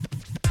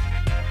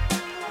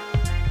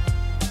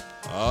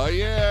Oh,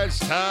 yeah, it's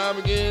time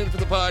again for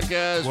the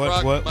podcast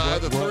rocked by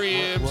the three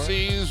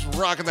MCs,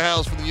 rocking the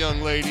house for the young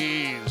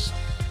ladies.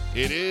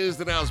 It is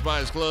the Dallas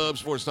Buyers Club,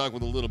 sports talk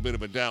with a little bit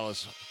of a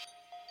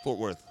Dallas-Fort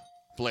Worth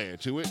flair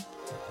to it.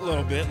 A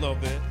little bit.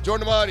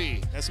 Jordan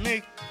Emani. That's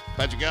me.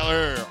 Patrick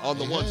Gallagher on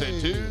the ones and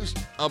twos.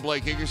 I'm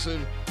Blake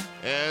Higginson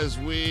as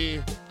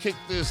we kick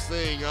this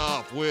thing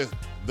off with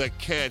the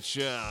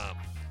catch-up.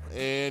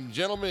 And,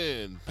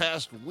 gentlemen,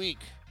 past week,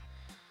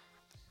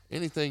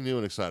 anything new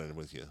and exciting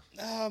with you?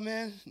 Oh,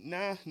 man.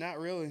 Nah, not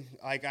really.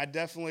 Like, I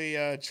definitely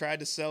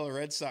tried to sell a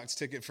Red Sox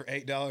ticket for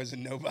 $8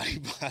 and nobody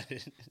bought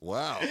it.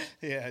 Wow.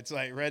 Yeah, it's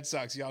like Red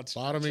Sox, y'all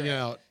bottoming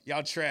out.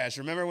 Y'all trash.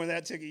 Remember when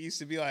that ticket used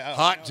to be like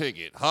hot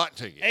ticket.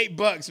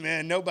 $8,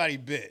 man. Nobody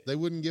bit. They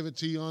wouldn't give it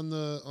to you on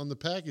the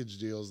package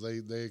deals.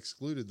 They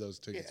excluded those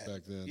tickets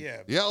back then.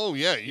 Yeah. Yeah. Oh,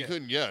 yeah. You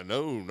couldn't. Yeah.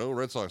 No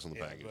Red Sox on the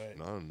package.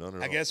 None at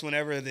all. I guess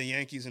whenever the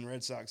Yankees and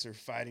Red Sox are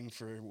fighting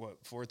for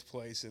fourth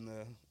place in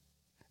the.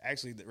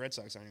 Actually, the Red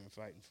Sox aren't even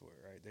fighting for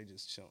it, right? They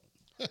just chilling.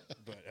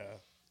 But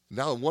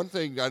now, one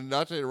thing, I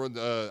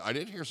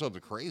did hear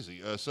something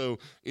crazy. So,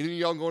 either of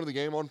y'all going to the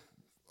game on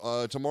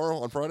tomorrow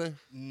on Friday?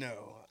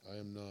 No, I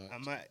am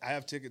not. I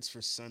have tickets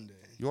for Sunday.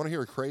 You want to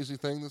hear a crazy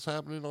thing that's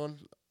happening on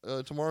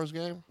tomorrow's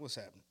game? What's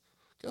happening?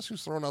 Guess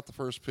who's throwing out the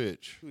first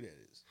pitch? Who that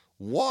is?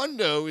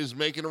 Wando is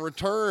making a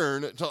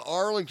return to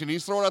Arlington.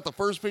 He's throwing out the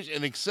first pitch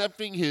and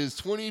accepting his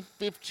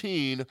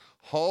 2015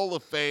 Hall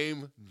of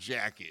Fame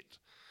jacket.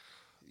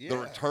 Yeah. The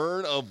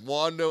return of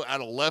Wando out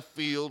of left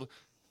field,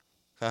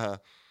 or out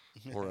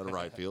of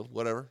right field,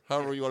 whatever,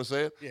 however you want to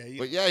say it. Yeah,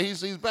 but yeah,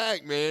 he's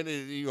back, man.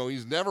 And,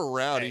 he's never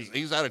around. Hey.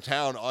 He's out of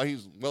town. He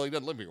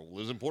doesn't live here.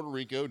 Lives in Puerto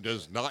Rico.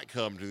 Does not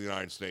come to the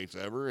United States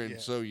ever.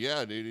 And so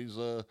yeah, dude, he's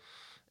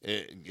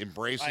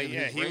embracing.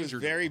 He was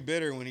very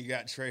bitter when he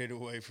got traded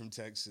away from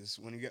Texas.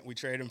 We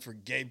traded him for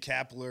Gabe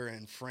Kapler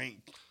and Frank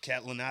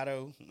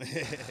Catalinato.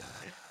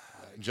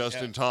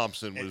 Justin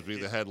Thompson would be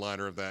the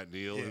headliner of that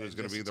deal. It was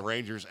going to be the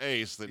Rangers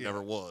ace that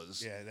never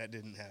was. Yeah, that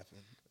didn't happen.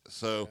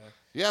 So,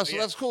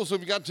 that's cool. So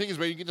if you got tickets,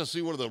 man, you get to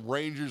see one of the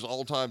Rangers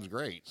all-time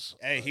greats.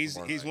 Hey, he's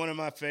one of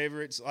my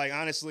favorites. Like,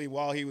 honestly,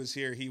 while he was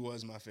here, he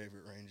was my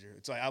favorite Ranger.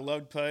 It's like I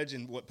loved Pudge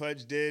and what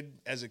Pudge did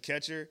as a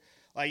catcher.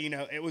 Like,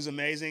 it was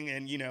amazing.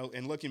 And,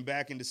 and looking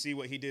back and to see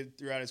what he did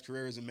throughout his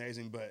career is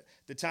amazing. But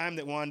the time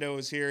that Wando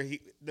was here,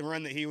 the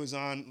run that he was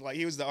on, like,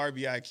 he was the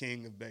RBI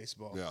king of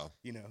baseball.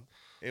 Yeah.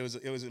 It was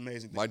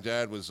amazing. My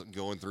dad was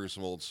going through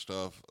some old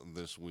stuff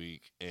this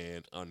week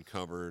and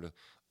uncovered,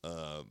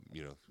 the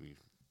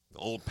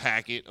old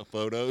packet of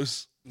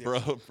photos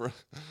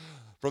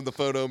from the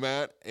photo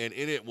mat. And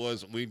in it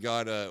we'd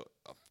got a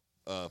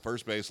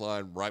first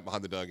baseline right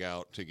behind the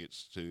dugout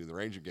tickets to the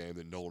Ranger game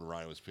that Nolan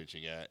Ryan was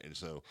pitching at. And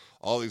so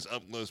all these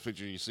up-close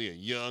pictures, you see a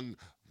young,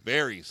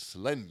 very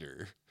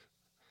slender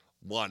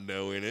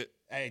Wando in it.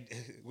 Hey,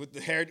 with the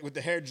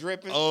hair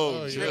dripping.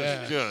 Oh,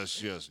 just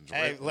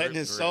hey, letting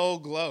his soul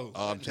glow.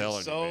 I'm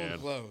telling you, man.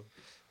 Glow.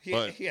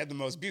 He had the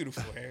most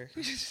beautiful hair.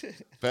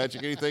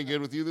 Patrick, anything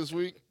good with you this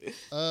week?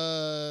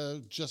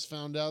 Just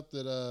found out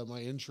that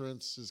my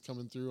insurance is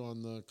coming through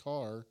on the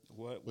car,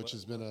 which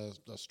has been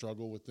a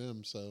struggle with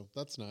them. So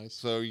that's nice.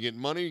 So you get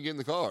money, you get in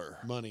the car.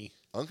 Money.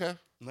 Okay.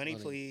 Money,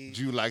 please.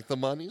 Do you like the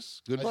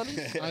monies? Good money?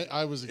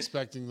 I was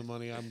expecting the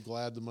money. I'm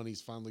glad the money's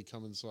finally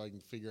coming so I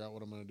can figure out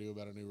what I'm going to do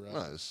about a new route.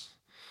 Nice.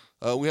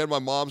 We had my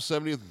mom's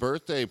 70th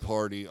birthday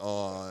party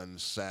on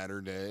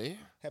Saturday.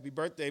 Happy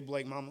birthday,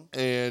 Blake Mama.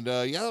 And,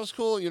 that was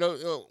cool.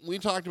 We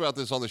talked about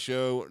this on the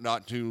show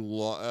not too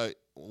long.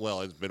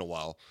 Well, it's been a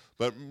while.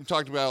 But we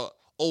talked about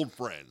old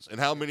friends and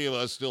how many of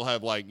us still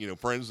have,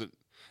 friends that,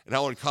 and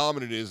how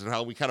uncommon it is and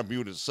how we kind of view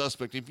it as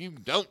suspect if you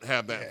don't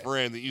have that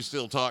friend that you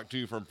still talk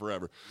to from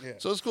forever. Yeah.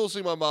 So it's cool to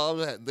see my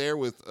mom there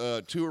with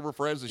two of her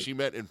friends that she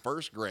met in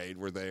first grade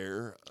were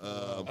there.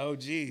 Oh,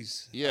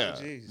 geez. Yeah.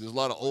 There's a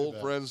lot of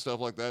old friends, stuff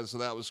like that. So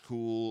that was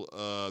cool.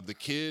 The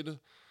kid,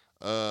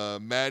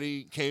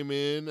 Maddie, came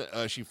in.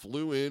 She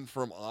flew in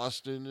from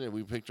Austin, and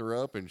we picked her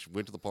up, and she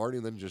went to the party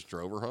and then just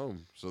drove her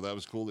home. So that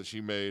was cool that she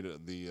made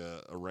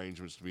the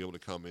arrangements to be able to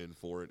come in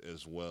for it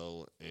as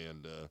well.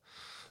 And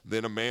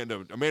then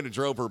Amanda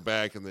drove her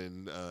back, and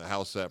then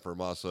house sat for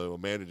us. So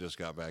Amanda just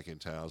got back in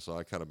town, so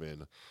I kind of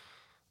been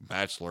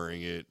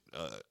bacheloring it,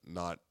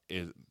 not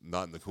in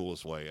the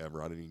coolest way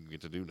ever. I didn't even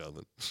get to do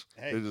nothing.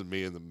 Hey, it was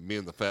me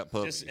and the fat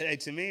puppy.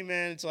 To me,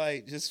 man, it's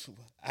like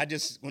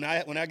when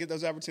I get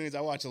those opportunities,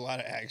 I watch a lot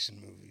of action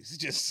movies,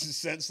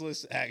 just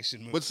senseless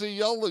action movies. But see,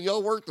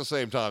 y'all work the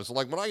same time, so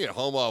like when I get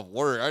home off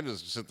work, I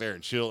just sit there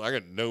and chill. I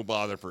got no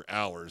bother for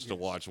hours to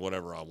watch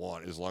whatever I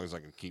want, as long as I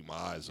can keep my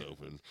eyes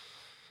open.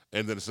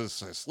 And then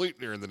since I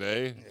sleep during the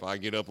day, if I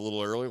get up a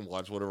little early and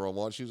watch whatever I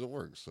want, she's at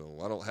work. So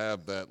I don't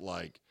have that,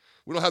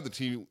 we don't have the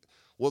TV.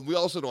 Well, we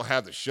also don't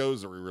have the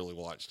shows that we really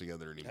watch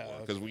together anymore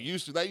because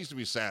okay. that used to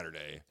be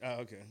Saturday. Oh,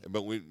 okay.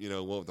 But we,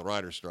 with the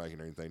writers striking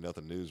and everything,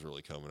 nothing new's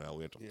really coming out.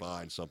 We have to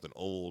find something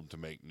old to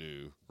make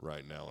new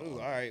right now. Ooh,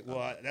 all right.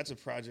 Well, that's a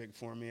project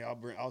for me.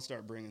 I'll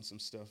start bringing some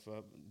stuff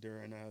up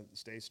during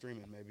Stay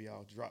Streaming. Maybe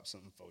I'll drop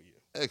something for you.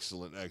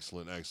 Excellent.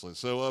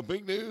 So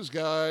big news,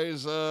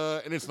 guys,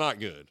 and it's not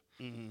good.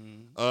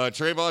 Mm-hmm.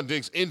 Travon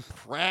Diggs in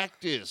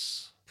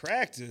practice.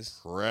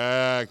 Practice.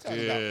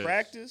 Talking about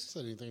practice?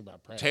 Said anything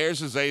about practice? Tears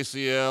his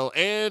ACL,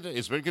 and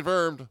it's been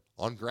confirmed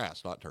on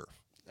grass, not turf.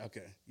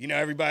 Okay.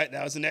 Everybody.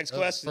 That was the next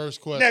question. First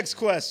question. Next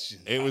question.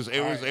 It was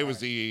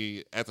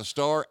at the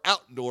Star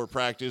outdoor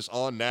practice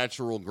on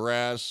natural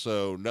grass,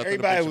 so nothing.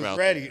 Everybody was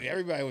ready. There.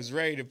 Everybody was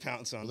ready to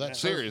pounce on that.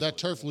 Seriously, that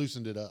turf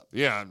loosened it up.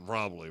 Yeah,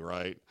 probably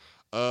right.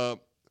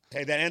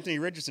 Hey, that Anthony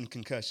Richardson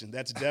concussion,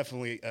 that's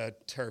definitely a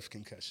turf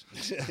concussion.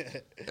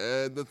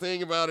 The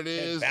thing about it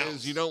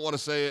is you don't want to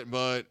say it,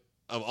 but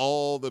of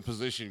all the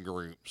position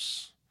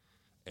groups,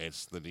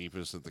 it's the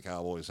deepest that the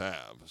Cowboys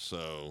have.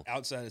 So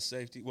outside of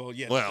safety,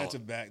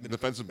 defensive back. The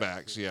defensive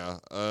backs, yeah.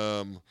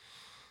 But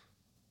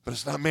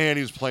it's not, man,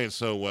 he was playing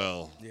so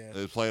well. Yeah. He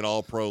was playing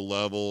all pro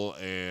level,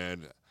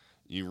 and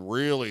you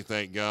really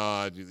thank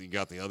God you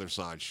got the other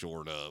side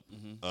shored up.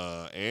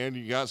 Mm-hmm. And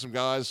you got some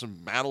guys, some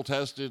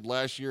battle-tested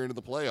last year into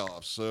the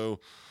playoffs.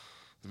 So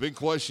the big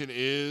question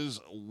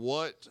is,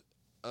 what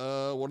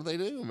do they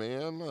do,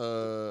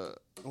 man?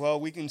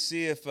 Well, we can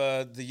see if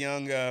the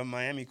young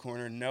Miami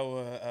corner,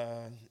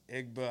 Noah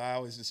Igba, I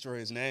always destroy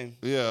his name.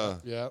 Yeah.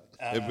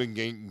 Ibn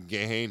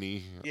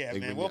Gahaney. Yeah,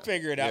 man, we'll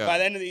figure it out. Yeah. By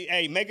the end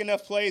of make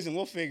enough plays and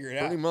we'll figure it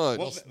out. Pretty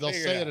much. They'll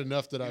say it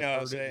enough that I've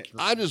heard it.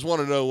 I just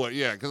want to know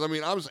because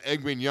I was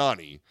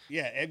Egbignani.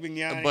 Yeah,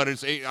 Egbignani.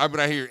 But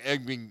I hear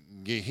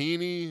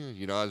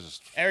Gahaney, I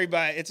just.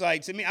 Everybody, it's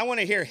like, to me, I want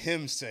to hear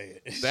him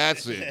say it.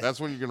 That's it. That's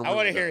when you're going to I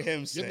want to hear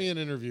him say it. Give me an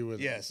interview with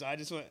him. Yes, I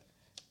just want.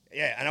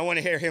 Yeah, and I want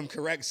to hear him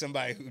correct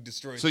somebody who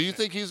destroys. So you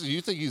think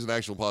he's an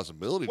actual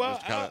possibility? Well,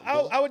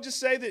 I would just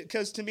say that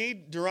because to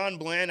me, Deron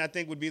Bland, I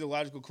think would be the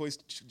logical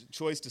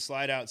choice to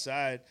slide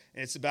outside,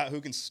 and it's about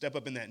who can step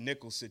up in that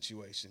nickel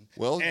situation.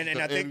 Well, and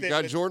I think we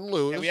got Jordan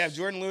Lewis. And we have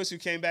Jordan Lewis who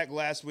came back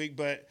last week,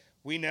 but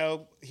we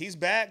know he's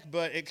back.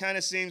 But it kind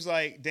of seems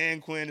like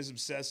Dan Quinn is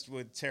obsessed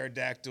with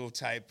pterodactyl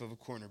type of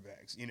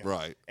cornerbacks,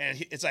 Right.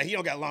 And it's like he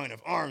don't got long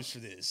enough arms for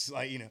this,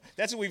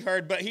 that's what we've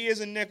heard. But he is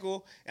a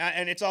nickel,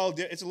 and it's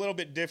a little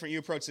bit different. You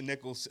approach the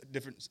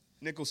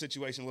nickel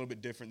situation a little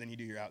bit different than you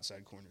do your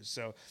outside corners.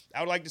 So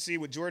I would like to see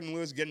with Jordan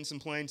Lewis getting some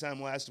playing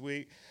time last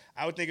week.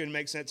 I would think it would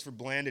make sense for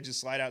Bland to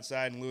just slide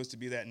outside and Lewis to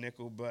be that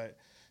nickel, but.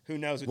 Who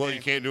knows? Well,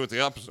 you can't do it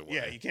the opposite way.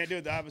 Yeah, you can't do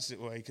it the opposite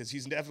way because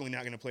he's definitely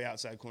not going to play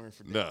outside corner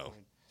for Dan No.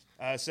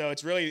 Quinn. So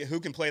it's really who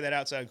can play that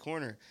outside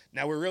corner.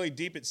 Now, we're really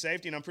deep at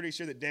safety, and I'm pretty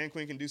sure that Dan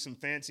Quinn can do some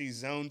fancy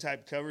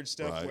zone-type coverage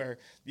stuff where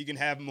you can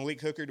have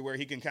Malik Hooker to where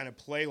he can kind of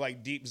play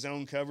like deep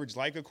zone coverage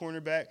like a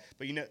cornerback,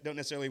 but you don't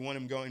necessarily want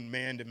him going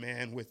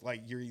man-to-man with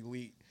like your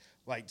elite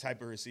like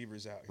type of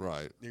receivers out here.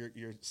 Right.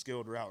 Your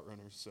skilled route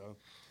runners. So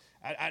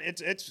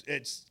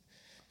it's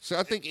So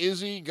I think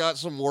Izzy got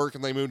some work,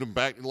 and they moved him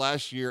back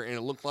last year, and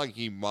it looked like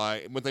he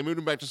might, but they moved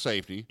him back to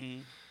safety.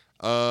 Mm-hmm.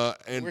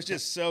 And we're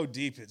just so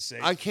deep at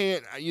safety. I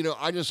can't,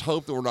 I just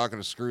hope that we're not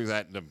going to screw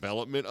that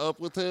development up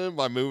with him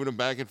by moving him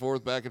back and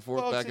forth. I think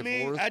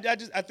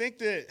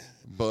that.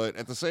 But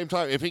at the same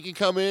time, if he can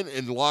come in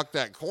and lock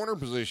that corner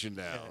position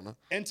down. Yeah.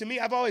 And to me,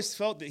 I've always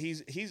felt that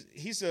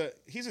he's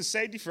a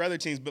safety for other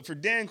teams, but for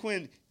Dan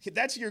Quinn,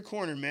 that's your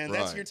corner, man.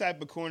 That's Right. your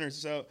type of corner.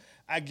 So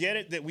I get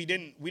it that we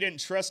didn't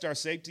trust our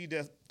safety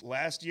depth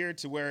last year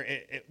to where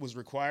it was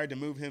required to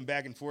move him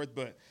back and forth,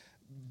 but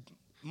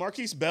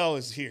Marquise Bell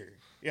is here.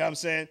 You know what I'm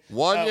saying?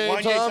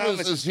 Wanye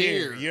Thomas is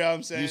here. You know what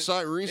I'm saying?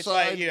 You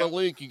re-signed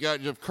Malik. You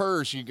got Jeff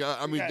Kurz. We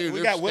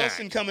got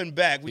Wilson coming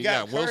back. We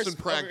got Wilson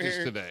practice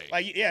today.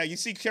 You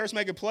see Kurz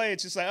make a play.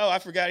 It's just like, oh, I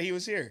forgot he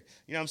was here.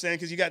 You know what I'm saying?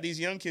 Because you got these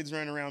young kids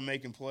running around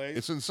making plays.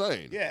 It's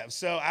insane. Yeah.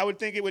 So I would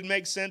think it would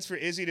make sense for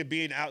Izzy to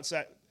be an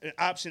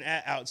option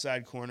at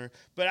outside corner,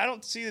 but I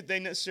don't see that they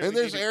necessarily. And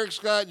there's Eric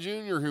Scott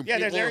Jr. who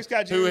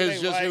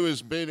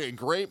has been a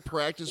great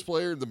practice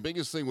player. The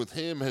biggest thing with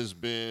him has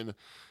been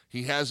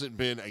he hasn't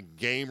been a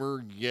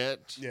gamer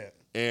yet. Yeah.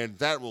 And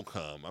that will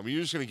come. I mean,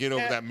 you're just going to get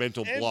over that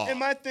mental block. And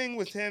my thing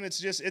with him, it's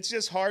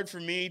just hard for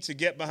me to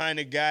get behind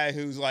a guy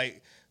who's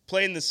like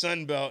played in the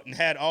Sun Belt and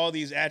had all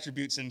these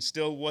attributes and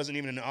still wasn't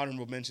even an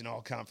honorable mention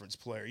all-conference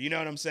player. You know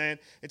what I'm saying?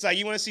 It's like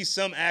you want to see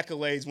some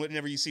accolades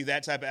whenever you see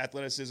that type of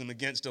athleticism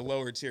against a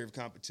lower tier of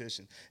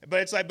competition.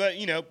 But it's like,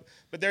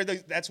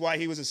 that's why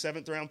he was a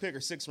 7th-round pick or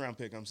 6th-round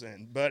pick, I'm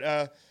saying.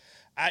 But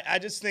I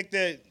just think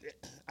that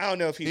I don't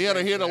know if he had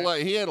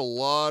a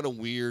lot of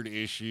weird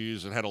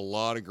issues and had a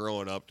lot of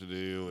growing up to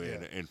do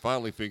and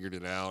finally figured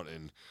it out,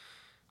 and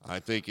I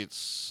think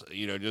it's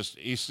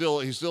he's still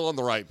on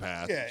the right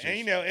path. Yeah,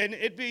 and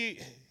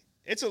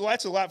it's a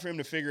lot for him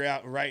to figure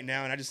out right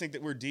now, and I just think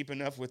that we're deep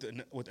enough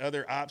with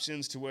other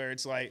options to where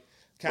it's like,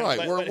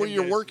 Right, when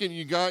you're working,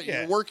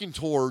 you're working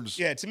towards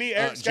to me,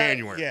 Eric Scott,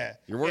 January.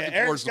 You're working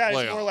towards the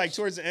playoffs. Is more like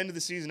towards the end of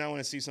the season. I want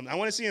to see something. I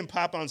want to see him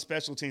pop on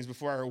special teams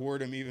before I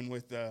reward him even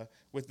with the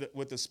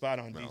spot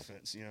on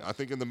defense. You know, I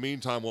think in the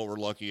meantime, what we're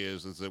lucky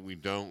is that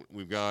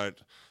we've got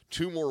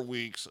 2 more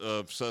weeks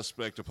of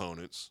suspect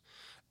opponents,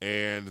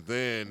 and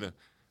then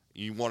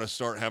you want to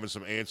start having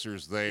some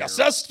answers there.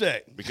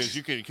 Suspect, because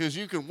you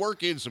can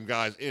work in some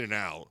guys in and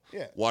out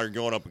while you're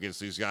going up against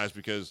these guys,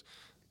 because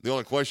the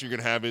only question you're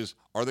going to have is,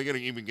 are they going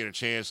to even get a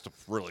chance to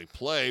really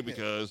play?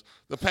 Because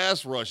the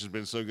pass rush has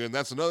been so good. And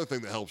that's another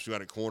thing that helps you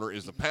out at corner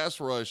is the pass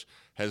rush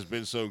has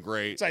been so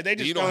great. It's like they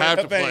just you don't have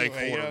to play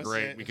anyway, corner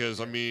great because,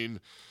 I mean,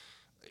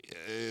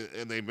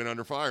 and they've been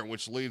under fire,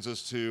 which leads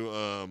us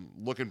to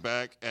looking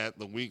back at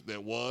the week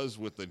that was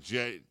with the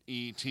Jets.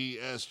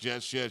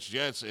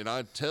 And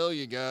I tell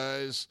you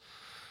guys,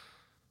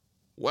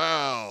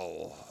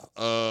 wow.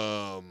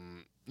 I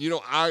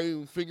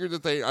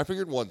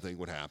figured one thing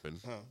would happen.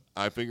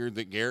 I figured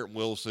that Garrett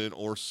Wilson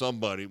or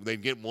somebody,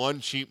 they'd get one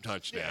cheap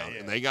touchdown,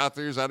 and they got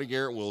theirs out of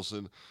Garrett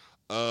Wilson.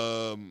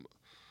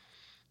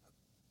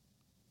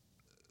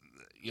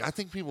 I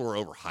think people were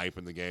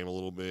overhyping the game a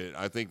little bit.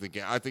 I think the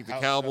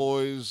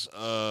Cowboys.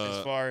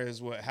 As far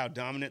as how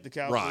dominant the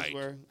Cowboys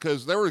were,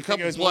 because there were a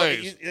couple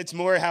plays. It's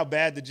more how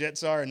bad the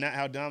Jets are, and not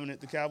how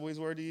dominant the Cowboys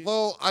were to you.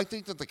 Well, I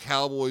think that the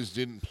Cowboys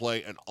didn't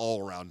play an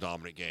all-around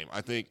dominant game. I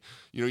think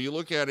you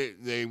look at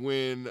it, they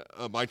win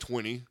by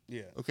 20.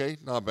 Yeah. Okay,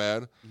 not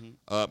bad.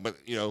 Mm-hmm. But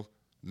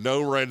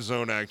no red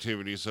zone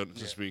activity, so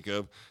to speak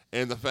of,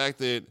 and the fact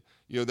that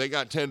they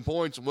got 10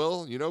 points.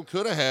 Well,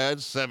 could have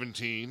had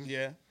 17.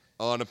 Yeah.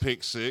 On a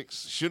pick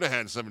six. Should have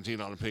had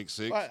 17 on a pick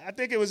six. Well, I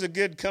think it was a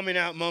good coming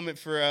out moment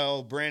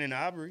for Brandon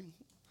Aubrey.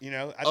 I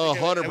think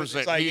 100%.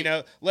 It's like,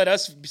 let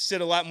us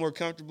sit a lot more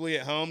comfortably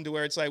at home to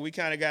where it's like we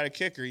kind of got a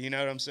kicker. You know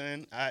what I'm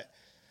saying? I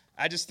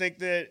just think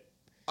that.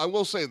 I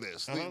will say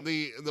this.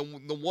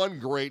 The one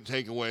great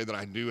takeaway that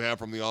I do have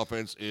from the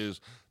offense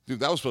is, dude,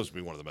 that was supposed to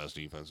be one of the best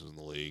defenses in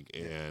the league.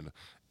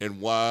 And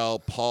while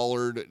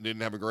Pollard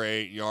didn't have a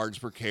great yards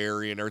per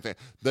carry and everything,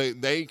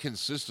 they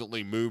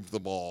consistently moved the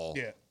ball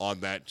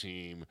on that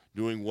team,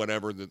 doing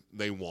whatever that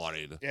they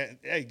wanted. Yeah,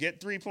 hey, get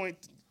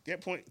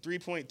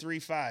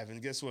 3.35,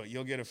 and guess what?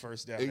 You'll get a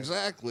first down.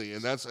 Exactly,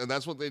 and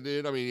that's what they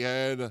did. I mean, he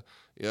had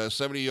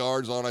 70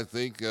 yards on, I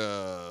think,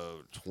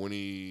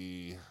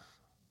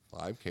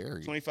 25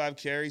 carries. 25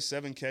 carries,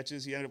 7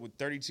 catches. He ended up with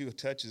 32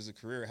 touches, a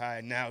career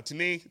high. Now, to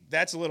me,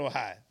 that's a little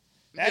high.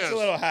 That's a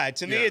little high.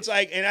 To me, it's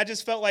like, and I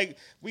just felt like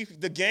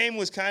the game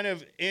was kind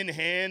of in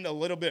hand a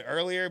little bit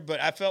earlier,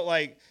 but I felt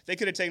like they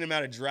could have taken him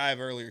out a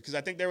drive earlier, because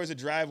I think there was a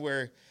drive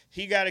where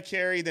he got a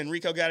carry, then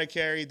Rico got a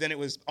carry, then it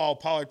was all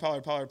Pollard,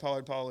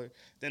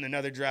 then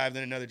another drive.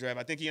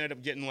 I think he ended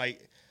up getting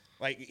like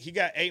he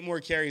got 8 more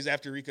carries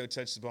after Rico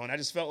touched the ball, and I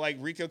just felt like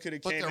Rico could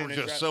have came in. But there were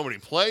just so many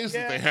plays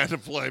that they had to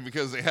play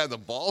because they had the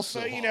ball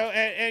so long.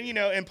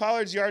 And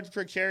Pollard's yards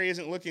per carry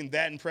isn't looking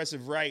that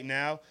impressive right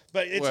now,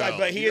 but he's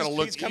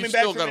coming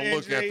back from an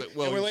injury,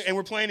 and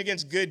we're playing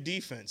against good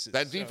defenses.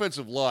 That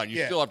defensive line,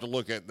 you still have to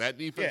look at that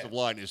defensive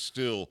line is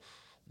still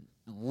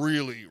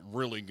really,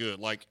 really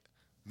good. Like,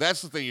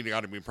 that's the thing you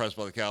got to be impressed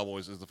by the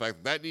Cowboys is the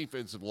fact that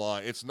defensive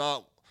line. It's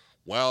not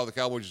the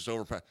Cowboys just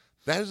overpass.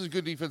 That is a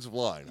good defensive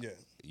line. Yeah.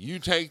 You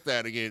take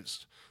that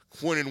against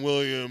Quinnen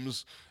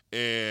Williams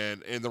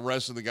and the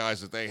rest of the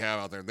guys that they have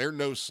out there. They're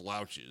no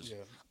slouches.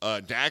 Yeah.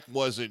 Dak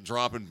wasn't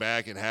dropping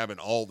back and having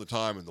all the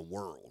time in the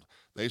world.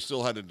 They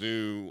still had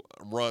to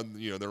run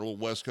their little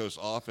West Coast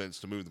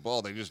offense to move the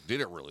ball. They just did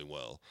it really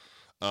well.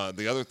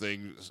 The other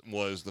thing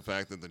was the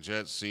fact that the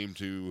Jets seemed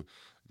to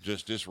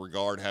just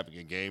disregard having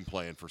a game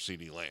plan for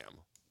CeeDee Lamb.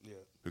 Yeah.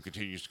 Who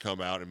continues to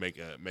come out and make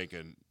a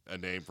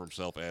name for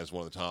himself as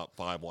one of the top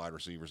 5 wide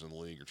receivers in the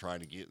league, or trying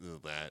to get into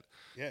that.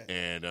 Yeah.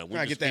 And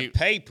we get that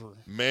paper.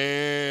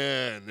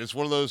 Man, it's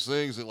one of those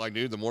things that, like,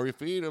 dude, the more you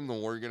feed him, the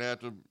more you're going to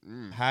have to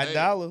high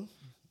dollar.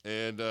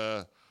 And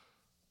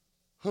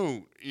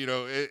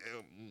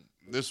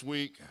this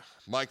week,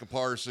 Micah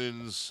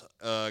Parsons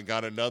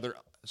got another,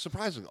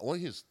 surprisingly, only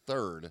his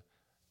 3rd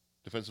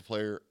Defensive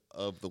Player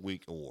of the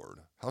Week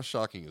award. How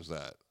shocking is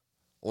that?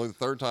 Only the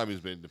 3rd time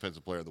he's been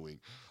Defensive Player of the Week.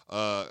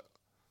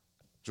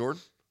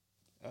 Jordan?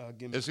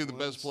 Is he the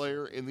best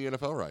player in the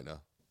NFL right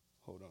now?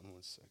 Hold on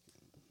 1 second.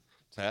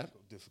 Pat?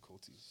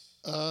 Difficulties.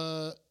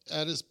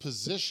 At his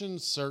position,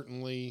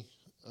 certainly.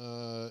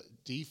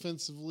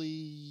 Defensively,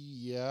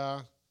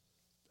 yeah.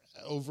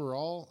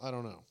 Overall, I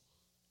don't know.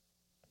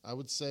 I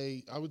would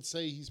say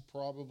he's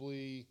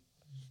probably,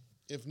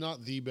 if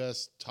not the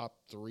best, top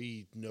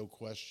 3, no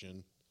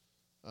question.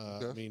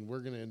 Okay. I mean, we're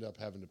going to end up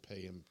having to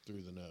pay him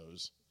through the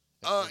nose.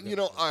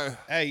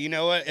 Hey, you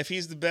know what? If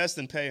he's the best,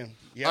 then pay him.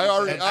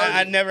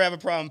 I never have a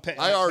problem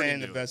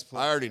paying the best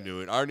player. I already knew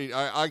it.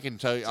 I can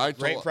tell you.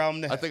 Great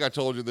problem to have. I think I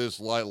told you this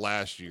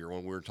last year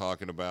when we were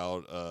talking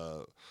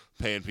about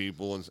paying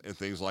people and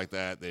things like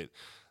that. That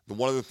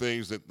one of the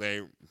things that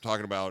they're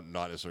talking about,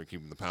 not necessarily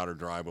keeping the powder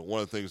dry, but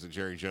one of the things that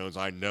Jerry Jones,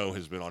 I know,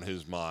 has been on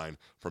his mind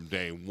from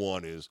day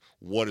one is,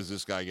 what is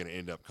this guy going to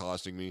end up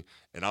costing me?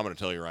 And I'm going to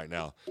tell you right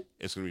now,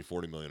 it's going to be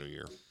 $40 million a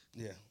year.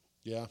 Yeah.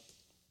 Yeah.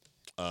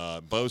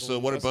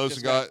 Bosa, what did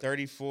Bosa got?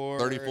 34.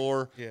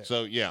 34. Yeah. Yeah,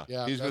 So, he's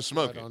going to that's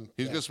smoke right it. on.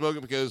 He's Yeah. going to smoke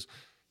it because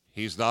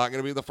he's not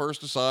going to be the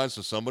first to sign,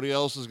 so somebody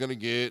else is going to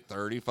get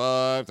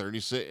 35,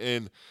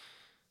 36,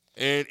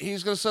 and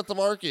he's going to set the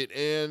market.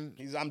 And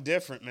I'm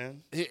different,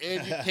 man.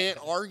 and you can't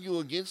argue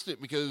against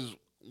it because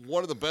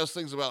one of the best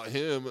things about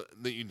him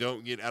that you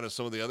don't get out of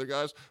some of the other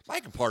guys,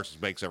 Micah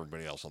Parsons makes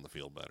everybody else on the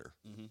field better.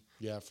 Mm-hmm.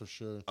 Yeah, for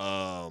sure.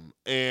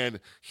 And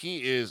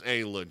he is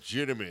a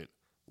legitimate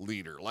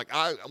leader. Like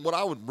what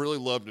I would really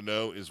love to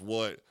know is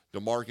what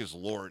DeMarcus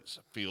Lawrence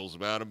feels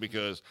about him,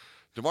 because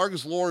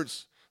DeMarcus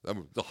Lawrence,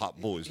 the hot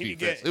boys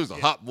defense. It was the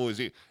hot boys.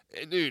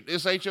 Dude,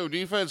 it's HO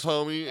defense,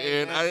 homie,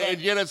 and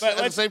yet at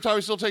the same time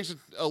he still takes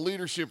a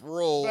leadership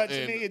role. But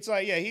to me, it's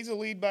like, he's a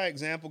lead by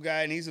example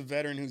guy, and he's a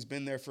veteran who's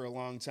been there for a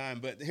long time.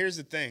 But here's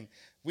the thing: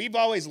 we've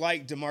always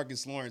liked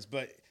DeMarcus Lawrence,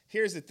 but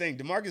here's the thing: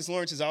 DeMarcus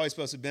Lawrence is always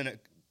supposed to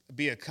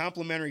be a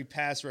complimentary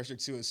pass rusher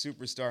to a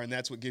superstar, and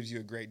that's what gives you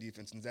a great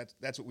defense. And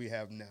that's what we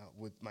have now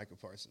with Micah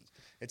Parsons.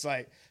 It's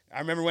like, I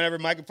remember whenever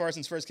Micah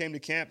Parsons first came to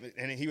camp,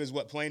 and he was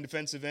playing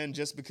defensive end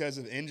just because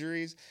of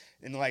injuries,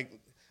 and like,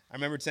 I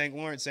remember Tank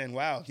Lawrence saying,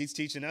 "Wow, he's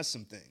teaching us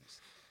some things,"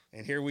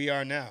 and here we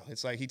are now.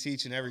 It's like he's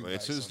teaching everybody.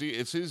 It's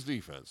his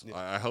defense. Yeah.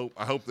 I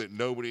hope that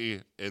nobody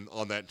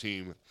on that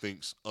team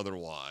thinks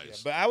otherwise. Yeah,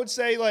 but I would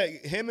say,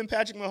 like, him and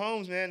Patrick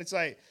Mahomes, man, it's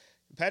like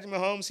Patrick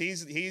Mahomes,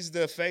 he's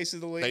the face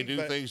of the league. They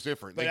do things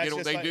different. They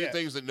do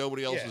things that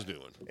nobody else is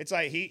doing. It's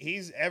like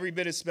he's every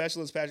bit as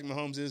special as Patrick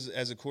Mahomes is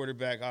as a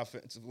quarterback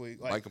offensively.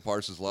 Like, Micah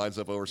Parsons lines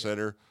up over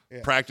center,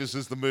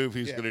 practices the move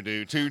he's going to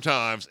do 2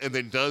 times, and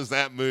then does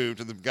that move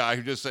to the guy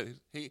who just said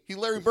he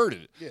Larry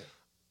Birded it. Yeah,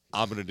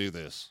 I'm going to do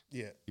this.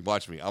 Yeah, you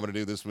watch me. I'm going to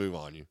do this move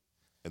on you,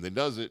 and then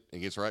does it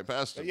and gets right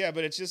past him.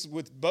 But it's just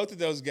with both of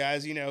those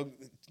guys,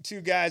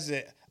 2 guys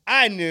that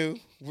I knew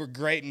were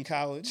great in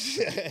college.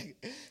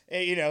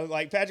 And,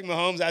 like Patrick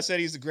Mahomes, I said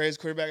he's the greatest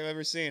quarterback I've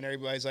ever seen.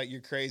 Everybody's like,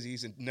 "You're crazy.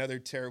 He's another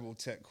terrible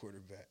Tech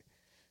quarterback."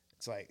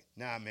 It's like,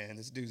 nah, man,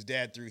 this dude's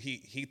dad threw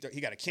heat. He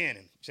got a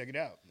cannon. Check it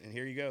out. And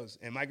here he goes.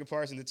 And Micah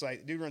Parsons, it's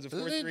like, dude runs a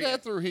 4.3.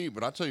 Dad threw heat,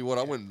 but I tell you what,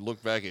 I went and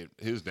looked back at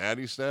his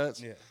daddy's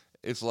stats. Yeah.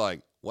 It's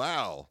like,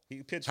 wow,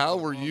 he pitched how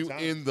were you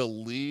in the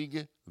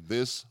league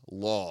this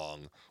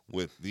long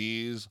with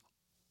these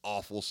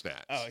awful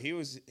stats? Oh, he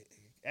was.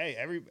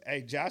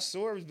 Hey, Josh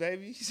Sorbs,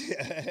 baby.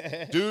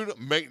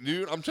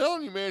 dude, I'm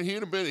telling you, man,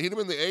 he'd have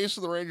been the ace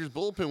of the Rangers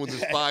bullpen with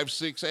his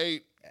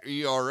 5.68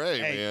 ERA,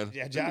 man.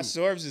 Yeah, Josh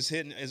Sorbs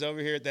is over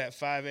here at that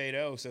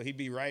 5.80, so he'd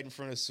be right in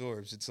front of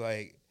Sorbs. It's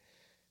like,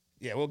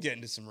 yeah, we'll get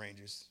into some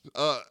Rangers.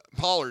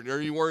 Pollard,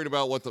 are you worried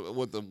about what the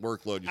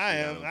workload you see?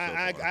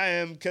 I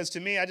am, because to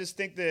me, I just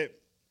think that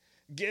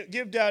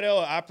give Dowdell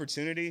an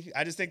opportunity.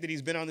 I just think that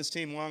he's been on this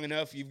team long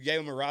enough. You gave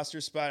him a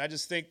roster spot. I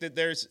just think that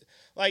there's,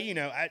 like,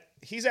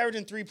 he's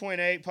averaging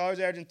 3.8. Pollard's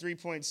averaging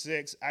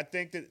 3.6. I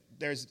think that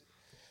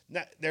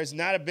there's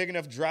not a big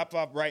enough drop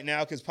off right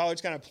now because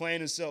Pollard's kind of playing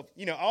himself.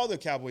 All the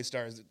Cowboy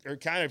stars are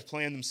kind of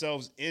playing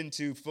themselves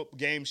into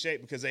game shape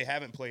because they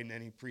haven't played in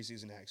any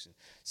preseason action.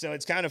 So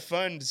it's kind of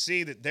fun to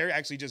see that they're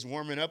actually just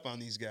warming up on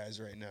these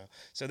guys right now.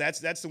 So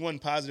that's the one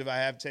positive I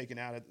have taken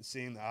out of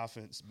seeing the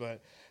offense.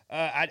 But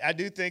I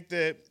do think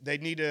that they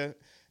need to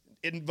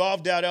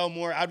involve Dowdell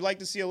more. I'd like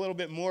to see a little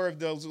bit more of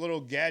those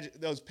little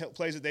those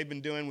plays that they've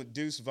been doing with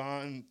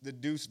the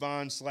Deuce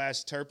Vaughn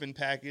 / Turpin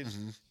package.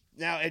 Mm-hmm.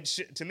 Now,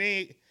 to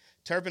me,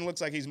 Turpin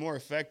looks like he's more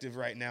effective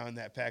right now in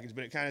that package,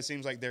 but it kind of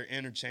seems like they're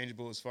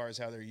interchangeable as far as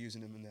how they're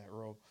using him in that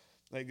role.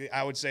 Like,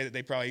 I would say that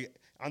they probably,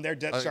 on their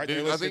depth chart,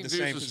 they're listed the same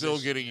position. I think Deuce is still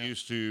getting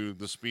used to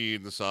the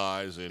speed, the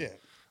size, and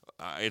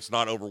it's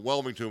not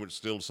overwhelming to him. It's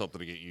still something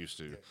to get used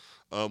to.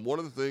 Yeah. One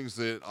of the things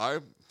that I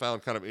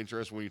found kind of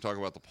interesting when you talk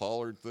about the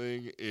Pollard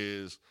thing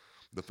is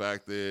the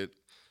fact that,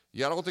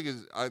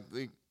 I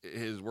think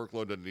his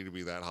workload doesn't need to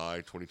be that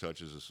high. 20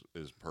 touches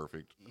is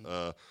perfect.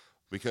 Mm-hmm.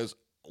 Because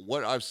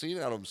what I've seen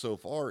out of him so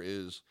far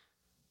is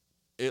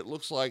it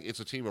looks like it's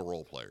a team of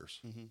role players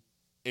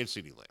and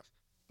CeeDee Lamb.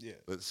 Yeah.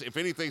 If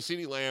anything,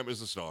 CeeDee Lamb is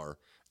the star,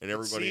 and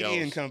everybody else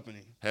and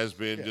company has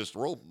been just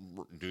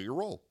do your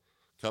role.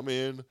 Come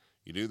in,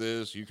 you do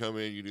this, you come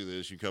in, you do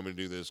this, you come in and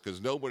do this,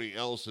 because nobody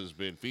else has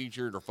been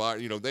featured or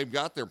fired. They've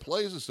got their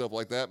plays and stuff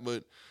like that,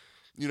 but,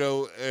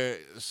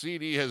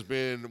 CD has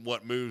been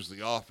what moves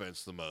the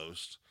offense the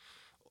most,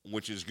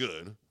 which is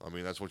good. I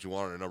mean, that's what you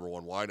want in a number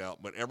one wideout.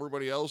 But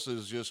everybody else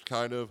is just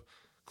kind of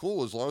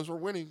cool as long as we're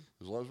winning.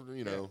 As long as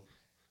we're,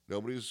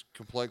 nobody's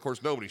complaining. Of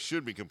course, nobody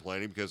should be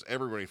complaining because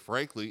everybody,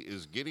 frankly,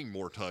 is getting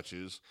more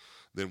touches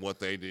than what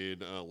they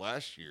did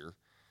last year.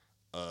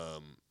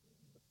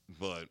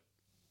 But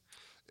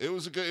it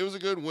was a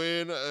good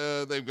win.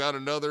 They've got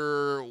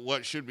another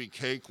what should be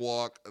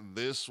cakewalk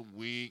this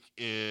week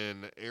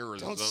in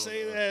Arizona. Don't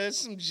say that. It's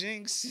some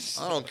jinx.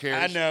 I don't care.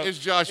 I know. It's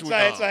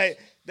Joshua. It's like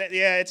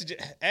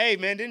Hey,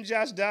 man, didn't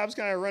Josh Dobbs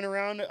kind of run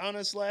around on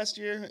us last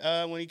year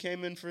when he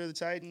came in for the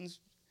Titans?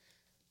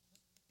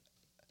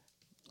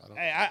 All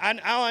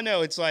I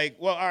know, it's like,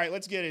 well, all right,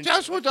 let's get into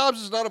Joshua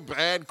Dobbs is not a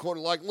bad quarter.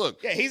 Like,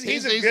 look, yeah,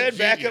 he's a good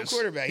backup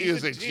quarterback. He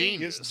is a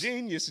genius.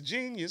 Genius.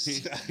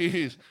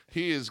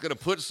 He is going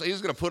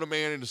to put a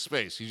man into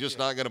space. He's just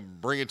not going to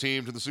bring a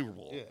team to the Super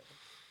Bowl. Yeah.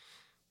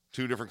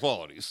 Two different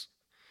qualities,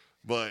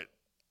 but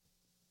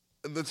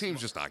the team's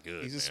just not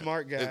good. He's a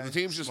smart guy. The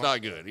team's just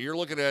not good. You're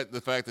looking at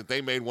the fact that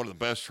they made one of the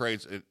best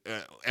trades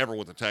ever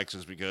with the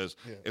Texans because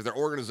if their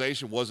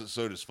organization wasn't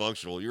so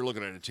dysfunctional, you're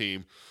looking at a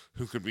team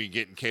who could be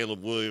getting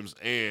Caleb Williams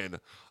and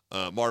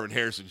Marvin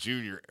Harrison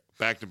Jr.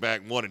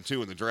 back-to-back 1 and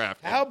 2 in the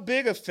draft. How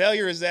big a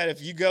failure is that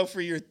if you go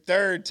for your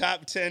third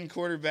top 10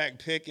 quarterback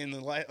pick in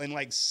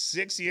like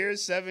 6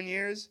 years, 7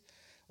 years?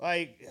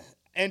 Like,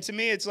 and to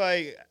me, it's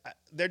like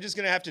they're just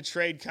going to have to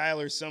trade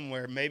Kyler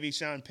somewhere. Maybe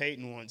Sean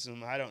Payton wants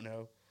him. I don't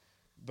know.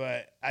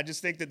 But I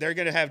just think that they're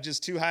going to have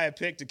just too high a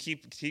pick to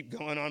keep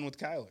going on with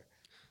Kyler.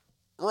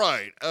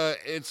 Right.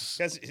 Get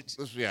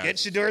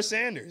Shedeur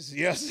Sanders.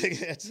 You know,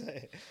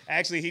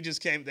 actually, they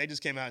just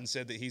came out and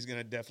said that he's going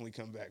to definitely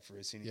come back for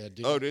his senior. Yeah.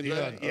 Did they?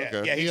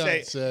 Okay.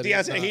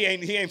 Deion said he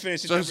ain't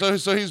finished.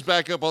 So he's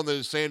back up on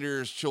the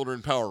Sanders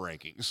children power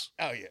rankings.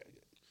 Oh yeah.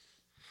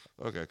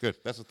 Okay, good.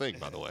 That's the thing,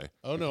 by the way.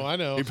 Oh no, I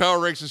know. He power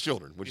ranks his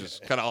children, which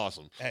is kind of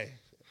awesome. Hey.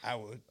 I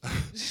would.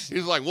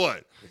 He's like,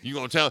 what? You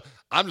gonna tell?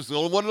 I'm just the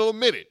only one that'll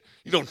admit it.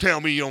 You don't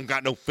tell me you don't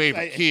got no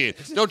favorite kid.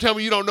 Don't tell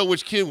me you don't know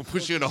which kid will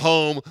put you in a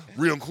home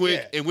real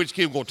quick and which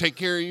kid will take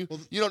care of you.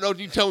 You don't know.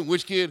 You tell me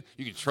which kid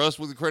you can trust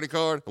with a credit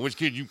card and which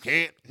kid you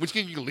can't. Which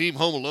kid you can leave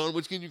home alone.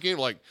 Which kid you can't.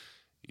 Like,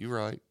 you're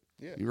right.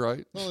 Yeah. You're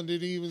right. Well, and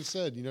did he even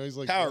said, he's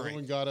like,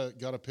 everyone got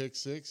a pick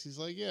six. He's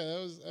like, yeah,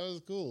 that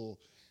was cool.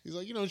 He's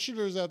like,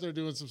 Shooter's out there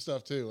doing some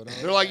stuff too. And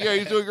they're like, yeah,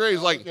 he's doing great.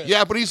 He's like,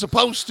 yeah, but he's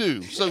supposed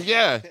to. So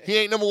yeah, he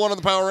ain't number one on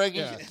the power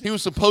rankings. Yeah. He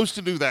was supposed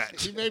to do that.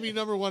 He may be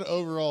number one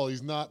overall.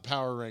 He's not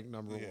power ranked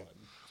number one.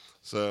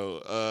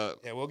 So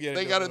we'll get.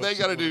 They got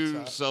to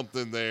do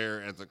something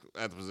there at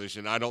the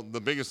position.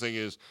 The biggest thing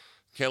is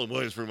Caleb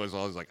Williams pretty much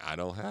always like, I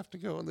don't have to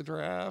go in the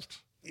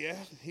draft. Yeah,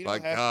 he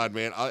don't have God,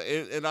 to. Man.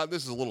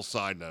 This is a little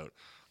side note.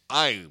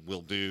 I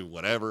will do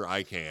whatever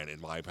I can in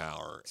my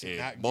power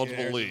in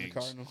multiple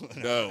leagues.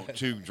 No,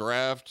 to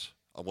draft.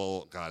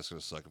 Well, God, it's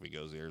going to suck if he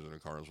goes to the Arizona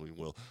Cardinals. We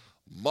will.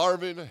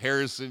 Marvin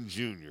Harrison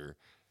Jr.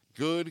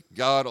 Good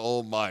God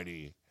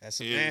Almighty.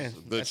 That's a man.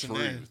 That's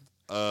truth.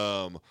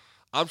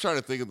 I'm trying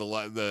to think of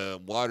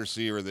the wide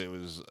receiver that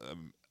was.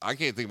 I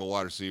can't think of a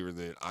wide receiver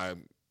that I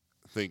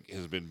think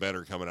has been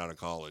better coming out of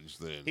college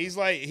than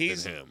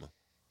him.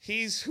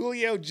 He's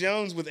Julio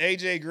Jones with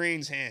A.J.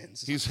 Green's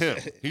hands. He's him.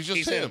 He's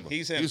just him.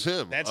 He's him. He's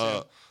him. That's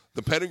him.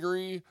 The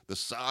pedigree, the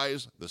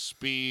size, the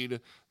speed,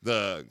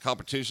 the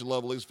competition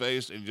level he's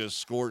faced, and just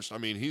scorched. I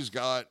mean, he's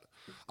got.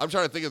 I'm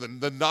trying to think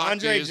of the knock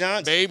Andre is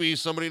Johnson. Maybe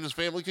somebody in his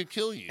family could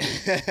kill you.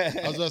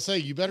 I was going to say,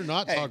 you better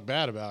not talk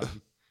bad about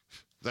him.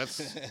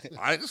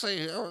 I didn't say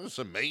it's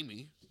a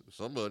maybe.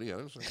 Somebody. I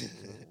didn't say.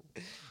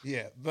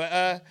 Yeah, but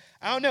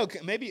I don't know.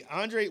 Maybe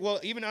Andre.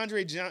 Well, even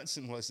Andre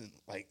Johnson wasn't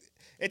like.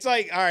 It's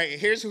like, all right,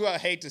 here's who I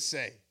hate to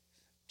say.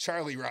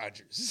 Charlie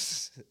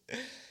Rogers.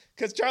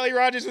 Because Charlie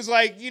Rogers was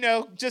like,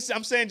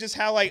 I'm saying just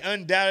how, like,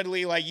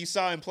 undoubtedly, like, you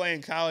saw him play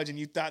in college and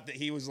you thought that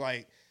he was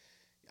like,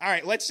 all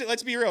right,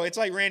 let's be real. It's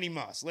like Randy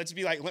Moss. Let's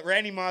be like,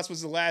 Randy Moss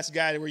was the last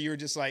guy where you were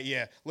just like,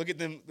 yeah, look at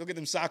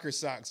them soccer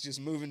socks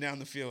just moving down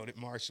the field at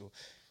Marshall.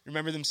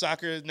 Remember them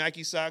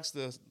Nike socks,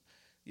 the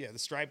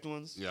striped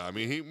ones. Yeah, I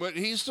mean,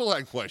 he still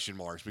had question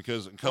marks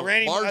because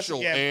Randy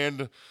Marshall Moss,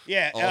 and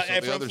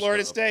from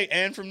Florida State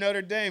and from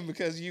Notre Dame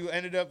because you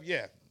ended up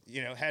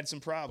had some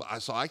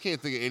problems. So I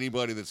can't think of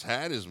anybody that's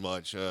had as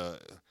much. There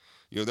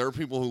are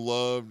people who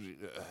loved.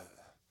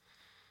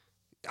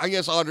 I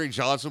guess Andre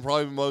Johnson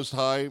probably the most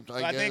hyped.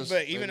 I guess,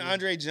 but even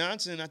Andre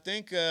Johnson, I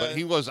think. But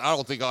he was. I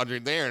don't think Andre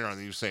they're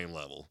on the same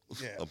level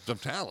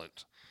of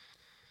talent.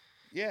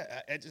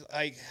 Yeah,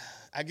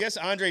 I guess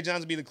Andre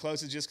Johnson would be the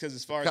closest just because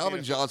as far as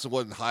Calvin Johnson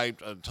wasn't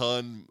hyped a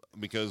ton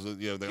because of,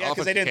 the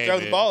because they didn't throw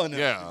the ball in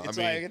there. Yeah, it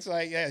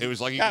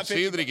was like you can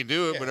see that he can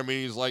do it, but I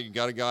mean he's like you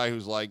got a guy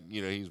who's like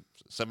he's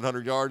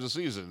 700 yards a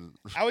season.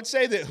 I would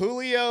say that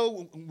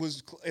Julio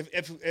was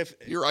if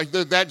you're right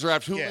that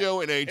draft Julio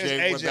and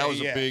AJ that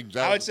was a big.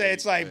 I would say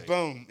it's like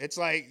boom. It's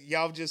like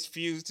y'all just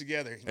fused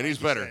together. And he's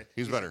better.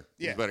 He's better.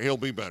 He's better. He'll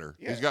be better.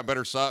 Yeah. He's got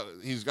better size.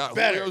 He's got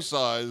Julio's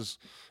size.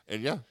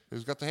 And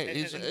he's got the hand.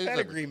 He's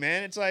pedigree,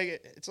 man. It's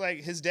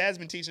like his dad's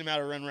been teaching him how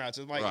to run routes.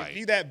 It's like if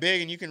you're that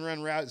big and you can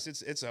run routes,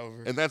 it's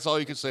over. And that's all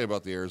you can say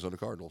about the Arizona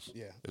Cardinals.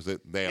 Yeah, is that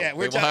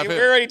we're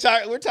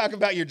talking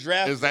about your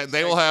draft. Is that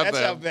they will have that's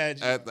that how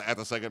bad at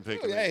the second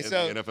pick in the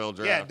NFL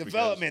draft? Yeah,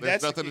 development.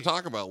 There's nothing to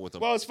talk about with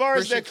them. Well, as far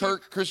as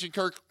Christian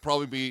Kirk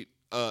probably beat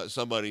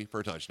somebody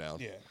for a touchdown.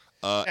 Yeah.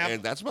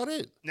 And that's about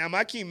it. Now,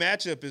 my key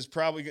matchup is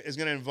going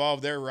to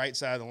involve their right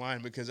side of the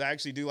line because I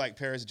actually do like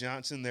Paris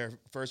Johnson, their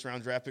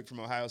first-round draft pick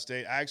from Ohio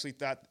State. I actually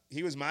thought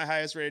he was my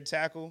highest-rated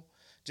tackle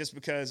just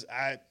because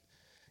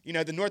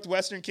the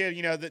Northwestern kid,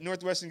 the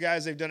Northwestern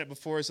guys, they've done it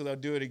before, so they'll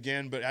do it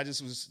again. But I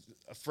just was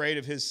afraid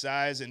of his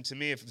size. And to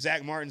me, if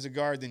Zach Martin's a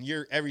guard, then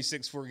every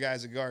 6'4"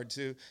 guy's a guard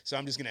too. So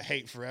I'm just going to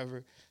hate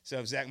forever. So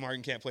if Zach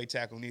Martin can't play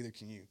tackle, neither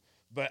can you.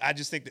 But I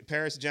just think that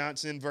Paris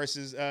Johnson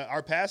versus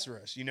our pass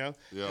rush,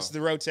 it's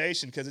the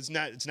rotation because it's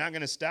not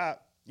going to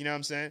stop. You know what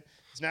I'm saying?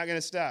 It's not going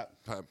to stop.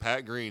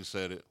 Pat Green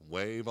said it,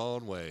 wave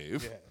on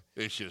wave.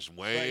 Yeah. It's just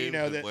waves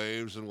and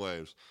waves and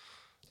waves.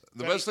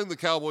 The best thing the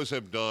Cowboys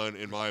have done,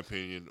 in my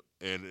opinion,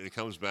 and it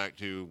comes back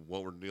to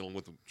what we're dealing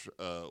with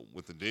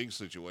the Diggs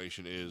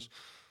situation, is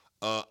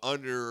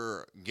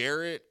under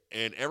Garrett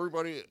and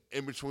everybody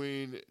in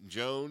between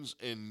Jones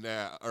and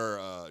now,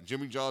 or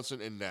Jimmy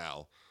Johnson and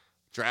now,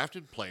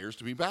 drafted players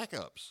to be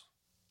backups.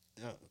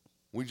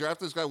 We draft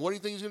this guy. What do you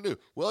think he's going to do?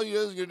 Well, he's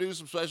going to do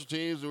some special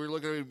teams, and we're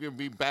looking at him going to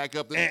be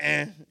backup.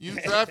 You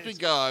draft a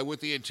guy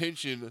with the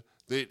intention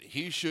that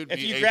he should be.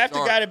 If you draft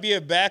a guy to be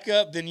a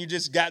backup, then you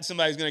just got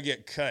somebody who's going to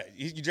get cut.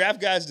 You draft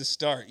guys to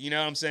start. You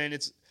know what I'm saying?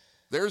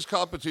 There's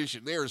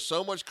competition. There is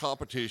so much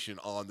competition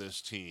on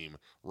this team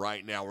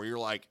right now where you're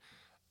like,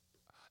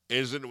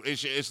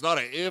 it's not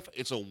an if,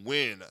 it's a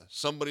when.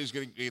 Somebody's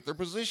going to get their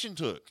position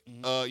took.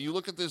 Mm-hmm. You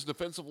look at this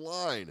defensive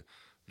line.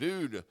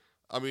 Dude,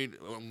 I mean,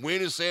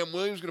 when is Sam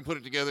Williams going to put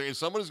it together? And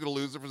somebody's going to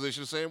lose their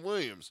position to Sam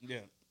Williams. Yeah.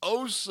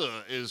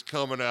 Osa is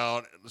coming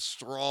out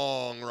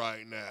strong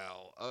right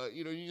now.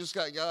 You just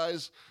got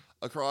guys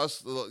across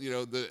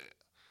the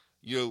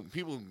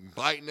people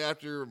biting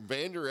after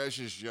Van Der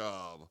Esch's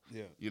job.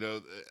 Yeah.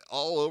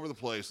 All over the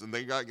place. And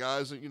they got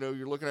guys that,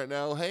 you're looking at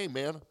now, hey,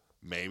 man,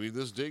 maybe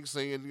this Diggs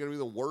thing isn't going to be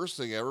the worst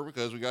thing ever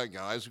because we got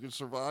guys who can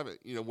survive it.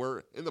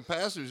 Where in the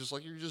past it was just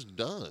like you're just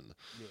done.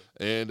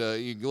 Yeah. And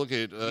you look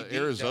at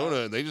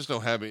Arizona, and they just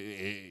don't have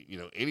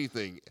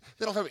anything.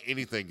 They don't have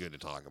anything good to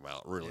talk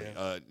about, really.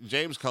 Yeah.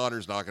 James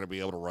Conner's not going to be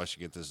able to rush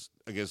against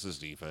this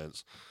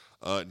defense.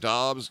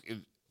 Dobbs,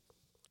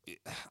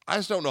 I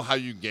just don't know how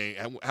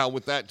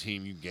with that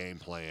team you game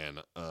plan.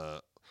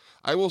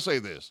 I will say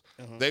this: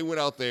 they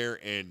went out there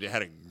and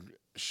had a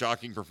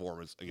shocking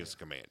performance against the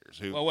Commanders.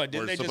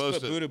 Didn't they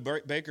just put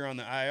Buda Baker on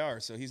the IR,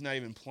 so he's not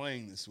even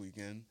playing this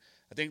weekend?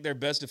 I think their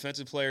best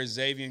defensive player is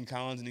Xavier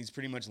Collins, and he's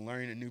pretty much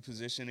learning a new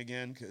position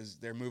again because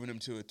they're moving him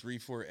to a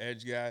 3-4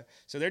 edge guy.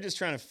 So they're just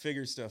trying to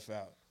figure stuff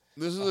out.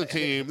 This is a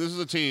team. This is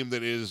a team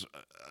that is.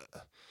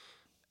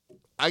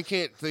 I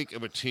can't think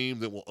of a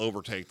team that will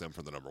overtake them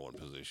for the number one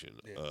position,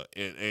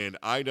 and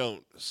I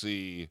don't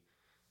see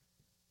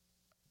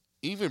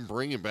even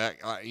bringing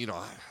back.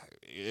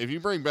 If you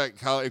bring back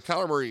if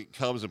Kyler Murray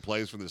comes and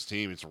plays for this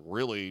team, it's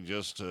really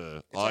just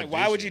to audition.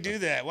 Why would you do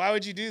that? Why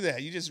would you do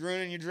that? You just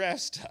ruining your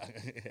draft stock.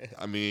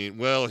 I mean,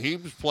 well, he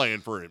was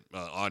playing for an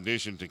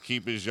audition to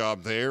keep his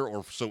job there,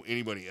 or so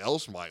anybody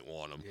else might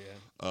want him.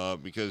 Yeah.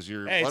 Because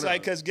you're. Hey, it's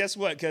like because guess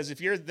what? Because if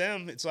you're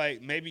them, it's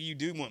like maybe you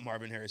do want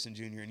Marvin Harrison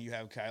Jr. and you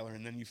have Kyler,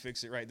 and then you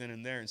fix it right then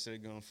and there instead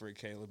of going for a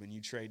Caleb, and you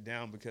trade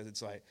down because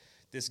it's like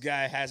this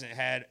guy hasn't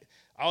had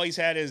all he's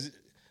had is.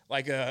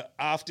 Like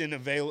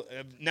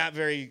not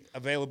very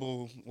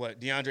available.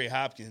 DeAndre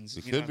Hopkins?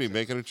 He could be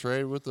making a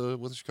trade with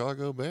the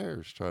Chicago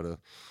Bears, try to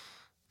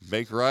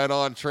make right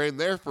on trading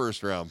their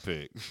first round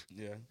pick.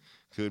 Yeah,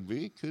 could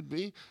be.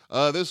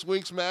 This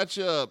week's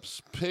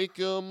matchups, pick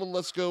 'em.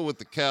 Let's go with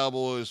the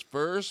Cowboys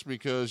first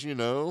because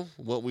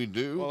what we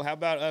do. Well, how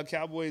about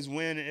Cowboys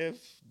win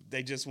if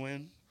they just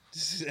win?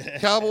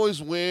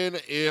 Cowboys win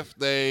if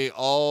they as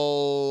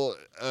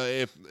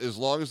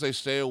long as they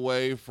stay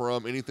away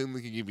from anything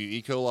that can give you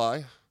E.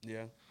 coli.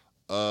 Yeah.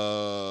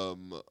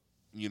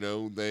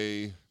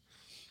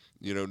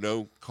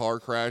 No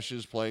car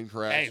crashes, plane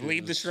crashes. Hey,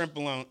 leave the shrimp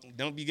alone.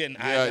 Don't be getting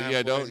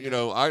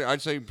don't.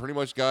 I'd say pretty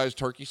much, guys,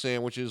 turkey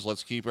sandwiches.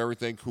 Let's keep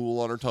everything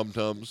cool on our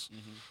tum-tums.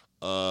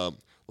 Mm-hmm.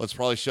 Let's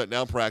probably shut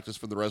down practice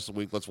for the rest of the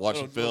week. Let's watch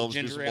some films,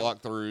 do some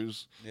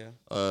walkthroughs. Yeah.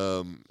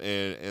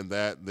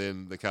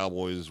 Then the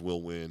Cowboys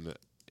will win.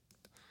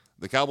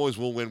 The Cowboys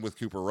will win with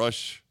Cooper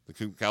Rush. The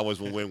Cowboys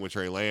will win with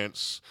Trey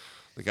Lance.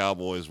 The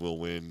Cowboys will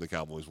win. The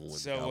Cowboys will win.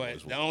 So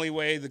the only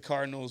way the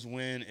Cardinals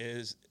win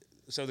is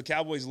so the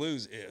Cowboys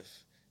lose if.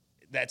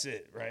 That's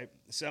it, right?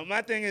 So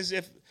my thing is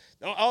if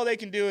all they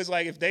can do is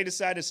if they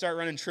decide to start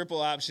running triple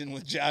option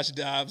with Josh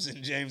Dobbs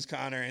and James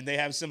Conner and they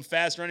have some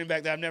fast running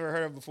back that I've never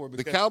heard of before.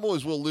 The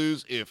Cowboys will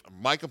lose if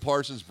Micah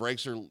Parsons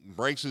breaks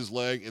his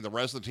leg and the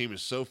rest of the team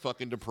is so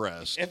fucking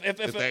depressed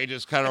if they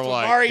just kind of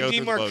Amari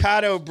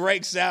DiMercato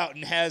breaks out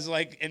and has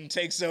and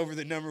takes over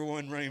the number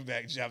one running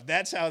back job.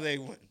 That's how they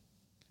win.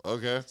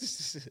 Okay.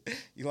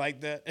 You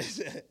like that?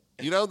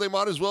 They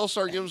might as well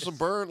start giving some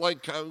burn.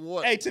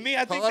 What? Hey, to me,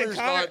 I think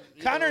that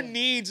Connor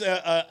needs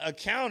a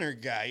counter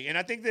guy, and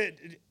I think that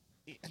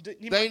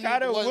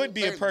Mercado would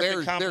be a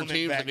perfect complement. There are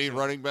teams that need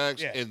running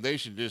backs, and they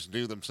should just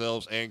do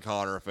themselves and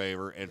Connor a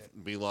favor and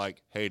be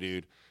like, "Hey,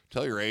 dude,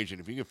 tell your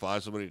agent if you can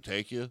find somebody to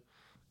take you,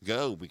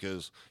 go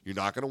because you're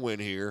not going to win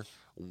here.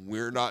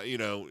 We're not,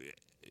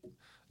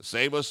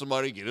 save us some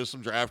money, get us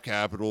some draft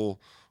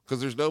capital because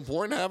there's no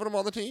point in having them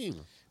on the team."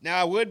 Now,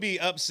 I would be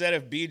upset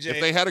if BJ. If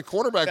they had a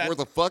quarterback worth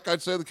a fuck,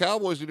 I'd say the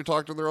Cowboys need to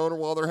talk to their owner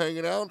while they're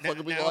hanging out. Now,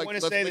 I want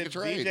to say that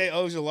BJ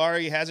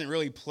Ojulari hasn't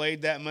really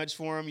played that much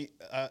for him.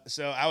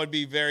 So I would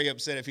be very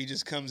upset if he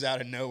just comes out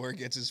of nowhere,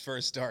 gets his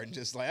first start, and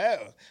just like,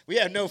 oh, we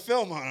have no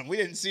film on him. We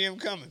didn't see him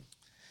coming.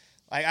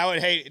 Like, I would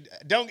hate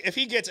if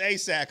he gets a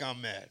sack,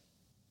 I'm mad.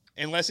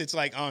 Unless it's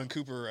like on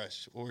Cooper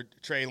Rush or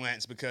Trey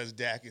Lance because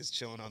Dak is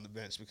chilling on the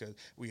bench because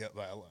we up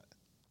by a lot.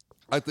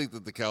 I think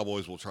that the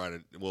Cowboys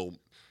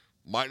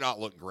might not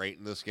look great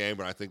in this game,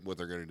 but I think what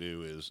they're going to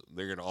do is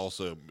they're going to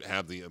also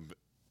have the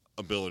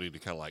ability to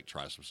kind of like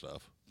try some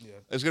stuff. Yeah,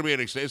 it's going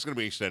to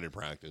be extended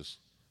practice.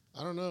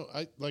 I don't know.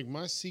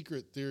 My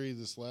secret theory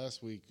this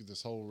last week,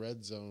 this whole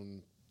red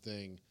zone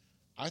thing.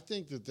 I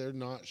think that they're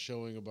not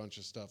showing a bunch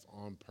of stuff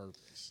on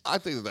purpose. I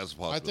think that's a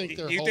possibility. I think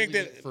they're holding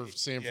it for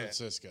San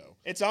Francisco.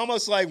 It's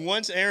almost like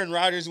once Aaron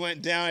Rodgers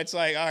went down, it's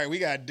like, all right, we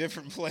got a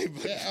different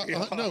playbook.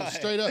 Yeah, no,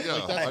 straight up.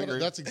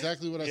 That's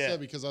exactly what I said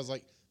because I was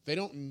like, they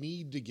don't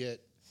need to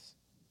get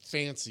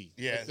fancy.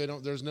 Yeah, like they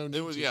don't. There's no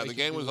need. The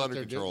game was under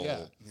control.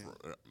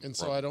 And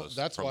so I don't.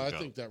 That's why I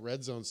think that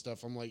red zone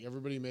stuff. I'm like,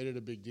 everybody made it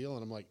a big deal,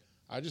 and I'm like,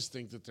 I just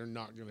think that they're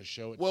not going to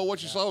show it. Well,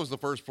 what you saw was the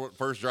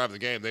first drive of the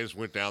game. They just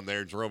went down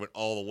there, drove it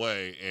all the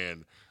way,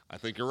 and I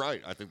think you're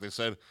right. I think they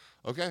said,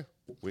 okay,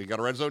 we got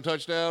a red zone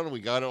touchdown.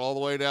 We got it all the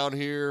way down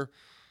here.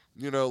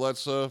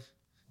 Let's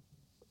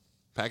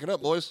pack it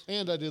up, boys.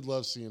 And I did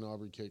love seeing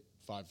Aubrey kick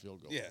 5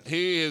 field goals. Yeah,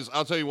 he is.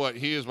 I'll tell you what.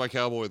 He is my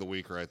Cowboy of the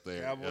week right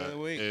there. Cowboy of the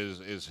week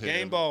is him.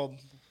 Game ball.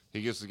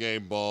 He gets the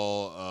game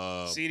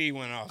ball. CD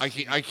went off. I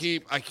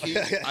keep.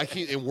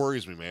 It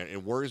worries me, man.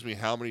 It worries me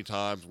how many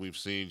times we've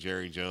seen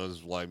Jerry Jones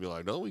be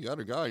like, "No, we got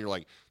a guy." And you're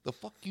like, "The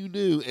fuck you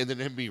do?" And then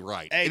him be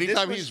right. Hey,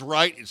 anytime he's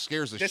right, it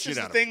scares the shit out of me.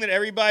 This is the thing that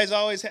everybody's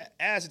always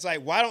asked. It's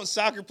like, why don't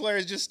soccer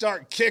players just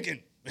start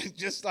kicking?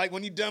 Just like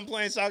when you're done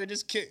playing soccer,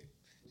 just kick.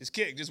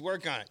 Just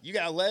work on it. You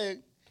got a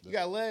leg.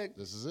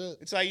 This is it.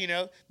 It's like,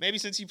 maybe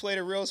since you played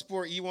a real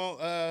sport, you won't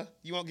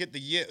get the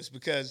yips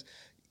because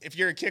if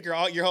you're a kicker,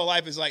 your whole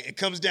life is like it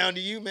comes down to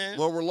you, man.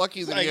 Well, we're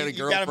lucky that he had a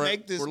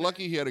girlfriend. We're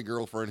lucky he had a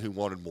girlfriend who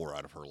wanted more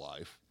out of her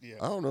life. Yeah.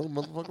 I don't know,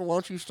 motherfucker. Why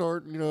don't you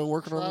start,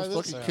 working on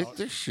this fucking kick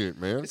this shit,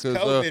 man? It's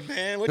COVID,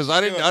 man. Because I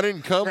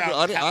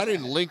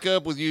didn't link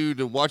up with you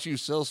to watch you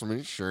sell some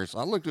insurance.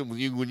 I looked up with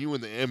you when you were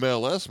in the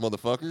MLS,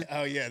 motherfucker.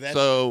 Oh yeah,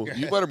 so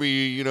you better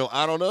be,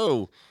 I don't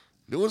know,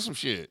 doing some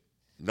shit.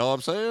 Know what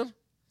I'm saying?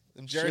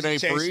 Them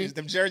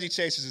Jersey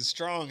Chasers is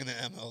strong in the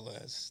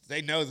MLS.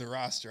 They know the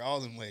roster. All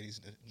them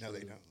ladies know they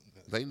don't.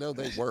 They know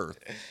they worth.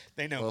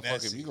 They know. Well,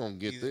 fuck, if you gonna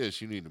get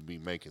this, you need to be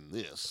making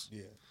this.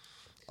 Yeah.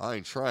 I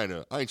ain't trying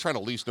to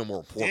lease no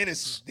more points.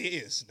 Dennis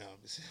is no.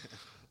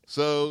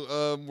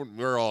 So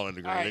we're all in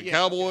agreement. Right, yeah,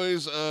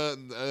 Cowboys,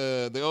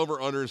 the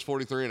over-under is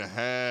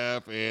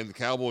 43.5, and the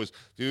Cowboys,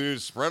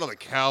 dude, spread on the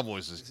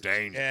Cowboys is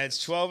dangerous. Yeah,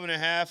 it's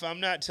 12.5. I'm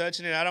not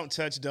touching it. I don't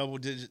touch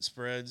double-digit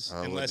spreads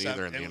unless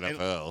either in the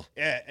NFL.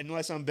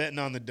 Unless I'm betting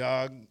on the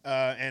dog,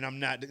 and I'm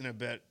not going to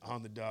bet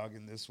on the dog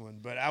in this one.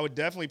 But I would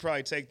definitely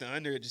probably take the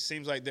under. It just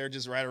seems like they're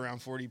just right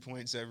around 40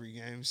 points every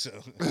game, so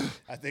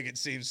I think it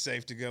seems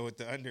safe to go with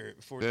the under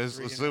at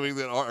 43. Assuming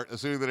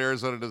that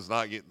Arizona does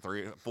not get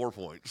 4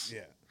 points.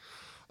 Yeah.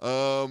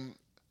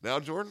 Now,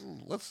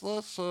 Jordan, let's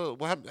how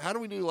do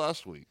we do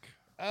last week?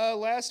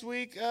 Last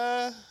week,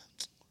 I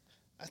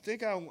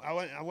think I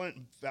went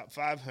about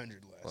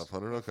 500 last.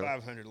 500, okay.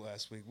 500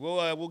 last week.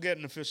 We'll get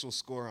an official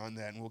score on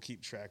that, and we'll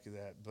keep track of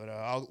that. But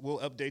we'll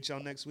update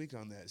y'all next week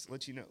on that. So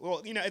let you know. Well,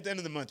 at the end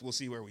of the month, we'll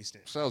see where we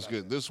stand. Sounds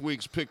good. This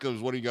week's pick'ems.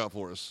 What do you got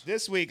for us?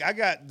 This week, I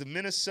got the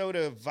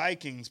Minnesota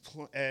Vikings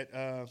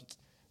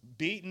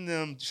beating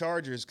them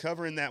Chargers,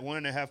 covering that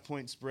 1.5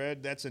 point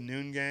spread. That's a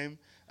noon game.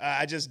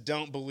 I just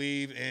don't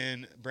believe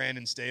in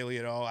Brandon Staley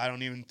at all. I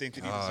don't even think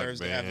that he deserves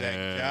to have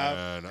that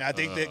job. And I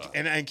think that,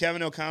 and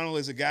Kevin O'Connell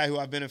is a guy who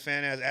I've been a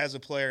fan as a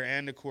player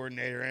and a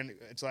coordinator. And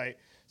it's like,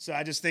 so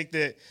I just think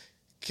that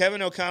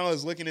Kevin O'Connell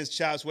is licking his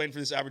chops, waiting for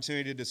this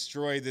opportunity to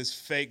destroy this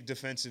fake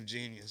defensive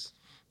genius.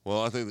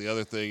 Well, I think the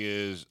other thing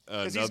is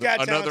he's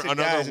got talented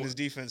guys in his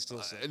defense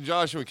still.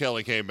 Joshua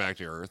Kelly came back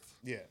to earth.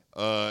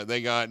 Yeah.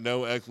 They got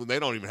no Eckler. They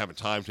don't even have a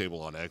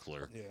timetable on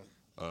Eckler.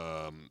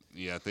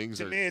 Yeah. Things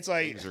to are. Me, it's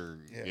like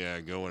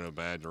going in a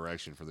bad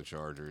direction for the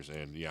Chargers,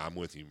 and I'm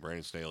with you.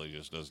 Brandon Staley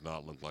just does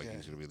not look like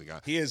he's going to be the guy.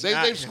 He is.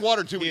 They've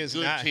squandered too many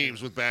good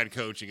teams with bad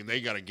coaching, and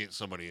they got to get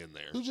somebody in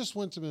there. Who just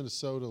went to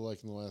Minnesota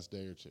like in the last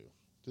day or two?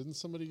 Didn't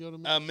somebody go to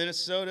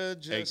Minnesota?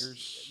 Minnesota?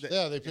 Akers.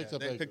 They picked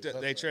up Akers.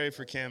 They traded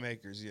for Cam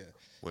Akers. Yeah.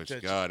 Which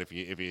God, if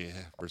you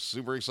were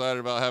super excited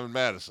about having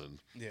Madison.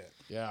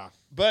 Yeah.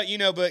 But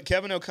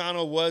Kevin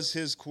O'Connell was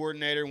his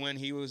coordinator when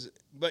he was.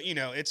 But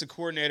it's a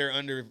coordinator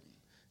under.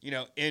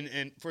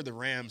 And for the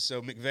Rams,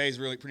 so McVay's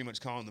really pretty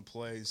much calling the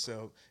plays.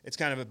 So it's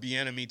kind of a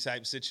Bieniemy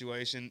type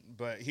situation.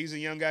 But he's a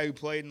young guy who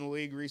played in the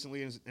league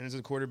recently, and as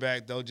a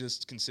quarterback, they'll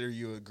just consider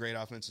you a great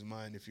offensive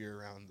mind if you're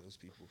around those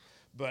people.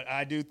 But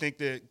I do think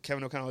that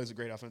Kevin O'Connell is a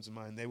great offensive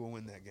mind. They will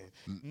win that game.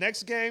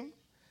 Next game,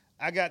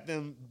 I got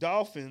them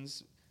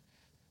Dolphins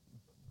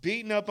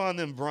beating up on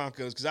them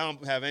Broncos because I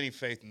don't have any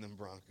faith in them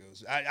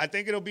Broncos. I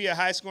think it'll be a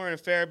high-scoring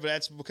affair, but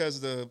that's because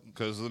the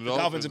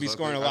Dolphins will be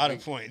scoring a lot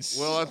of points.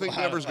 Well, I think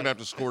Denver's going to have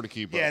to score to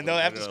keep up. Yeah, they'll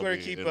have to score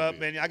to keep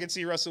up, and I can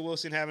see Russell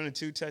Wilson having a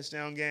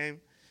 2-touchdown game,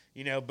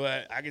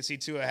 but I can see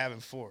Tua having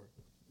 4.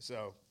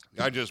 So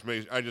I just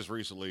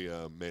recently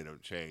made a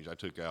change. I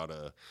took out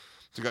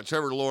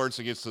Trevor Lawrence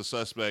against the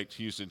suspect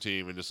Houston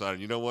team and decided,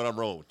 you know what, I'm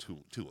rolling with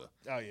Tua.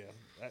 Oh yeah,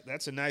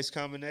 that's a nice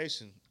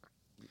combination.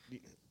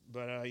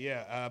 But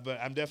but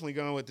I'm definitely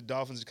going with the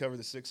Dolphins to cover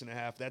the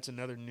 6.5. That's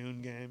another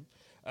noon game.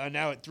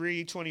 Now at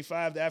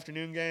 3:25, the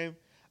afternoon game,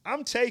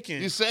 I'm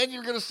taking. You said you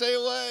were going to stay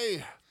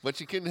away, but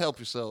you couldn't help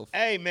yourself.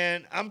 Hey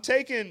man, I'll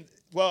take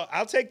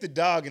the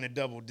dog in a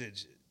double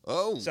digit.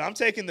 Oh. So I'm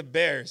taking the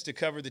Bears to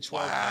cover the 12.5.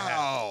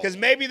 Wow. Because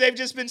maybe they've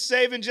just been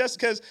saving just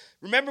because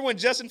remember when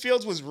Justin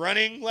Fields was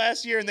running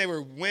last year and they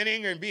were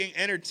winning or being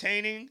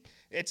entertaining?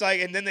 It's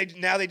like, and then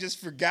they just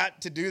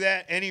forgot to do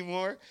that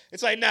anymore.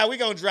 It's like, we're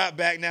going to drop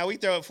back now. We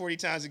throw it 40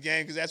 times a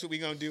game because that's what we're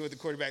going to do with the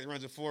quarterback that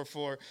runs a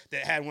 4.4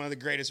 that had one of the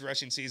greatest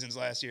rushing seasons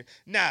last year.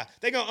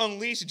 They're going to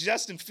unleash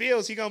Justin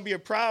Fields. He's going to be a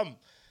problem.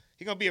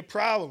 They're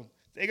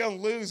going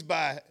to lose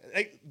by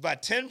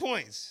 10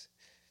 points.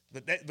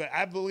 But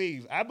I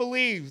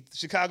believe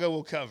Chicago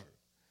will cover.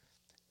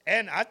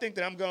 And I think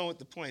that I'm going with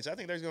the points. I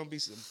think there's going to be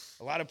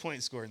a lot of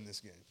points scored in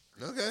this game.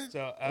 Okay.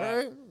 So, all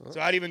right.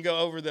 So I'd even go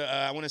over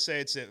I want to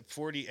say it's at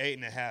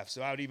 48.5.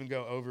 So I would even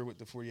go over with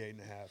the 48.5.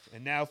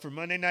 And now for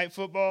Monday Night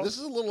Football. This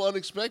is a little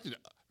unexpected.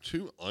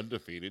 2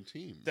 undefeated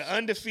teams. The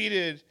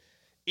undefeated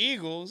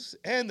Eagles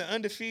and the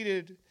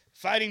undefeated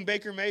Fighting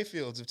Baker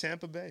Mayfields of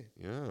Tampa Bay.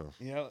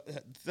 Yeah.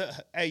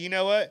 Hey, you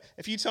know what?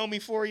 If you told me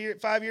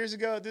 5 years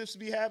ago this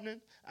would be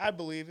happening, I'd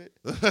believe it.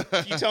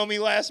 If you told me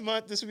last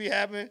month this would be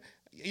happening,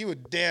 you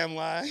would damn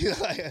lie.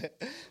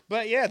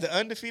 But yeah, the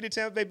undefeated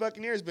Tampa Bay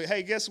Buccaneers. But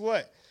hey, guess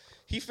what?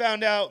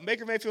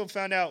 Baker Mayfield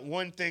found out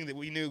one thing that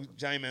we knew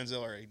Johnny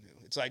Manziel already knew.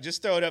 It's like,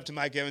 just throw it up to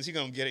Mike Evans. He's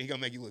going to get it. He's going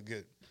to make you look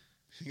good.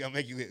 He's going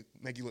to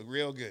make you look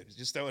real good.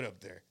 Just throw it up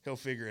there. He'll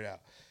figure it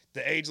out.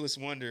 The ageless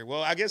wonder.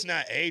 Well, I guess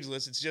not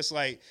ageless. It's just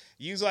like,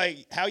 use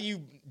like how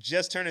you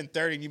just turning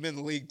 30 and you've been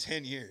in the league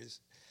 10 years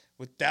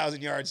with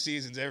 1,000-yard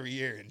seasons every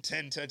year and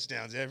 10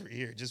 touchdowns every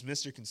year. Just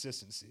Mr.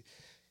 Consistency.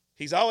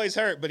 He's always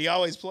hurt, but he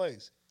always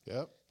plays.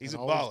 Yep. He's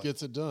and a baller. Always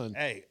gets it done.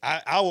 Hey,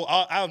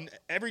 I'll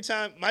every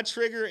time my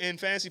trigger in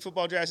fantasy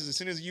football drafts is as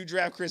soon as you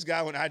draft Chris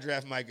Godwin, I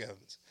draft Mike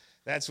Evans.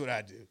 That's what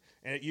I do,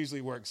 and it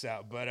usually works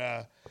out.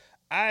 But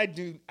I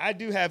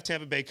do have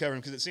Tampa Bay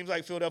covering because it seems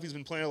like Philadelphia's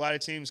been playing a lot of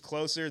teams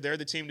closer. They're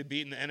the team to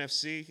beat in the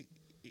NFC,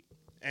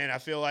 and I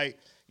feel like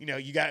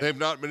they've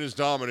not been as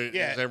dominant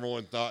as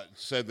everyone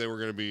said they were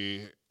going to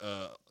be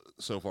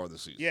so far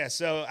this season. Yeah,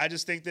 so I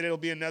just think that it'll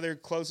be another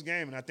close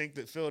game, and I think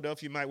that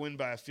Philadelphia might win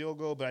by a field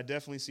goal, but I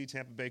definitely see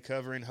Tampa Bay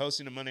covering,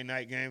 hosting a Monday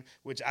night game,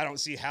 which I don't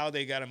see how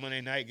they got a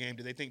Monday night game.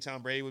 Do they think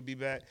Tom Brady would be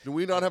back? Do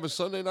we not have a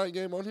Sunday night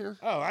game on here?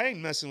 Oh, I ain't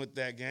messing with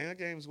that game. That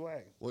game's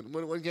whack.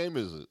 What game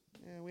is it?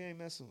 Yeah, we ain't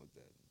messing with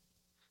that.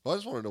 Well, I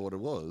just want to know what it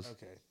was.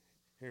 Okay,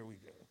 here we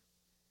go.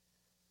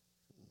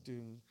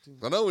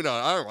 I know we're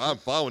not. I'm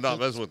fine with not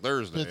messing with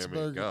Thursday.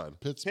 Pittsburgh, God.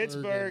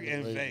 Pittsburgh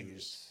and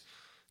Vegas.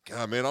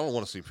 God, man, I don't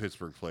want to see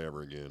Pittsburgh play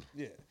ever again.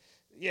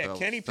 Yeah.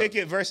 Kenny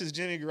Pickett versus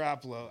Jimmy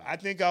Garoppolo. I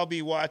think I'll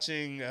be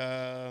watching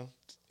God,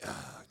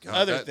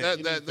 other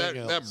things.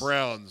 That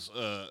Browns.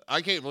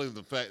 I can't believe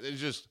the fact. It's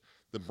just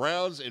the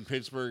Browns and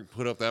Pittsburgh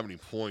put up that many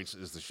points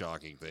is the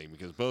shocking thing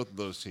because both of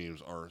those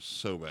teams are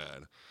so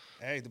bad.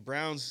 Hey, the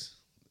Browns,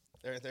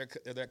 they're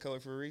that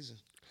color for a reason.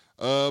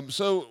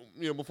 So,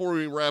 before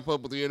we wrap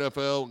up with the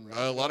NFL,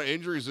 a lot of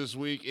injuries this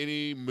week.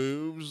 Any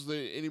moves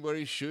that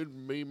anybody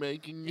should be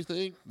making, you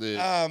think?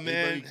 That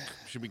man.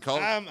 Should be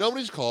called?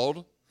 Nobody's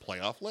called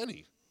Playoff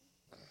Lenny.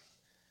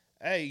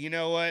 Hey, you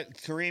know what?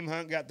 Kareem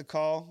Hunt got the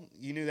call.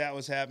 You knew that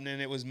was happening.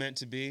 It was meant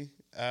to be.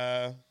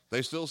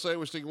 They still say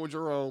we're sticking with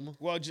Jerome.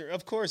 Well,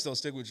 of course they'll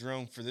stick with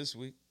Jerome for this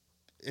week.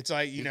 It's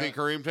like, you think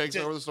Kareem takes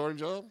over the starting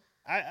job?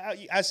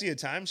 I see a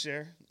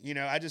timeshare.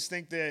 I just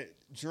think that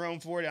Jerome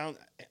Ford,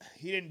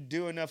 he didn't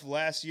do enough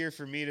last year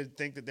for me to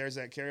think that there's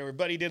that carryover,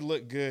 but he did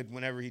look good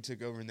whenever he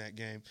took over in that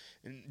game.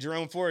 And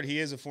Jerome Ford, he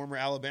is a former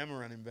Alabama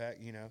running back,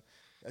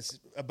 That's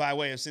by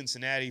way of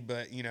Cincinnati,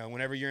 but,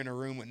 whenever you're in a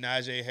room with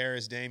Najee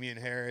Harris, Damian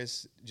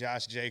Harris,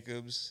 Josh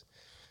Jacobs,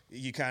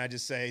 you kind of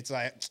just say, it's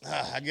like,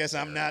 I guess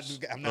I'm not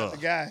the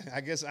guy.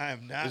 I guess I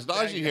am not. Is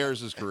Najee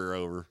Harris's career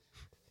over?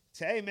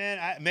 Hey,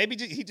 man, maybe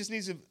he just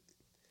needs to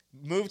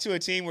move to a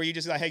team where you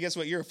just like, hey, guess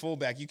what? You're a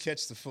fullback. You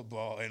catch the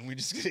football, and we're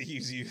just gonna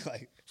use you.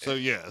 Like, so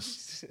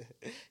yes,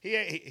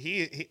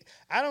 he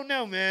I don't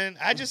know, man.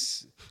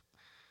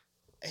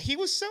 He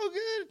was so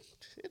good.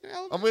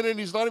 I mean, and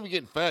he's not even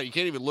getting fat. You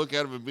can't even look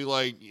at him and be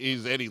like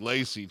he's Eddie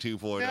Lacy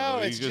 2.0. No,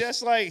 it's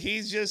just like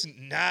he's just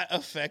not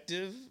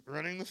effective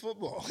running the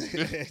football.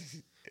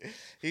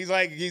 He's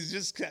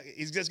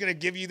just gonna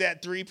give you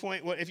that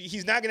 3-point. If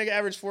he's not gonna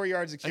average 4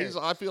 yards a carry.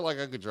 I feel like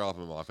I could drop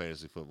him in my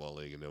fantasy football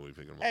league and nobody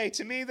pick him up. Hey,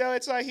 to me though,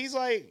 it's like he's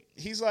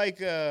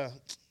like a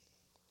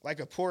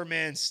poor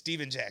man's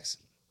Steven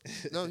Jackson.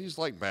 No, he's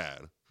like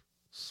bad.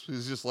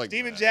 He's just like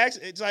Steven that.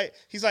 Jackson. It's like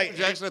he's like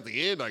Jackson at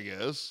the end, I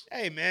guess.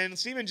 Hey man,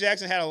 Steven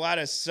Jackson had a lot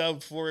of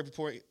sub four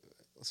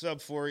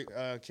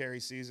carry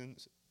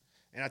seasons,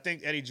 and I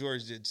think Eddie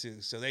George did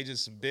too. So they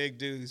just some big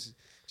dudes,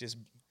 just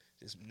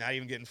not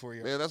even getting 4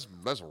 yards.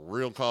 Man, that's a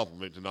real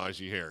compliment to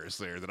Najee Harris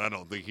there. That I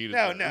don't think he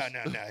No,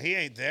 deserves. no, he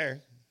ain't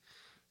there.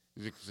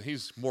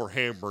 He's more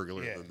hamburger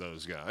than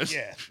those guys.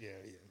 Yeah.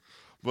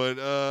 But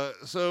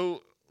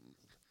so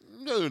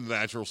no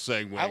natural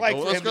segue. I like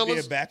for him to be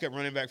a backup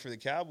running back for the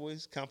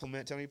Cowboys.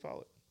 Compliment Tony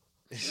Pollard.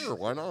 Sure,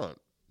 why not?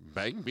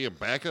 He can be a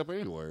backup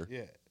anywhere.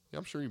 Yeah.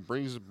 I'm sure he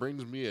brings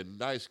me a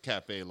nice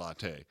cafe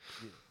latte.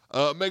 Yeah.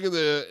 Making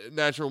the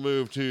natural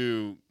move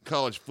to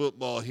college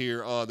football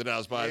here on the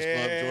Dallas Buyers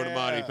Club. Jordan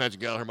Emani,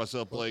 Patrick Gallagher,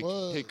 myself, Blake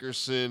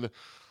Hickerson.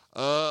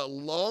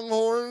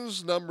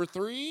 Longhorns, number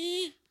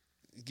 3.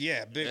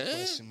 Yeah, big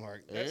question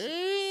mark.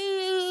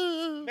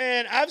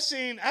 Man, I've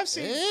seen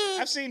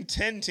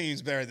 10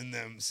 teams better than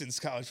them since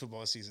college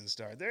football season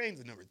started. They ain't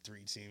the number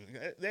 3 team.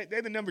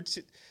 They're the number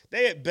 2.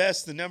 They at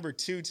best the number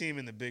 2 team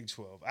in the Big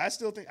 12. I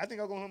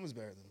think Oklahoma's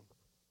better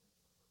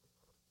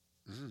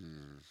than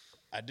them.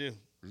 I do.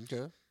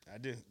 Okay. I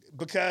do,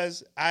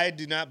 because I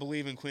do not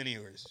believe in Quinn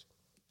Ewers,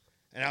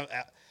 and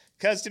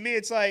because to me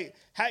it's like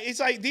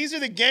these are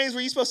the games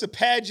where you're supposed to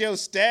pad your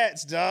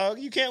stats, dog.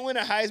 You can't win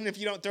a Heisman if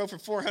you don't throw for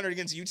 400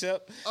 against UTEP.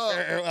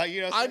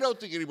 I don't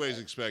think anybody's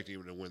expecting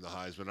him to win the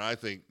Heisman. I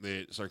think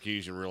that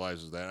Sarkisian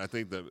realizes that. I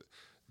think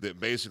that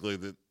basically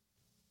the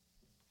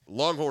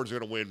Longhorns are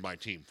going to win by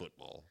team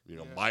football.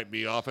 Might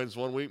be offense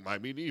one week,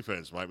 might be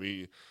defense, might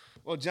be.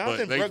 Well,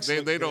 Jonathan Brooks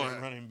they don't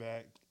running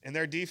back, and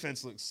their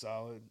defense looks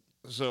solid.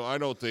 So I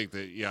don't think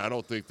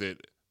that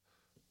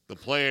the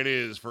plan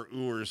is for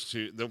Ewers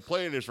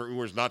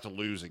not to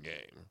lose a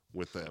game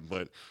with them.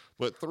 But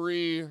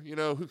 3,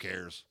 who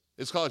cares?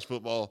 It's college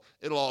football.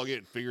 It'll all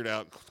get figured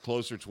out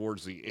closer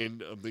towards the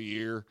end of the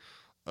year.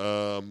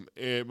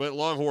 But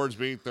Longhorns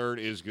being 3rd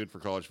is good for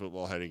college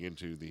football heading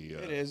into the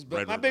it is.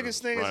 But my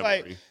biggest thing is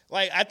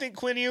like I think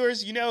Quinn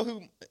Ewers,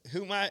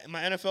 who my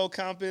NFL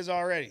comp is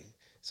already.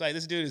 It's like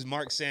this dude is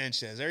Mark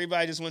Sanchez.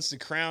 Everybody just wants to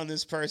crown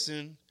this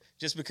person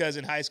just because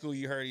in high school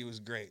you heard he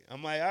was great.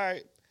 I'm like, all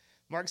right,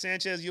 Mark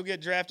Sanchez, you'll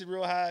get drafted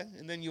real high,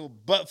 and then you'll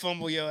butt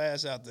fumble your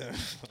ass out there.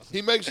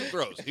 He makes some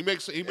throws. He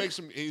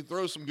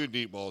throws some good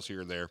deep balls here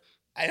and there.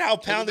 And I'll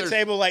pound the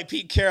table like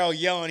Pete Carroll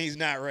yelling he's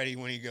not ready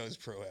when he goes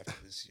pro after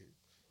this year.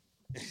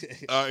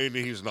 And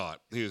he's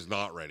not. He is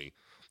not ready.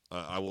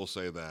 I will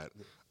say that.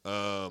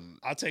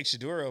 I'll take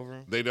Shador over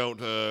him. They don't,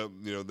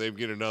 they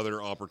get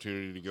another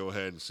opportunity to go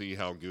ahead and see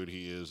how good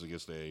he is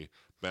against a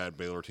bad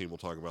Baylor team. We'll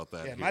talk about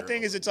that. Yeah, my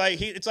thing is, it's like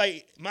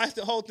my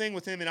whole thing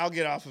with him, and I'll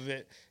get off of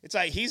it. It's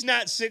like he's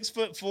not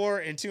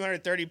 6'4" and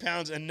 230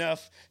 pounds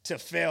enough to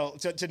fail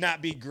to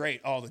not be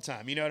great all the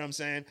time. You know what I'm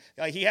saying?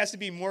 Like he has to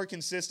be more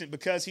consistent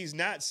because he's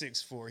not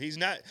 6'4".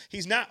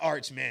 He's not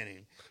Arch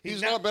Manning.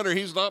 He's not better.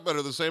 He's not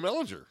better than Sam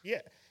Ellinger.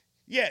 Yeah.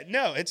 Yeah,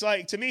 no, it's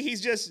like, to me,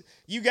 he's just,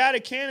 you got a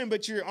cannon,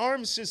 but your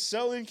arm's just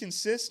so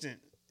inconsistent.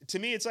 To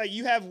me, it's like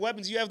you have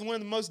weapons. You have one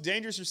of the most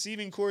dangerous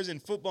receiving cores in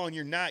football, and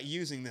you're not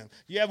using them.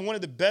 You have one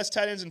of the best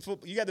tight ends in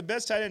football. You got the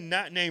best tight end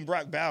not named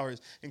Brock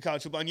Bowers in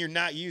college football, and you're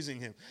not using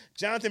him.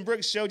 Jonathan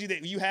Brooks showed you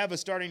that you have a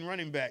starting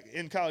running back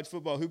in college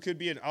football who could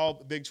be an all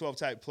Big 12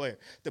 type player.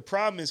 The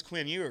problem is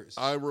Quinn Ewers.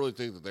 I really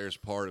think that there's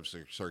part of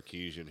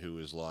Sarkisian who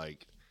is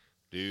like,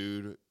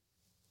 dude,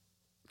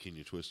 can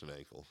you twist an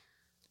ankle?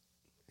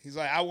 He's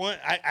like,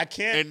 I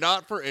can't, and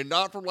not for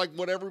like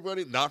what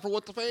everybody, not for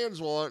what the fans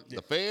want. Yeah.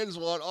 The fans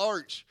want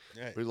Arch.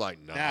 Right. We're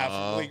like, nah,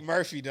 for Malik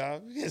Murphy,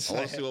 dog. I want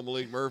to see what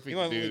Malik Murphy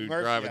can do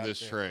driving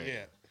this train.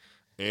 Yeah.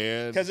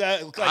 And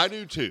I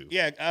do too.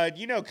 Yeah,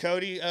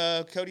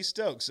 Cody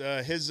Stokes.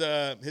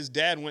 His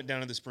dad went down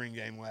to the spring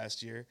game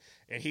last year,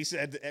 and he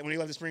said that when he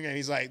left the spring game,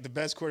 he's like, the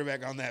best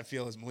quarterback on that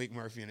field is Malik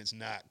Murphy, and it's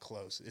not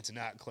close. It's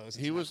not close.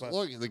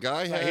 Look, the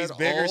guy had he's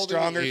bigger,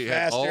 stronger,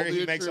 faster.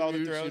 He makes all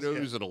the throws.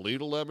 He's an Elite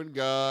 11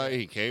 guy.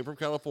 He came from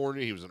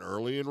California. He was an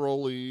early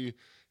enrollee.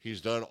 He's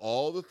done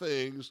all the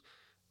things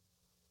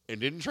and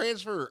didn't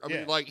transfer. I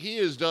mean, like, he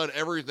has done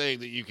everything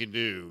that you can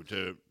do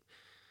to.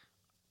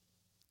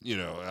 But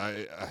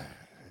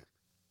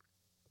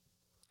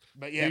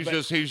yeah,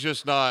 he's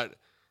just not,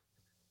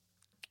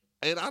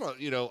 and I don't,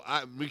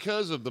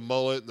 because of the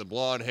mullet and the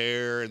blonde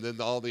hair and then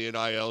all the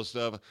NIL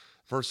stuff,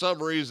 for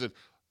some reason,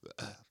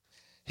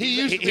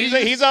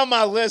 he's on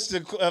my list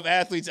of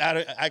athletes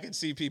I could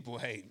see people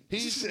hating. He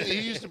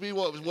used to be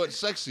what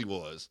sexy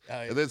was,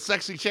 and then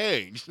sexy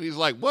changed. He's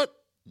like, what?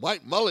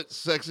 White mullet's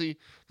sexy,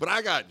 but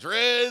I got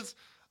dreads,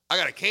 I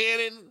got a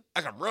cannon,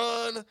 I can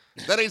run.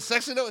 That ain't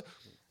sexy no.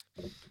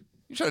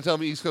 You trying to tell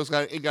me East Coast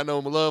guy ain't got no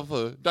love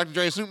for Dr.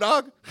 Dre and Snoop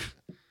Dogg?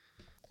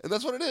 And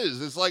that's what it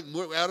is. It's like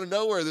out of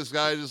nowhere, this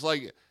guy is just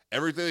like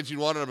everything that you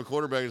want out of a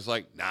quarterback is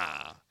like,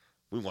 nah,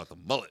 we want the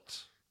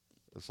mullet.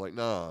 It's like,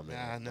 nah,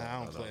 man. Nah,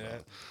 I don't play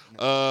that.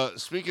 No.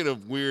 Speaking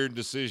of weird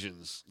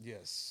decisions,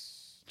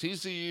 yes,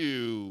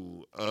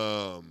 TCU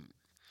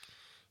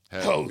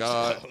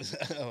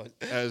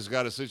has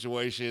got a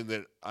situation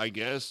that I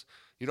guess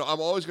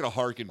I'm always going to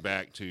harken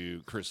back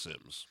to Chris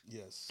Sims,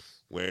 Yes.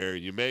 where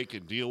you make a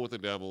deal with the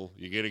devil,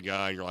 you get a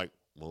guy, and you're like,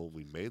 well,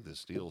 we made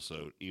this deal,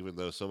 so even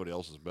though somebody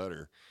else is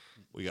better,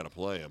 we got to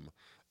play him.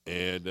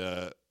 And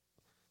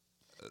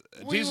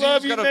we TCU's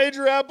love you,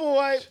 Major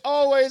Applewhite,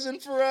 always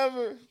and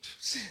forever.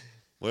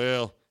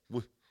 Well,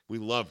 we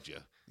loved you.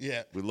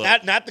 Yeah, We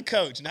love not the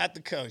coach, not the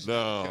coach.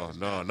 No,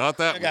 not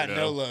that. I got weirdo.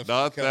 no love.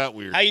 Not that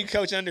weird. How you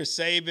coach under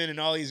Saban and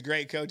all these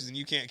great coaches, and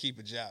you can't keep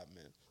a job,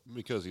 man?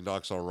 Because he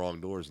knocks on wrong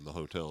doors in the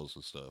hotels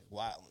and stuff.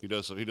 Wow. He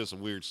does some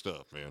weird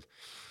stuff, man.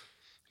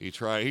 He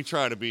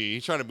trying to be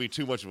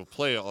too much of a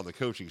player on the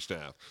coaching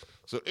staff.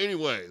 So,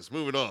 anyways,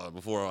 moving on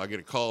before I get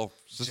a call.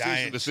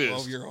 Giant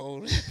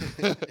 12-year-old.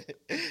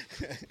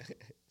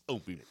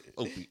 Opie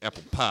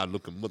apple pie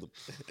looking mother.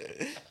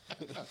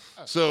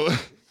 So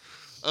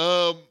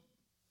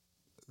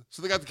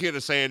they got the kid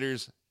of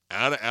Sanders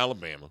out of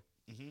Alabama,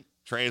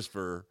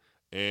 transfer,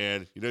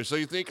 and so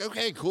you think,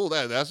 okay, cool,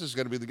 that's just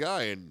going to be the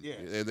guy, and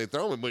they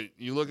throw him, but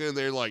you look in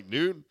there like,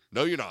 dude,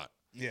 no, you're not.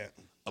 Yeah,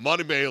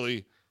 Emani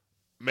Bailey,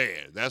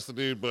 man, that's the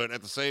dude. But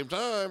at the same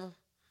time,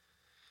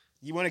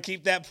 you want to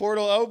keep that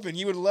portal open.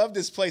 You would love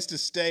this place to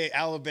stay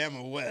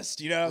Alabama West.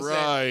 You know what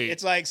I'm saying?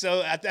 It's like,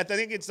 so I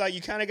think it's like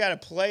you kind of got to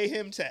play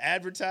him to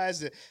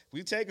advertise that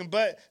we take him.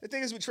 But the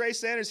thing is with Trey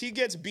Sanders, he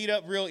gets beat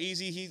up real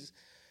easy.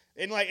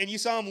 And you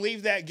saw him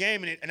leave that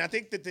game, and I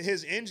think that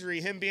his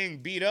injury, him being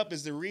beat up,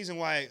 is the reason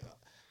why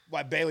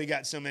Bailey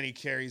got so many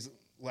carries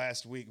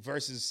last week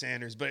versus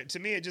Sanders. But to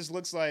me, it just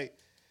looks like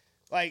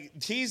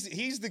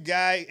he's the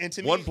guy. And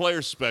to me, one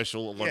player's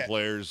special and one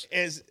player's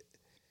is.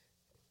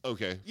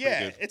 Okay.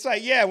 Yeah, it's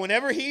like,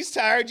 whenever he's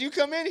tired, you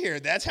come in here.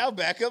 That's how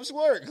backups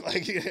work.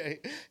 Like,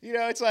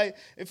 it's like,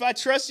 if I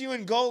trust you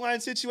in goal line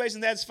situation,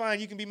 that's fine.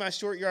 You can be my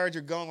short yards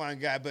or goal line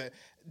guy, but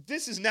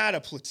this is not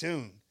a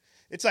platoon.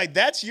 It's like,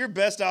 that's your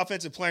best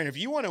offensive player. And if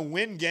you want to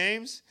win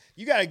games,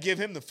 you got to give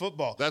him the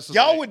football.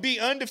 Y'all would be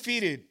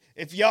undefeated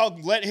if y'all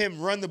let him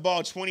run the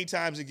ball 20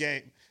 times a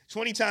game,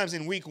 20 times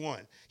in week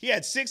 1. He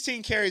had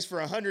 16 carries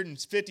for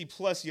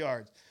 150-plus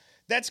yards.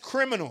 That's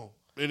criminal.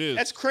 It is.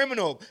 That's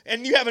criminal.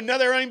 And you have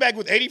another running back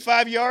with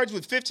 85 yards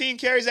with 15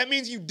 carries. That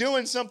means you're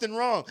doing something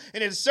wrong.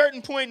 And at a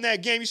certain point in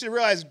that game, you should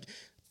realize,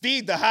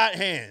 feed the hot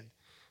hand.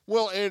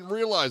 Well, and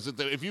realize that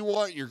if you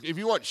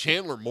want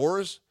Chandler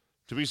Morris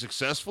to be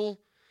successful,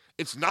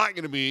 it's not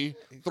going to be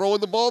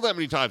throwing the ball that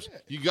many times.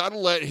 You got to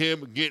let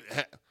him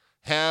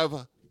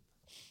have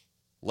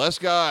less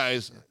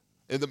guys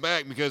in the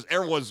back because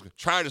everyone's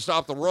trying to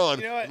stop the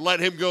run. Let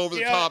him go over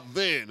the top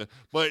then.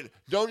 But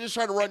don't just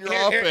try to run your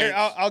offense. Here,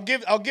 I'll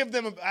give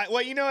them I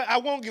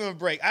won't give them a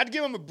break. I'd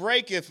give them a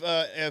break if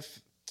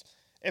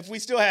we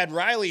still had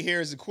Riley here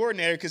as the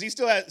coordinator, because he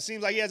still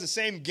seems like he has the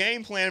same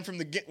game plan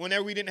from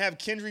whenever we didn't have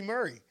Kendry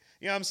Murray.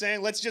 You know what I'm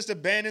saying? Let's just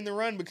abandon the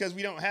run because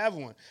we don't have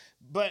one.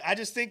 But I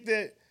just think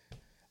that,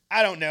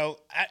 I don't know.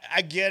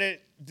 I get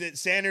it that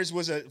Sanders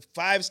was a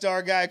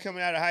 5-star guy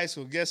coming out of high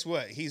school. Guess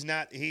what? He's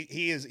not.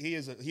 He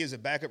is a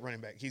backup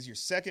running back. He's your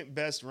second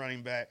best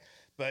running back.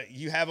 But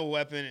you have a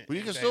weapon. But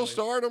you can still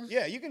start him.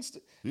 Yeah, you can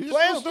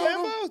play them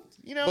both.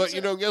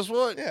 But guess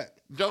what? Yeah.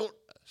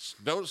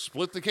 Don't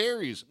split the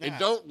carries and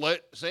don't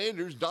let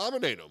Sanders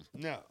dominate them.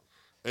 No.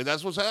 And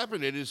that's what's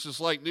happening. It's just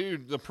like,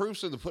 dude, the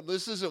proof's in the pudding.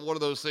 This isn't one of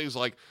those things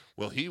like,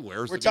 well, he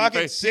wears We're the talking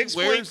defense.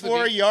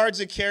 6.4 yards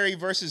a carry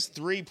versus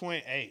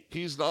 3.8.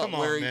 He's not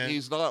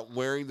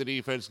wearing the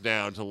defense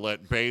down to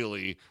let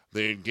Bailey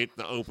then get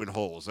the open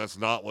holes. That's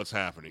not what's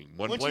happening.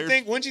 Wouldn't you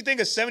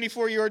think a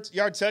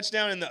 74-yard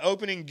touchdown in the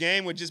opening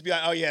game would just be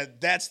like, oh yeah,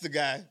 that's the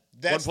guy.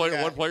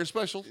 One player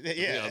special.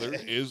 Yeah. The other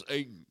is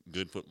a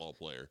good football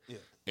player. Yeah.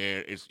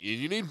 And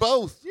you need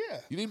both. Yeah.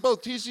 You need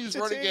both. TCU's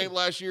running game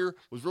last year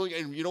was really,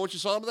 and you know what you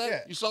saw in that? Yeah.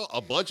 You saw a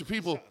bunch of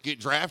people get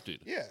drafted.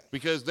 Yeah.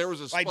 Because there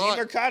was a spot. Like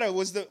DeMercado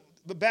was the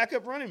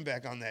backup running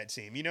back on that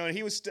team. And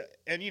he was,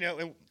 I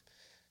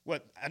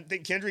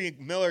think Kendry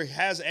Miller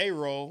has a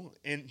role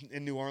in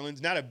New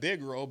Orleans, not a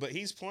big role, but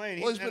he's playing.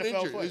 He's been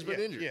injured. He's been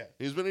injured. Yeah.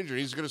 He's been injured.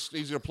 He's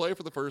gonna play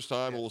for the first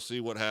time, and we'll see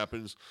what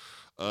happens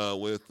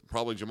with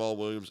probably Jamal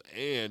Williams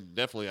and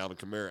definitely Alvin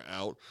Kamara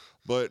out.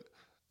 But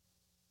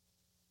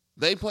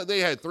they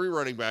had 3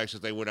 running backs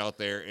that they went out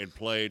there and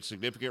played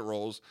significant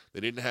roles. They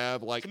didn't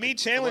have to me,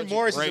 Chandler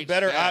Morris is a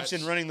better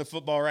option running the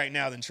football right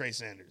now than Trey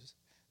Sanders.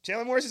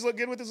 Chandler Morris has looked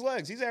good with his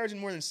legs. He's averaging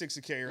more than 6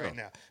 a carry right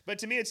now. But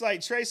to me, it's like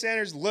Trey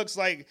Sanders looks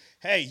like,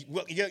 hey,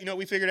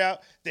 we figured out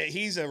that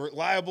he's a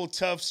reliable,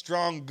 tough,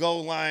 strong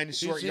goal line,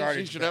 short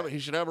yardage. He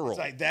should have a role. It's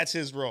like that's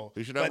his role.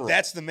 He should have a role.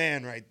 That's the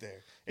man right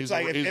there. It's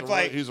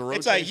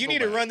like you need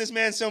to run this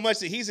man so much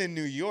that he's in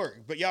New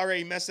York, but y'all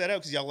already messed that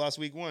up because y'all lost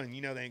week 1, and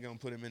you know they ain't gonna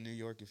put him in New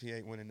York if he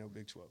ain't winning no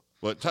Big 12.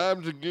 But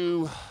time to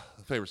do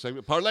favorite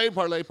segment, parlay.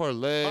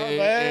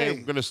 And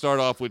I'm gonna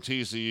start off with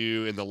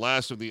TCU in the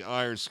last of the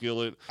Iron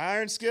Skillet.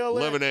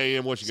 11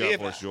 a.m. What you got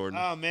for us, Jordan?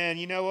 Oh man,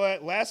 you know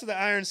what? Last of the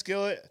Iron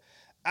Skillet.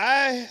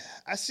 I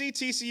see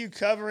TCU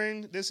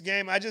covering this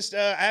game. I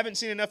haven't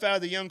seen enough out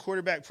of the young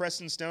quarterback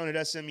Preston Stone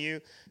at SMU,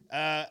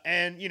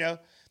 and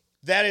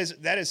That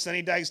is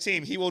Sonny Dykes'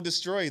 team. He will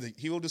destroy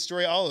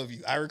all of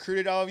you. I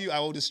recruited all of you. I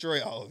will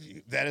destroy all of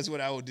you. That is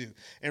what I will do.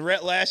 And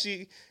Rhett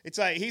Lashlee, it's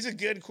like he's a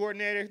good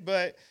coordinator,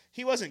 but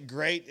he wasn't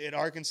great at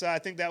Arkansas. I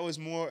think that was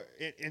more,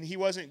 and he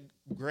wasn't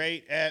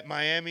great at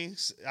Miami.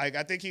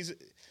 I think he's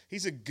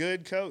a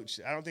good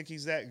coach. I don't think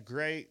he's that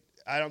great.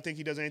 I don't think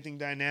he does anything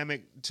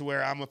dynamic to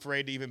where I'm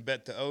afraid to even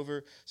bet the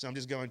over. So I'm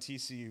just going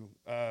TCU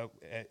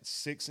at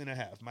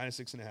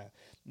 -6.5.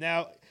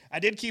 Now, I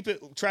did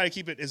try to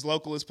keep it as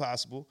local as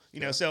possible.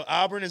 You know, so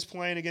Auburn is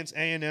playing against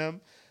A&M.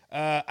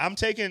 I'm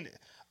taking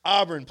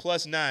Auburn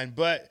 +9,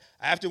 but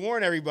I have to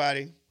warn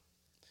everybody,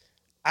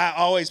 I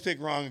always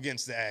pick wrong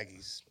against the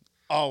Aggies.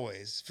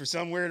 Always. For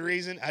some weird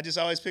reason, I just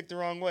always pick the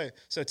wrong way.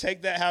 So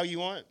take that how you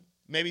want.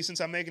 Maybe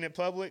since I'm making it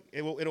public,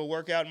 it'll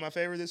work out in my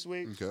favor this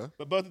week. Okay.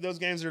 But both of those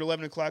games are at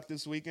 11 o'clock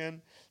this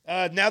weekend.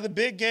 Now the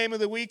big game of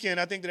the weekend,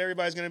 I think that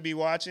everybody's going to be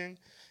watching.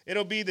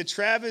 It'll be the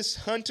Travis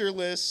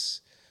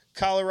Hunterless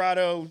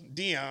Colorado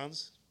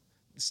Deons,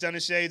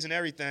 stunning shades and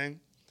everything,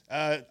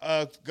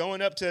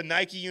 going up to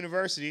Nike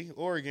University,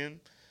 Oregon,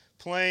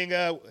 playing,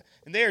 and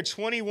they are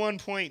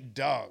 21-point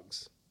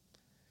dogs.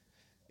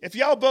 If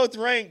y'all both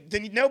rank,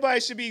 then nobody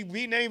should be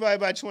beating anybody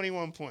by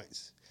 21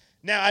 points.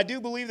 Now, I do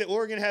believe that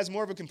Oregon has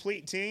more of a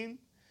complete team,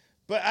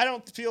 but I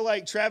don't feel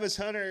like Travis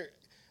Hunter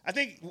 – I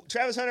think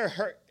Travis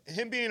Hunter,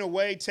 him being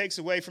away takes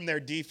away from their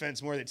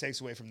defense more than it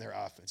takes away from their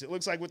offense. It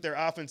looks like with their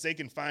offense, they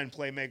can find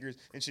playmakers,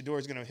 and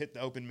Shedor's going to hit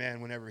the open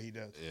man whenever he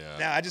does. Yeah.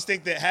 Now, I just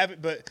think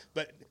that but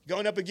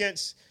going up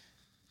against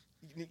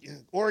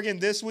Oregon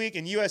this week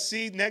and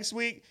USC next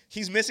week,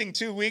 he's missing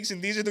 2 weeks,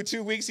 and these are the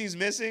 2 weeks he's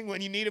missing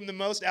when you need him the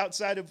most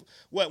outside of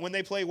when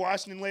they play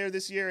Washington later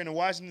this year and a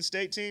Washington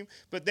State team.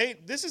 But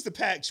this is the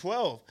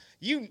Pac-12.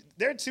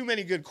 There are too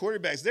many good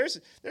quarterbacks. There's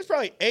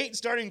probably 8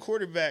 starting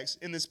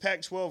quarterbacks in this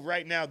Pac-12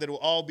 right now that will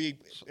all be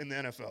in the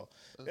NFL.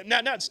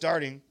 Not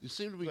starting. You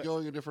seem to be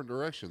going a different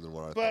direction than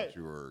what I thought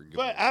you were.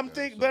 I'm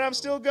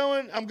still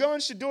going. I'm going.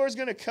 Shedor's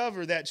going to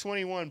cover that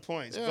 21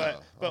 points.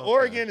 Yeah, but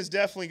Oregon is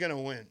definitely going to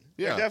win.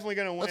 Yeah, they're definitely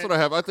going to win. That's what I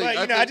have. I think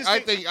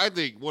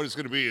what it's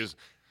going to be is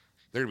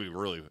they're going to be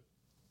really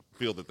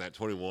feel that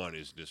 21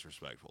 is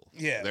disrespectful.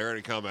 Yeah, they're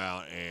going to come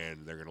out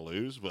and they're going to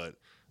lose, but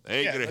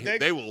they ain't going to.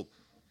 They will.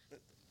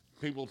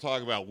 People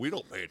talk about we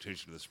don't pay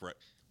attention to the spread.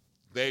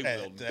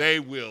 They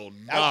will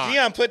not.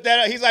 Deion put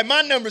that up. He's like,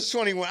 my number's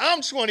 21.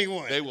 I'm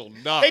 21. They will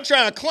not. They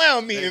trying to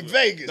clown me in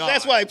Vegas. Not.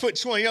 That's why they put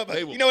 20 up.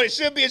 You know what it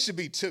should be? It should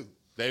be 2.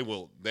 They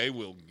will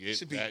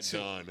get that 2.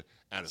 Done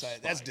out of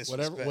spite. That's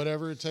disrespect.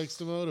 Whatever it takes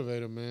to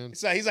motivate him, man.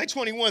 He's like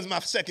 21 is my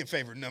second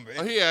favorite number.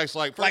 He acts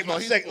like my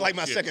second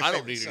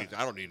favorite.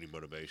 I don't need any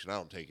motivation. I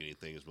don't take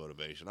anything as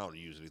motivation. I don't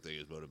use anything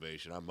as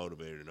motivation. I'm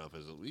motivated enough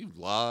as you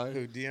lie.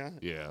 Who, Deion?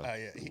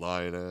 Yeah.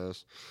 Lying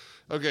ass.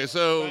 Okay,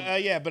 so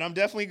but I'm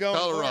definitely going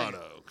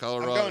Colorado.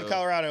 I'm going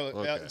Colorado.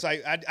 Okay. It's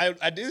like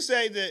I do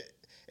say that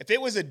if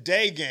it was a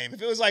day game,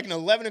 if it was like an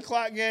 11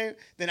 o'clock game,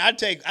 then I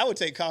would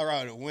take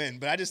Colorado to win.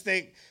 But I just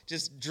think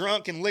just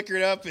drunk and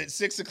liquored up at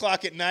 6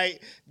 o'clock at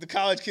night, the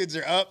college kids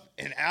are up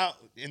and out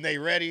and they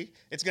ready.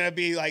 It's gonna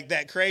be like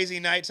that crazy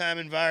nighttime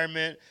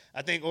environment.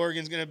 I think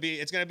Oregon's gonna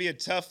be a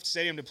tough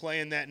stadium to play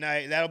in that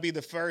night. That'll be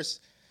the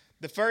first.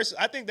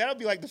 I think that'll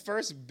be like the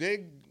first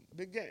big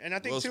game. And I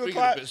think 2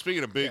 o'clock.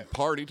 Speaking of big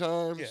party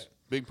times,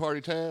 big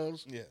party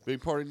towns, big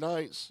party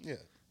nights,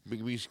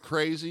 be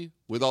crazy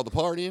with all the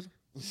partying.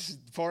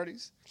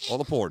 Parties? All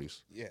the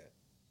parties. Yeah.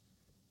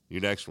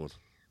 Your next one.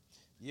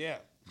 Yeah.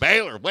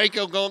 Baylor.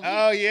 Waco going.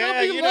 Oh, yeah.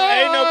 Ain't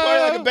no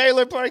party like a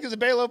Baylor party because the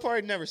Baylor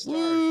party never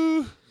started.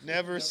 Woo.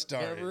 Never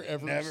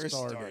started. Never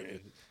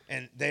started.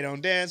 And they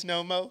don't dance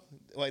no more.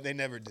 Like, they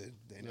never did.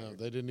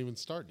 They didn't even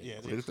start it. Yeah,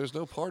 if there's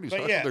no parties, how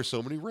come there's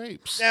so many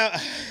rapes? Now,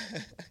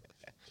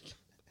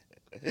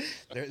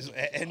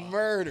 and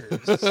murders.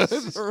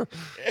 Sounds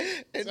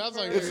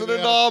like it's an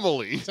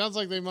anomaly. Sounds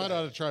like they might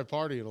ought to try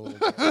partying a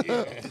little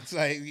bit. It's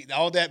like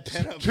all that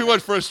pent up. Too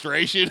much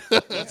frustration.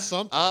 That's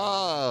something.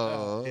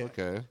 Oh,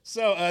 okay.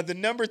 So the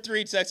number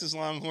 3 Texas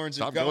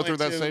Longhorns are going through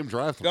that same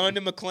drive. Going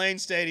to McLean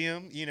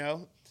Stadium. You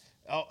know,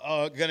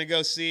 gonna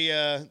go see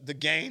the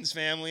Gaines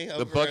family.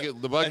 The bucket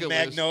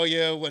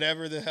Magnolia, list.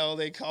 Whatever the hell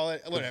they call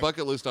it. Whatever. The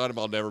bucket list item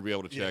I'll never be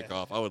able to check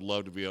off. I would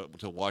love to be able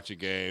to watch a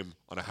game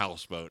on a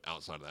houseboat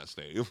outside of that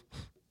stadium.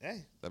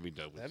 Hey, that'd be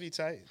dope. That'd be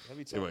tight.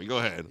 Anyway, go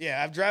ahead.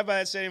 Yeah, I've driven by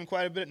that stadium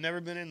quite a bit.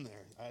 Never been in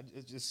there.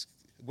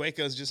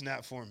 Waco's just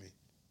not for me.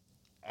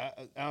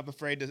 I'm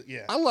afraid to.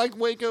 Yeah, I like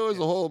Waco as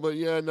a whole, but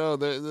I don't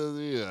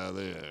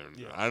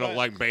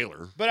like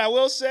Baylor. But I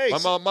will say,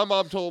 my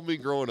mom told me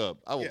growing up,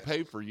 I will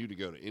pay for you to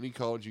go to any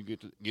college you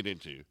get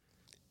into,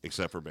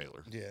 except for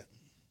Baylor. Yeah,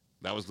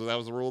 that was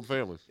the rule of the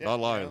family. Not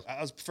lying.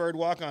 I was preferred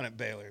walk on at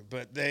Baylor,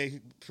 but they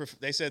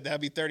said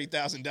that'd be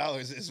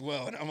 $30,000 as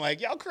well, and I'm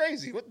like, y'all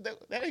crazy?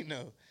 That ain't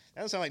no.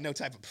 That don't sound like no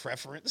type of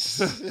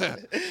preference.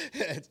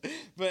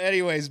 But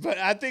anyways,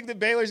 I think that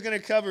Baylor's going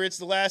to cover. It's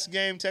the last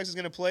game Texas is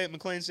going to play at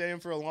McLean Stadium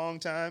for a long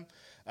time.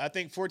 I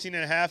think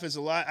 14.5 is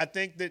a lot. I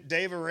think that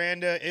Dave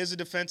Aranda is a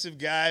defensive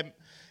guy,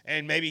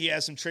 and maybe he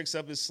has some tricks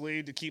up his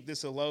sleeve to keep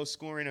this a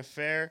low-scoring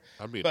affair.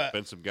 I'd be a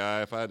defensive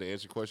guy if I had to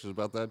answer questions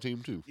about that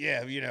team too.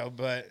 Yeah,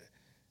 but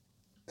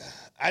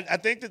I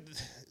think that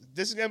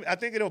this is I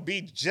think it'll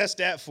be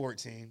just at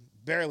 14,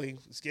 barely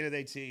skin of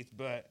their teeth.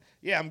 But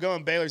yeah, I'm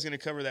going Baylor's going to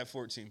cover that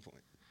 14.5.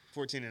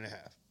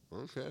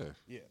 Okay.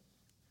 Yeah.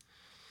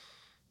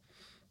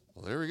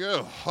 Well, there we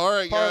go. All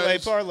right,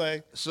 guys.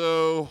 Parlay.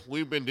 So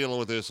we've been dealing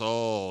with this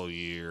all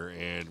year,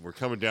 and we're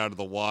coming down to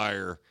the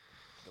wire.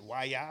 The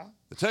wire.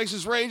 The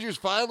Texas Rangers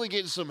finally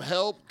getting some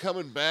help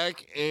coming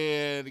back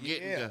and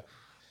getting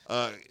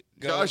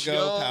Josh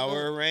Young.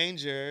 Power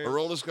Ranger.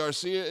 Aroldis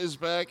Garcia is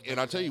back, and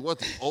I tell you what,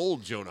 the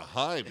old Jonah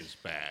Heim is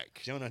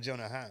back.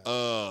 Jonah Heim.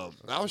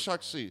 I was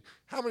shocked to see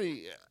how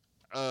many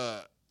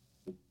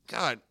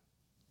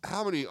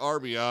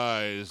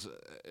RBIs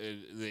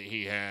that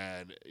he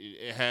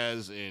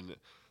has in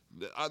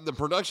the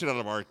production out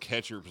of our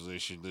catcher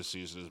position this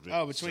season has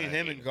been between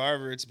insane. him and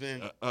Garver, it's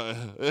been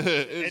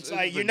it's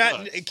like you're been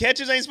not nuts.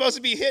 catchers ain't supposed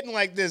to be hitting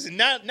like this, and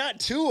not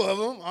two of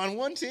them on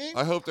one team.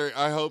 I hope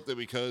that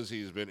because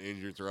he's been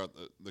injured throughout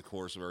the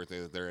course of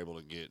everything, that they're able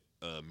to get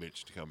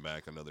Mitch to come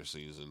back another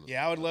season.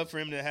 Yeah, I would love for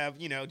him to have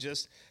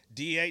just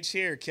DH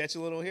here, catch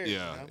a little here.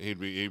 Yeah, he'd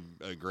be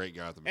a great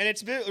guy at the. And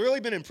it's really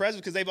been impressive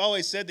because they've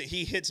always said that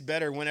he hits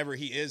better whenever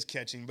he is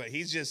catching, but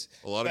he's just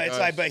A lot of it's guys,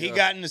 like, but he yeah.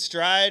 got in the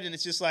stride, and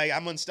it's just like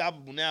I'm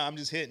unstoppable now. I'm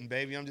just hitting,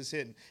 baby. I'm just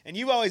hitting. And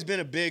you've always been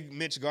a big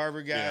Mitch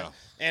Garver guy, Yeah.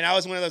 and I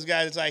was one of those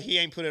guys that's like he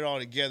ain't put it all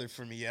together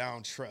for me yet. I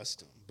don't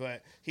trust him,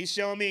 but he's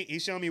showing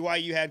me why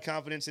you had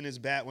confidence in his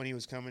bat when he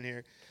was coming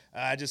here.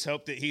 I just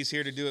hope that he's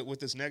here to do it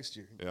with us next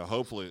year. Yeah,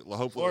 hopefully,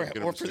 Or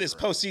for this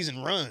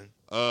postseason run.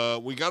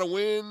 We got a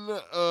win,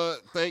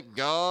 thank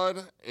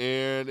God,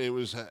 and it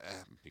was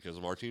because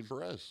of Martin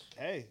Perez.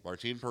 Hey.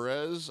 Martin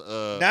Perez.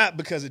 Not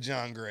because of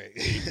John Gray.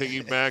 He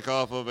piggyback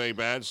off of a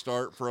bad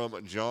start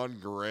from John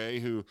Gray,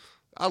 who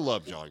I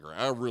love John Gray.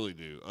 I really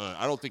do.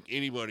 I don't think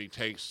anybody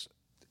takes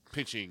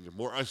pitching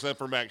more, except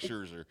for Max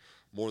Scherzer,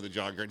 more than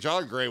John Gray.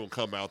 John Gray will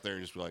come out there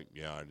and just be like,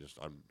 "Yeah,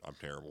 I'm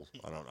terrible.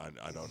 I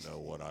don't know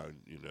what I'm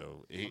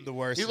the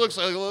worst. He looks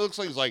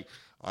like he's like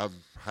I'm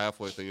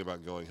halfway thinking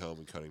about going home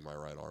and cutting my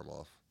right arm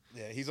off.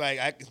 Yeah, he's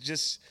like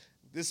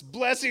this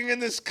blessing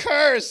and this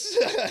curse.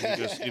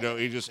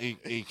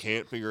 he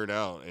can't figure it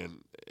out,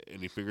 and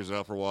he figures it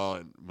out for a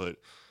while. But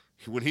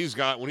when he's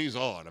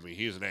on, I mean,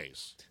 he's an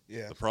ace.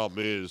 Yeah. The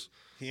problem is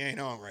he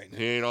ain't on right now.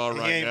 he ain't on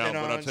right now. Been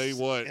But on I'll tell you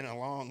what, in a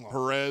long.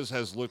 Perez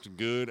has looked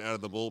good out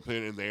of the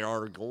bullpen, and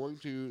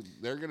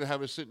they're going to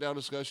have a sit down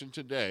discussion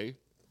today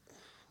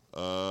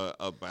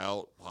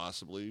about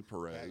possibly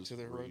Perez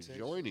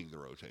joining the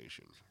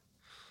rotation.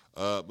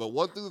 But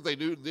one thing that they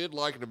did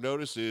like and have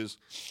noticed is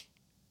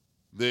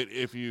that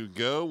if you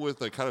go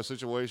with a kind of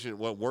situation,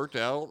 what worked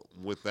out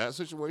with that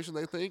situation,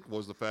 they think,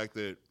 was the fact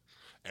that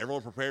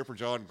everyone prepared for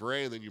John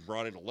Gray, and then you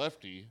brought in a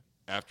lefty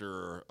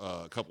after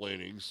a couple of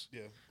innings.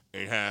 Yeah.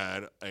 And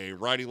had a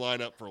righty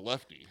lineup for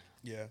lefty.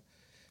 Yeah.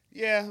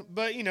 Yeah,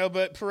 but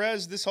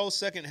Perez, this whole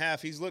second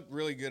half, he's looked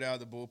really good out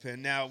of the bullpen.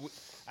 Now,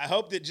 I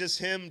hope that just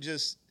him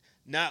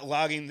not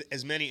logging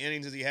as many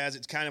innings as he has,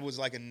 it kind of was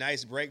like a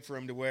nice break for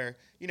him to where,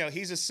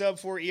 he's a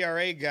sub-4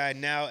 ERA guy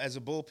now as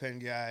a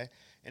bullpen guy.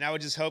 And I would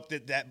just hope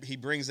that he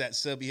brings that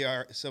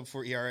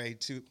sub-4 ERA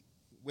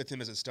with him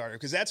as a starter,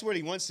 because that's what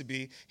he wants to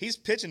be. He's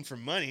pitching for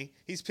money.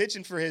 He's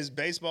pitching for his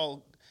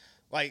baseball.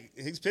 Like,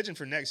 he's pitching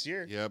for next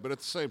year. Yeah, but at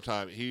the same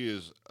time, he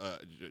is,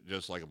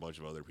 just like a bunch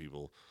of other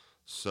people,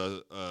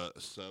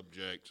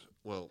 subject.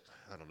 Well,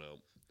 I don't know.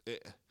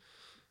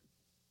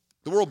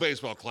 The World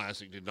Baseball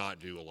Classic did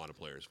not do a lot of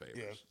players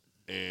favors.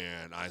 Yeah.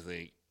 And I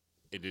think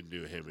it didn't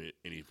do him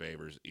any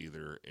favors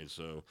either. And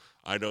so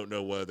I don't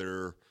know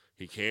whether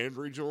he can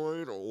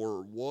rejoin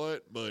or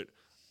what, but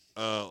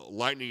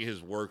lightening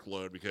his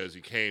workload, because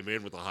he came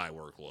in with a high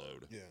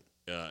workload. Yeah.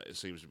 It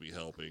seems to be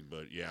helping,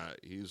 but yeah,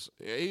 he's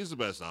the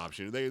best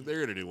option. They're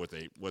going to do what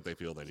they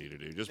feel they need to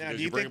do. Just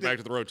because you bring him back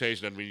to the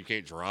rotation doesn't mean you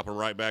can't drop him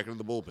right back into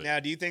the bullpen. Now,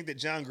 do you think that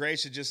John Gray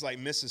should just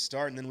miss his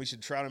start, and then we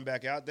should trot him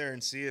back out there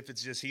and see if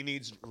it's just he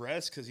needs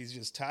rest because he's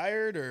just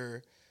tired,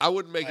 or? I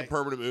wouldn't make a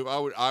permanent move. I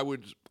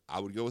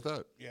would go with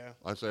that. Yeah.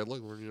 I'd say,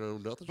 look,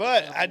 nothing.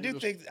 But I do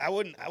think I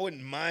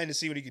wouldn't mind to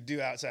see what he could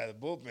do outside of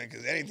the bullpen,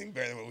 because anything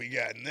better than what we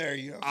got in there,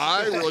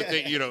 I really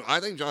think I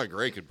think John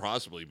Gray could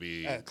possibly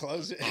be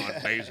closer. An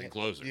amazing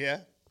closer.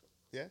 Yeah.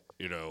 Yeah.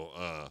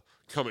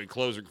 Coming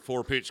closer,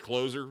 4-pitch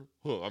closer.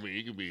 I mean,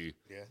 he could be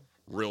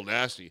real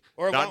nasty.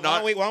 Or why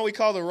don't we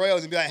call the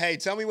Royals and be like, hey,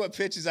 tell me what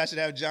pitches I should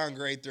have John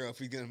Gray throw if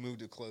he's going to move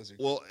to closer.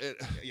 Well,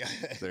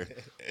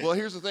 well,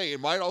 here's the thing. It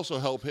might also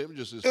help him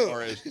just as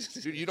far as,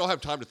 dude, you don't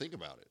have time to think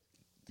about it.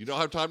 You don't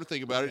have time to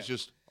think about it. It's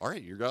just, all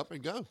right, you're up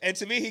and go. And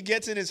to me, he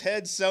gets in his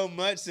head so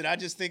much that I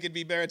just think it'd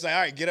be better. It's like, all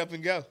right, get up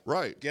and go.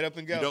 Right. Get up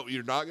and go.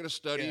 You're not going to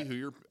study who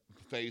you're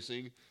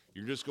facing.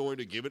 You're just going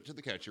to give it to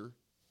the catcher.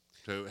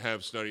 to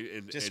have studied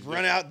and Just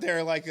run out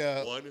there like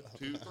a 1,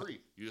 2, 3.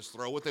 You just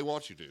throw what they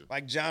want you to.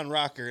 like John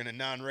Rocker in a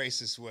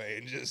non-racist way,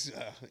 and just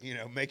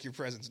make your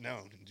presence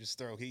known and just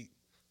throw heat.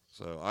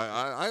 So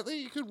I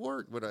think it could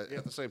work, but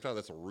at the same time,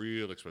 that's a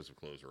real expensive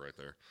closer right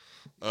there.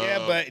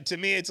 Yeah, but to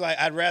me, it's like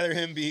I'd rather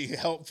him be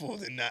helpful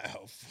than not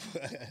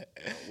helpful.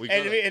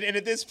 And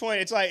at this point,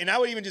 it's like, and I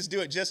would even just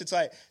do it. It's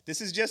like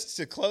this is just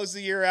to close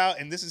the year out,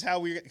 and this is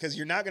how because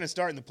you're not going to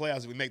start in the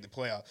playoffs if we make the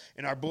playoff,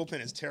 and our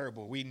bullpen is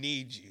terrible. We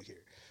need you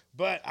here.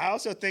 But I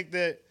also think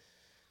that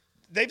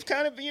they've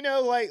kind of,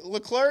 like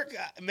Leclerc.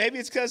 Maybe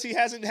it's because he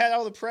hasn't had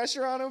all the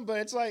pressure on him, but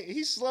it's like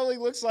he slowly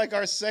looks like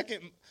our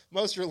second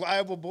most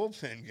reliable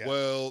bullpen guy.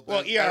 Well,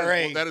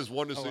 ERA. That is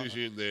one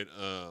decision that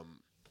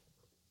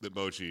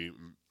Bochy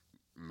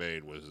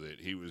made, was that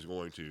he was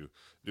going to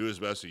do his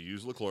best to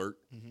use Leclerc,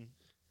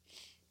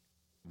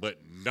 but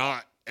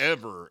not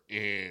ever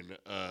in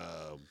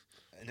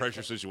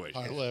pressure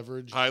situations. High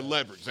leverage. High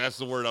leverage. That's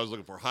the word I was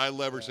looking for. High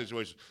leverage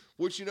situations.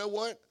 Which, you know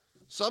what?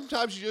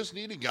 Sometimes you just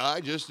need a guy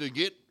just to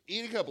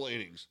eat a couple of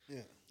innings.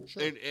 Yeah.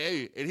 Sure.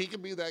 And he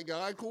can be that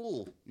guy,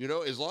 cool.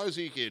 As long as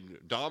he can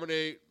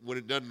dominate when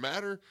it doesn't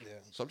matter. Yeah.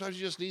 Sometimes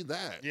you just need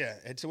that. Yeah,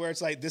 and to where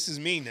it's like, this is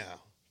me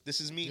now. This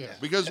is me now.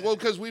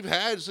 Because we've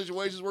had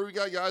situations where we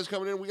got guys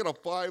coming in, we got a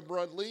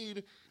 5-run lead,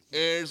 and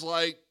it's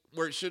like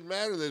where it shouldn't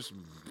matter.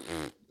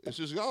 It's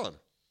just gone.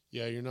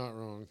 Yeah, you're not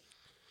wrong.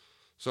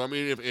 So I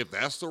mean, if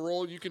that's the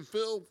role you can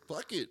fill,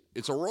 fuck it.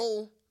 It's a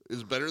role.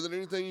 It's better than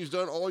anything he's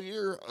done all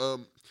year.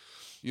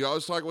 I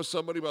was talking with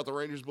somebody about the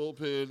Rangers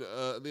bullpen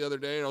the other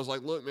day, and I was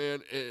like, look,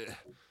 man,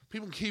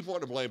 people keep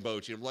wanting to blame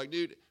Bochy. I'm like,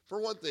 dude,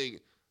 for one thing,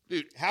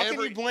 how can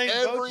you blame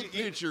every Bochy?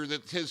 pitcher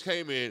that has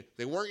came in,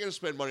 they weren't going to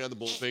spend money on the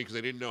bullpen because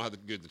they didn't know how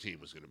good the team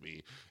was going to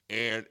be.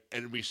 And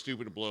it'd be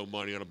stupid to blow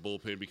money on a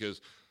bullpen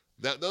because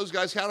those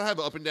guys kind of have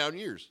up and down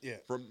years. Yeah.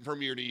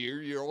 From year to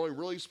year. You only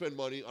really spend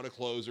money on a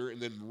closer,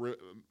 and then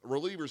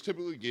relievers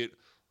typically get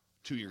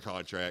 2-year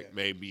contract,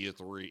 maybe a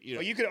 3.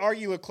 Well, you could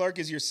argue Leclerc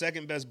is your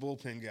second best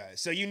bullpen guy.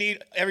 So you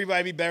need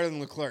everybody to be better than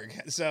Leclerc.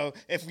 So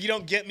if you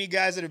don't get me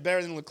guys that are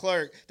better than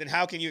Leclerc, then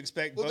how can you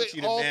expect Bochy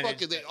to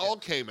manage? They all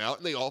came out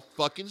and they all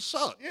fucking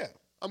sucked. Yeah.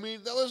 I mean,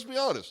 let's be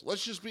honest.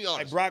 Let's just be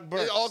honest. Like Brock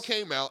Burks. They all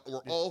came out and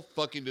were all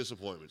fucking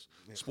disappointments.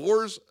 Yeah.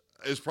 Spores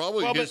is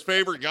probably his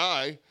favorite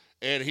guy,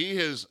 and he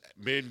has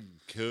been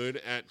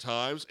good at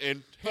times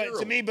and terrible.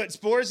 But to me,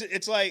 Spores,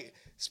 it's like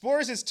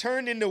Spores has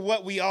turned into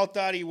what we all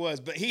thought he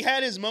was, but he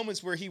had his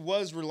moments where he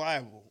was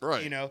reliable,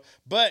 right?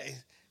 But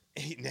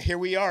here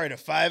we are at a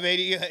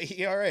 5.80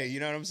 ERA. You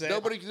know what I'm saying?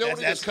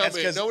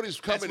 Nobody's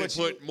come in and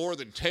put more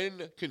than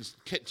 10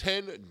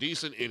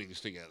 decent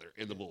innings together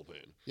in the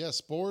bullpen. Yeah,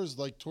 Spores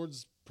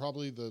towards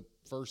probably the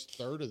first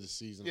third of the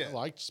season. Yeah. I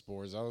liked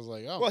Spores. I was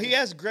like, oh. Well, he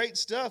has great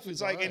stuff. It's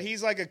like, right. And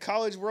he's like a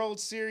College World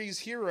Series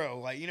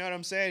hero. You know what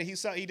I'm saying?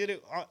 He did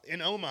it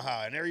in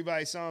Omaha, and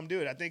everybody saw him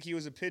do it. I think he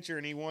was a pitcher,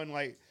 and he won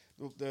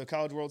the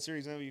College World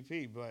Series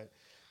MVP, but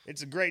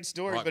it's a great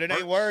story, but it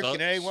ain't working.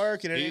 It ain't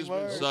working. He's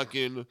been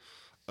sucking.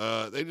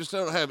 They just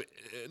don't have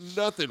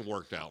nothing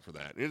worked out for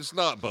that. It's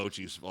not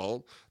Bochy's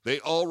fault. They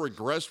all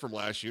regressed from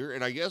last year,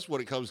 and I guess what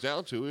it comes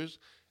down to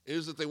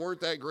is that they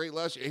weren't that great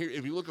last year.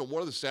 If you look at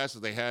one of the stats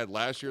that they had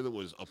last year that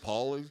was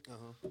appalling,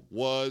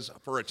 was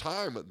for a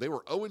time they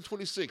were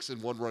 0-26 in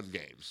 1-run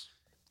games.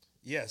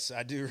 Yes,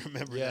 I do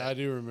remember that. Yeah, I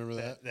do remember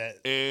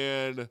that.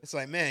 And it's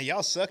like, man,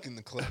 y'all suck in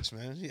the clutch,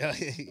 man.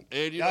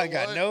 And y'all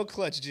got no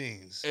clutch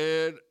genes.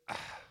 And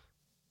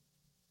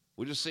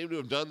we just seem to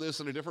have done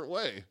this in a different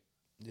way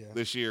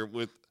this year.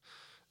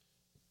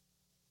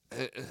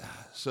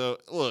 So,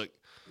 look,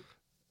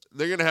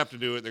 they're going to have to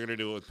do it. They're going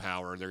to do it with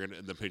power, and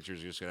the pitchers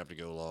are just going to have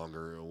to go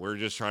longer. We're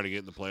just trying to get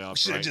in the playoffs.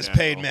 Should have just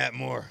paid Matt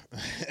Moore.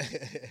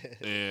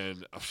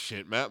 And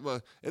Matt,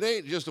 it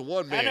ain't just a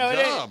one-man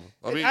job.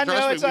 I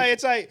know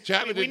it's like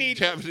Chapman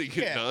didn't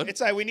get done. It's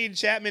like we need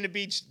Chapman to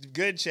be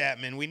good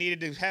Chapman. We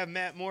needed to have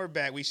Matt Moore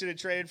back. We should have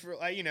traded for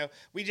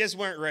we just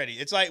weren't ready.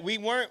 It's like we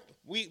weren't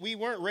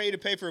ready to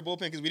pay for a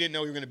bullpen because we didn't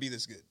know we were going to be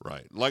this good.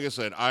 Right. Like I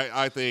said,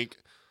 I think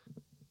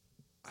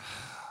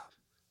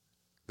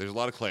there's a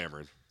lot of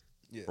clamoring.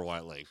 For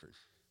Wyatt Langford.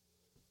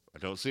 I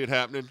don't see it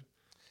happening.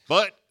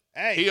 But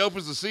he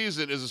opens the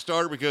season as a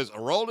starter because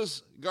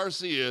Aroldis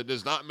Garcia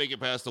does not make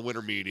it past the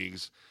winter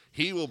meetings.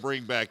 He will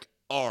bring back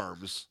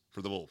arms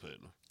for the bullpen.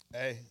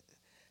 Hey,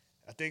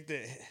 I think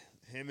that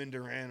him and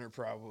Duran are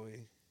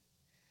probably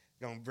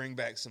going to bring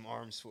back some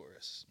arms for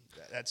us.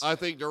 I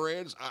think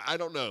Duran's – I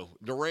don't know.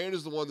 Duran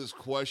is the one that's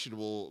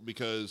questionable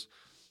because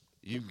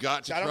you've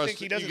got to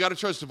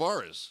trust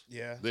Tavares.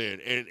 Yeah. Then.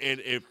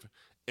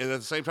 And at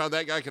the same time,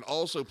 that guy can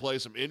also play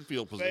some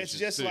infield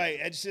positions. But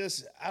it's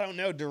just I don't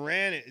know.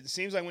 Duran, it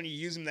seems like when you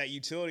use him that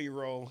utility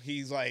role,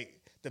 he's like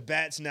the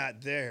bat's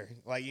not there.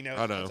 I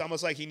know. It's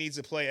almost like he needs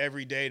to play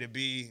every day to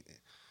be.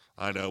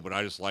 I know, but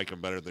I just like him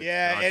better than.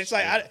 Yeah, Josh and it's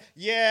like,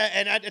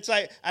 Smith. it's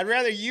like I'd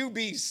rather you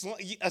be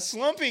a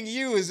slumping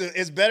you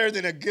is better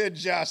than a good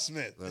Josh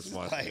Smith. That's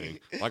my thing.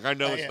 Like I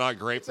know it's not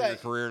great for your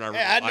career, and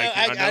I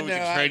I know we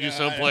can trade you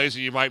someplace,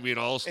 and you might be an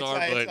all-star,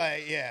 but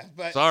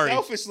but sorry.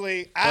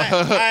 Selfishly,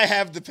 I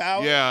have the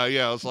power.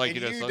 Yeah, it's like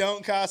and you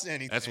don't cost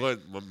anything. That's what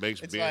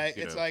makes me.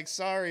 It's like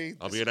sorry.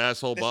 I'll be an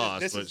asshole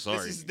boss, but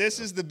sorry. This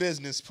is the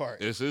business part.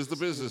 This is the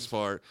business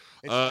part.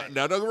 Now,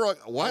 don't get me wrong.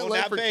 Wyatt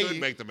Langford could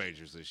make the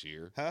majors this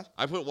year. Huh?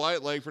 I put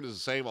Wyatt Langford as the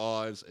same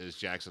odds as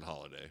Jackson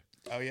Holiday.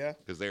 Oh yeah,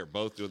 because they are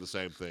both doing the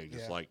same thing.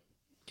 Just like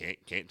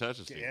can't touch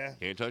this team. Yeah.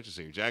 Can't touch this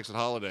team. Jackson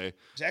Holiday.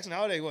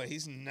 What?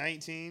 He's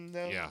 19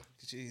 though. Yeah.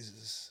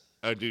 Jesus.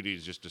 Dude,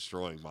 he's just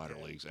destroying minor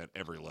leagues at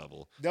every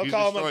level. They'll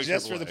call him up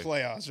just for the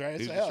playoffs, right?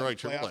 He's destroying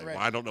AAA. Well,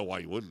 I don't know why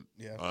you wouldn't.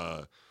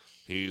 Yeah.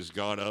 He's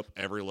gone up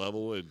every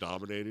level and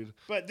dominated.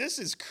 But this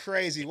is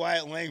crazy.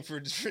 Wyatt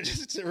Langford,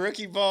 just a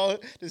rookie ball,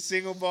 the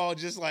single ball,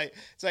 just like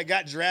it's like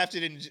got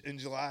drafted in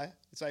July.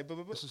 It's like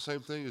it's the same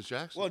thing as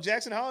Jackson. Well,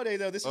 Jackson Holiday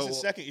though, this is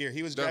his second year.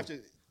 He was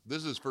drafted. This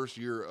is his first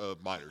year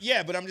of minors.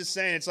 Yeah, but I'm just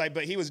saying it's like,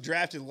 but he was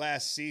drafted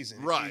last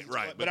season. Right.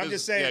 But I'm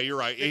just saying, yeah, you're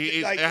right.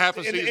 He's like, half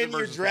a season in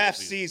your draft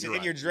season,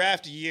 in your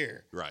draft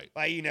year. Right.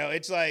 Like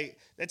it's like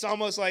it's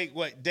almost like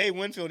what Dave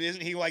Winfield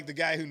isn't he like the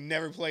guy who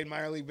never played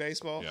minor league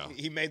baseball? Yeah.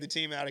 He made the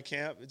team out of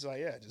camp. It's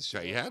like just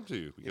he had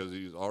to because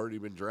he's already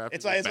been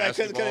drafted. It's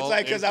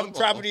like because I'm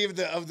property of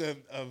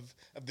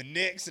the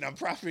Knicks and I'm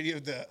property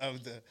of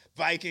the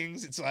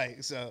Vikings. It's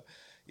like so.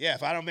 Yeah,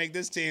 if I don't make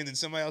this team, then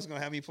somebody else is going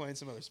to have me playing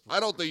some other sport. I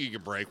don't think you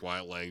can break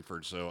Wyatt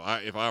Langford. So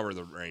if I were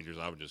the Rangers,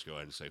 I would just go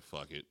ahead and say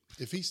fuck it.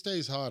 If he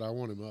stays hot, I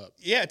want him up.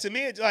 Yeah, to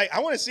me, it's like I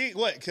want to see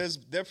what because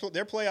their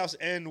playoffs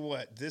end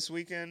this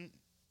weekend?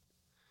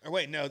 Or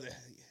wait, no,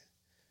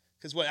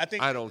 because what I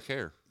think I don't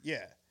care.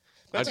 Yeah.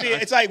 But to me,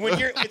 it's like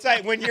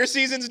when your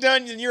season's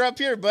done and you're up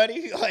here,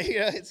 buddy. Like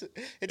it's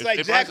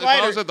like Jack Leiter.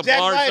 If I was at the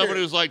bar,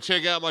 somebody was like,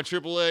 "Check out my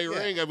AAA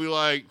ring," I'd be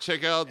like,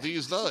 "Check out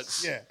these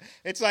nuts." Yeah,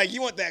 it's like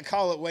you want that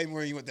call up way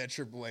more than you want that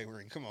AAA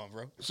ring. Come on,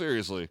 bro.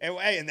 Seriously.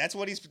 And that's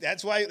what he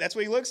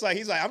looks like.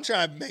 He's like, I'm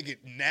trying to make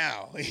it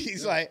now.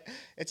 He's like,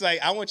 it's like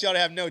I want y'all to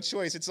have no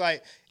choice. It's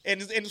like. And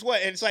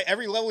it's like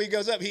every level he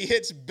goes up, he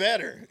hits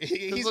better.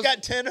 He's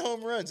got 10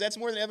 home runs. That's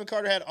more than Evan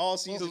Carter had all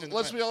season.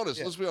 Let's be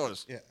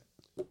honest. Yeah.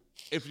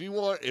 If you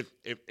want, if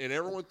and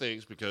everyone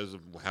thinks because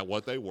of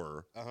what they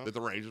were that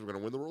the Rangers were going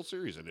to win the World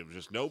Series, and it was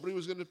just nobody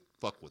was going to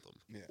fuck with them.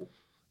 Yeah.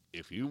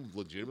 If you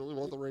legitimately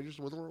want the Rangers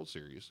to win the World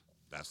Series,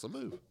 that's the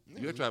move.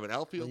 You have to have an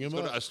outfield,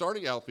 a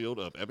starting outfield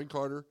of Evan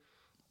Carter,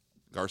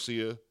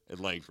 Garcia, and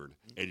Langford,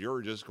 and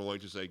you're just going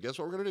to say, guess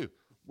what we're going to do?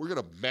 We're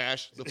gonna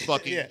mash the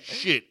fucking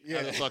shit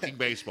out of fucking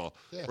baseball.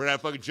 Yeah. We're gonna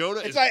have fucking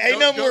Jonah. It's like ain't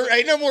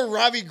no more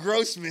Robbie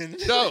Grossman.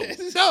 No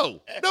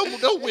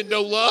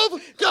window love.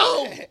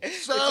 Go.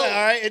 So all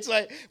right. It's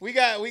like we're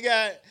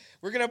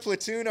gonna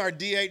platoon our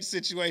DH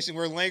situation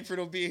where Langford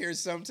will be here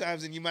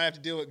sometimes, and you might have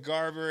to deal with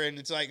Garver, and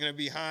it's like gonna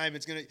be Heim.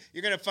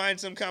 You're gonna find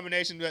some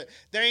combination, but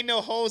there ain't no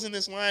holes in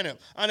this lineup.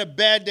 On a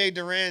bad day,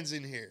 Duran's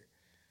in here.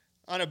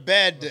 On a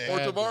bad day, or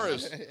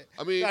Tavares.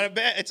 I mean, on a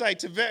bad. It's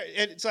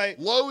like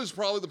Lowe is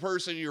probably the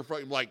person you're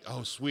like,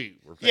 oh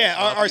sweet,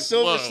 our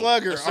silver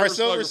slugger. Our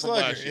silver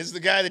slugger is is the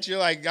guy that you're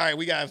like, all right,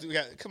 we got.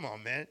 Come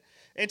on, man.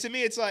 And to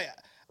me, it's like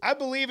I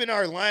believe in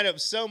our lineup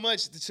so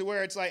much to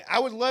where it's like I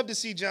would love to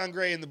see John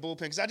Gray in the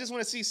bullpen because I just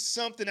want to see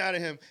something out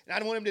of him, and I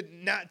don't want him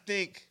to not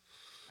think.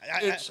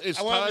 It's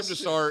time to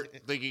start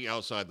thinking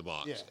outside the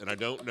box, and I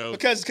don't know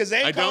because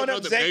they I don't know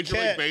that Major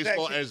League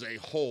Baseball as a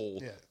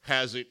whole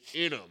has it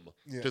in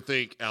them to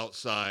think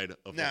outside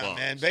of the box. No,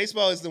 man,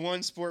 baseball is the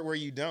one sport where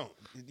you don't.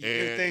 You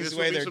do things the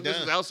way they're done.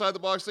 This is outside the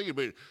box thinking,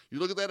 but you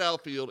look at that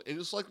outfield, and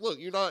it's like, look,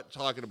 you're not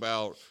talking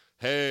about,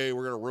 hey,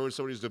 we're going to ruin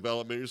somebody's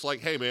development. It's like,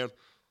 hey, man,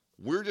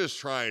 we're just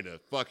trying to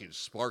fucking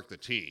spark the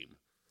team.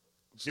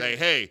 Say,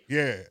 hey,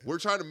 we're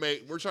trying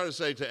to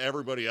say to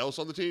everybody else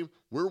on the team,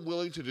 we're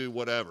willing to do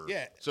whatever.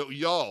 Yeah. So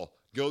y'all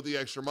go the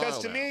extra mile.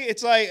 Because to me,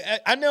 it's like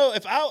I know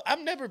if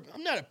I'm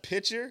not a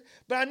pitcher,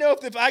 but I know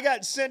if I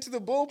got sent to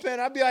the bullpen,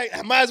 I'd be like,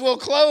 I might as well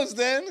close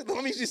then.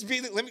 Let me get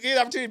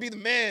the opportunity to be the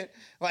man.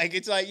 Like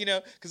it's like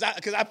because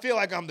I feel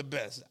like I'm the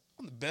best.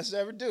 I'm the best to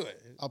ever do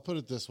it. I'll put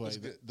it this way: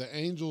 the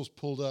Angels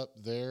pulled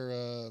up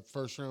their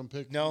first round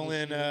pick,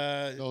 Nolan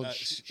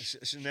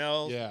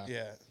Chanel.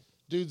 Yeah.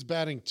 Dude's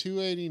batting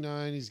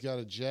 .289. He's got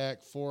a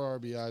jack, 4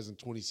 RBIs, and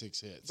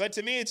 26 hits. But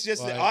to me, it's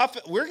just the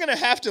offense. We're gonna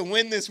have to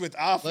win this with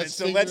offense.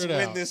 Let's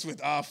win this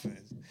with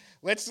offense.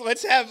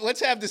 Let's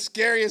have the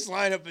scariest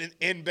lineup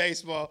in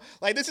baseball.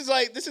 Like this is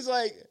like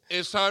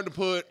it's time to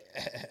put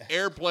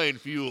airplane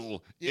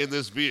fuel in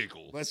this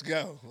vehicle. Let's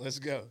go.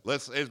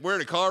 We're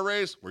in a car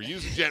race. We're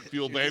using jet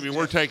fuel, baby.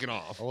 We're taking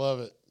off. I love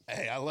it.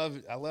 Hey, I love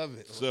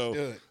it.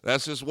 So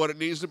that's just what it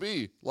needs to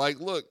be. Like,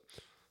 look.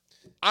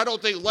 I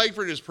don't think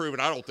Langford has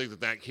proven. I don't think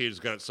that kid's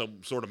got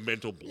some sort of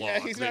mental block. Yeah,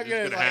 he's not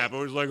going to happen.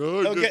 He's like,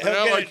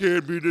 now I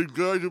can't be the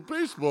guy in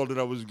baseball that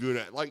I was good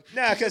at. Like,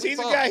 because he's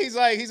a guy. He's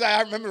like,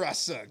 I remember I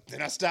sucked,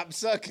 then I stopped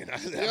sucking. I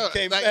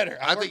became better.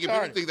 I think if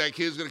anything, that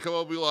kid's going to come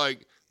up and be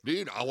like,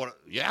 dude, I want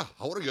to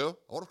go.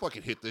 I want to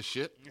fucking hit this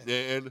shit.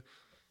 And,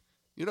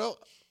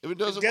 if it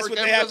doesn't Guess work what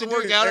out, they have to do?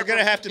 They're going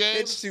to have to games,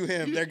 pitch to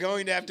him. They're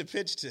going to have to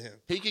pitch to him.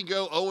 He can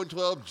go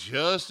 0-12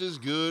 just as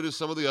good as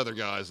some of the other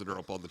guys that are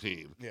up on the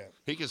team. Yeah.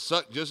 He can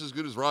suck just as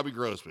good as Robbie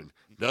Grossman.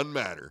 Doesn't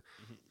matter.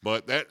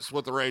 But that's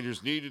what the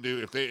Rangers need to do.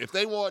 If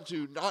they want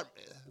to,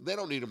 they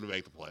don't need them to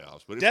make the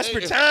playoffs. But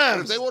Desperate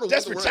times. If they want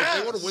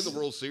to win the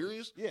World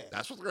Series, yeah,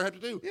 that's what they're going to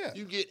have to do. Yeah.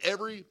 You get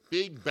every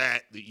big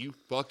bat that you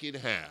fucking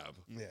have,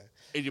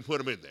 and you put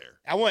them in there.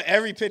 I want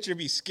every pitcher to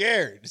be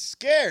scared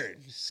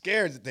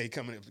that they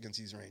coming up against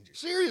these Rangers.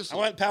 Seriously.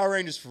 I want Power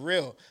Rangers for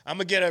real. I'm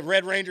going to get a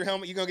Red Ranger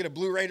helmet. You're going to get a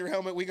Blue Ranger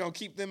helmet. We're going to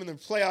keep them in the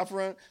playoff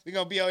run. We're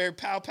going to be out here,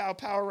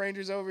 Power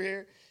Rangers over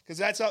here. Because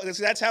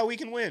that's how we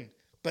can win.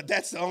 But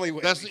that's the only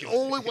way. That's the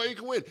only way you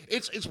can win.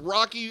 It's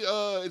Rocky.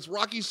 It's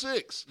Rocky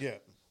 6. Yeah.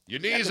 Your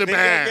knees are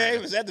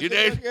bad. Is that the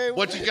game?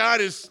 What you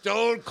got is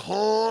stone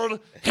cold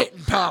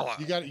hitting power.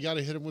 You got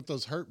to hit him with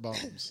those hurt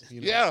bombs.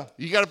 Yeah,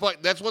 you got to.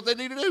 That's what they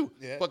need to do.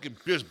 Yeah. Fucking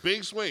just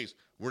big swings.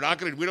 We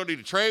don't need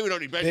to train. We don't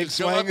need big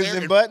swingers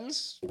and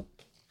buttons.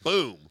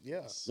 Boom.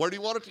 Yes. Where do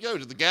you want it to go?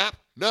 To the gap?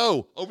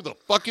 No, over the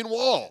fucking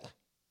wall.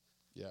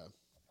 Yeah.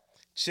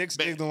 Chicks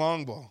dig the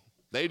long ball.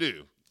 They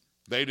do.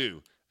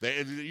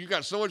 You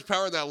got so much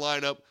power in that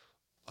lineup.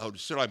 Oh,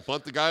 should I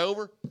bunt the guy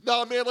over?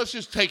 No, man, let's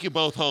just take you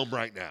both home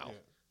right now. Yeah.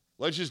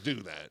 Let's just do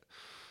that.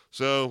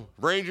 So,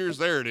 Rangers,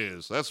 there it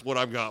is. That's what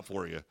I've got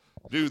for you.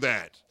 Do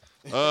that.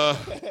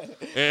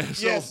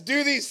 Yes,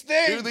 do these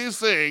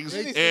things.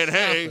 And,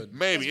 hey,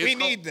 maybe. We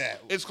need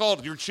that. It's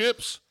called your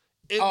chips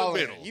in all the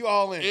middle. You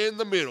all in. In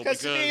the middle. Because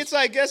to me, it's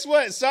like, guess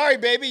what? Sorry,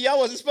 baby. Y'all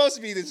wasn't supposed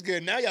to be this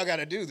good. Now y'all got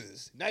to do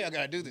this.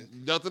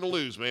 Nothing to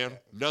lose, man.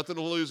 Nothing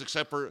to lose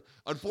except for,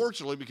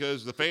 unfortunately,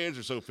 because the fans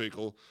are so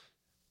fickle,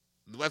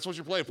 that's what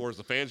you're playing for is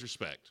the fans'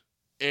 respect.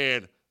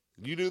 And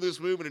you do this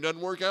move and it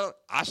doesn't work out,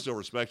 I still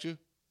respect you.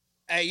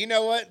 Hey, you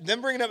know what?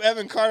 Them bringing up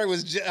Evan Carter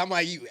I'm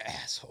like, you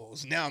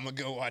assholes. Now I'm going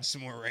to go watch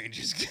some more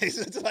Rangers games.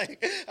 It's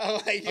like, y'all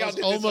did this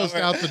almost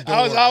over. out the door.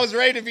 I was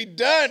ready to be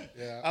done.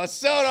 Yeah. I was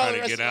selling all the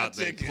rest get of my out,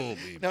 tickets. pull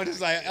me no,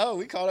 just like,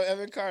 we called up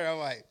Evan Carter. I'm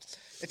like,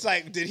 it's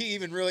like, did he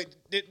even really,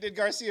 did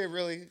Garcia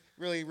really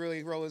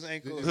roll his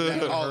ankle? Is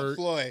that all a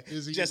ploy?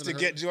 Just to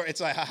get Jordan?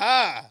 It's like,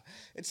 ha-ha.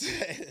 It's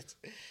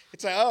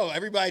like,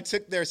 everybody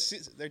took their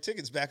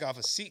tickets back off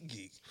of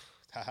SeatGeek.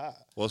 Ha-ha.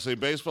 Well, see,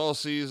 baseball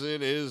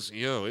season is,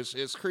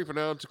 it's creeping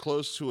out to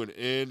close to an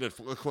end. We're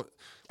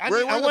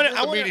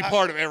the meaty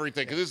part of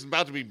everything because this is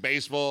about to be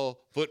baseball,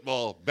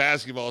 football,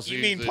 basketball season.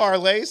 You mean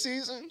parlay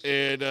season?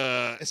 And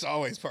it's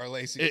always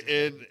parlay season.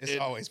 It's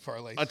always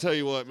parlay season. I'll tell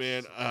you what,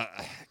 man.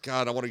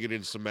 God, I want to get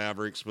into some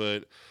Mavericks,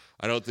 but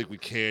I don't think we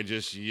can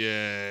just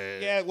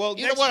yet. Yeah, well,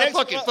 you know what?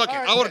 Fuck it. Right,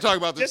 I want to talk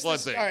about this one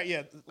thing. All right,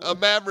 yeah.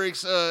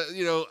 Mavericks,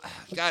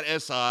 got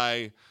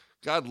SI.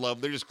 God love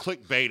them. They're just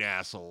clickbait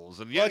assholes.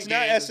 And it's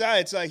not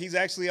SI. It's like he's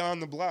actually on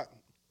the block.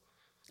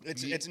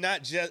 It's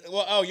not just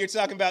you're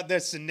talking about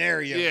the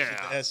scenario.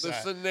 Yeah, the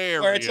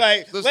scenario. Where it's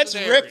like, let's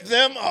rip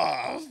them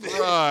off.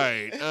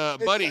 Right.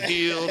 Buddy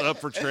Hield up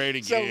for trade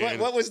again. So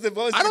what was the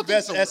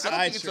best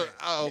SI trade?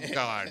 Oh,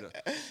 God.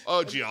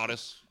 Oh,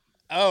 Giannis.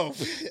 Oh.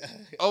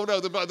 Oh, no,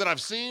 that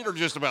I've seen or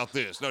just about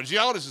this? No,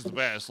 Giannis is the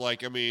best.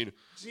 Giannis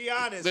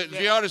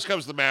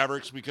comes to the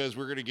Mavericks because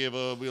we're going to give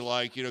him,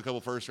 a couple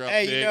first-round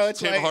picks.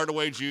 Tim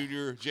Hardaway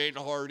Jr., Jaden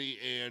Hardy,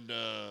 and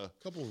a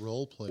couple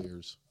role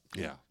players.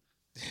 Yeah.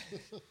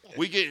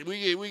 we get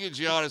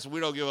Giannis, and we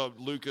don't give up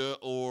Luka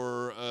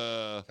or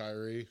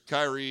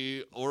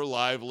Kyrie or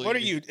Lively. What are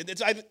you?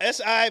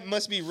 SI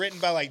must be written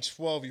by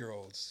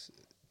 12-year-olds.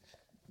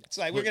 It's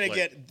like we're gonna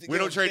get. We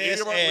don't trade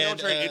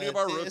any of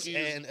our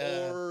rookies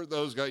or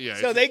those guys. Yeah.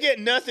 So they get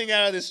nothing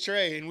out of this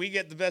trade, and we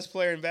get the best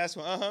player in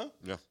basketball.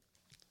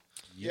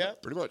 Yeah.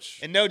 Pretty much.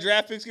 And no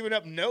draft picks given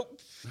up.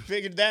 Nope.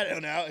 Figured that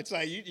one out. It's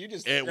like you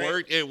just. It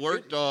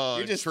worked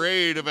on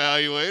Trade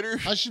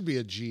Evaluator. I should be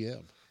a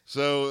GM.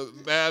 So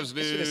Mavs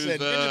news.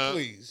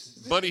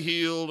 Please. Buddy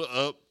Hield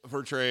up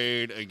for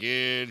trade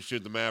again.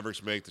 Should the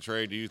Mavericks make the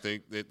trade? Do you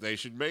think that they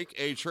should make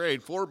a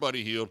trade for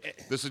Buddy Hield?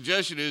 The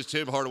suggestion is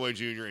Tim Hardaway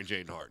Jr. and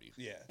Jaden Hardy.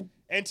 Yeah.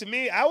 And to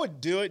me, I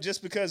would do it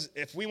just because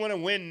if we want to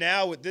win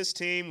now with this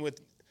team,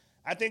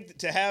 I think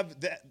to have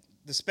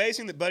the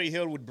spacing that Buddy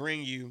Hield would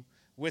bring you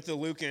with a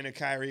Luka and a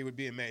Kyrie would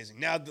be amazing.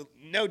 Now,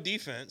 no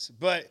defense,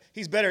 but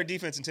he's better at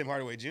defense than Tim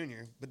Hardaway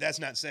Jr., but that's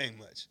not saying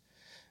much.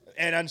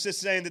 And I'm just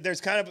saying that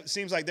there's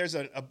seems like there's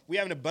we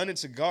have an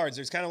abundance of guards.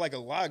 There's kind of like a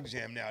log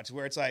jam now to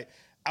where it's like,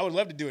 I would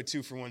love to do a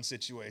 2-for-1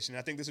 situation.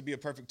 I think this would be a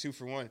perfect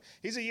 2-for-1.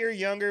 He's a year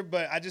younger,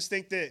 but I just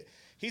think that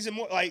he's a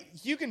more,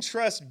 you can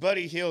trust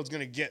Buddy Hield's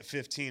going to get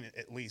 15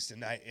 at least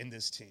tonight in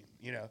this team,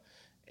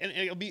 And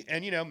it'll be,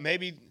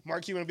 maybe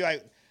Mark Cuban will be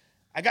like,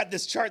 I got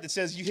this chart that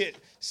says you hit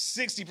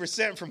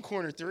 60% from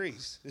corner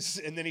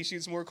threes, and then he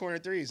shoots more corner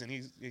threes, and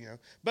he's,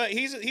 But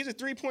he's a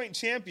 3-point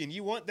champion.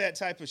 You want that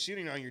type of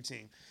shooting on your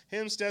team.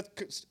 Him, Steph.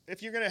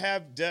 If you're gonna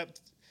have depth,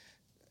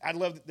 I'd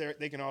love that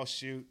they can all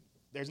shoot.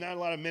 There's not a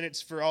lot of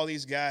minutes for all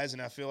these guys,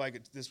 and I feel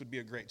like this would be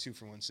a great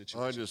 2-for-1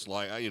 situation. I just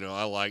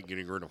I like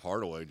getting rid of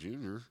Hardaway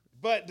Jr.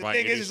 But the by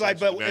thing any is like,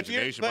 stretch of but if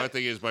you're, imagination. My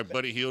thing is, by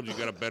Buddy Hield, you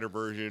got a better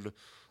version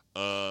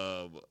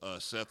of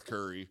Seth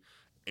Curry,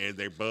 and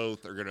they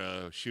both are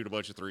gonna shoot a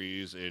bunch of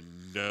threes, and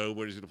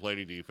nobody's gonna play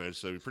any defense.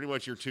 So pretty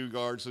much your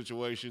 2-guard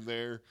situation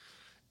there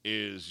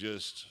is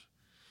just.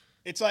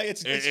 it's like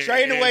it's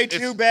trading away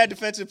 2 bad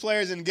defensive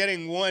players and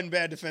getting 1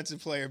 bad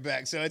defensive player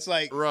back. So it's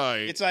like right.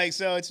 It's like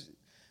so it's.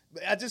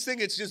 I just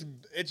think it's just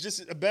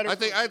a better. I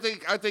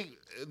think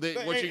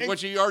that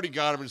once you already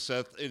got him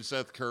in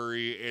Seth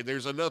Curry, and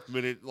there's enough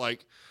minute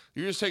like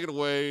you're just taking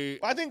away.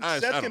 I think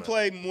Seth can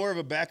play more of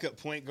a backup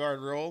point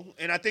guard role,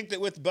 and I think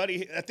that with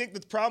Buddy, I think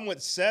the problem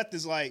with Seth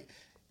is like,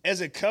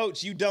 as a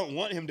coach, you don't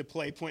want him to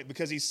play point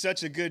because he's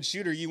such a good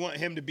shooter. You want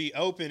him to be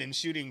open and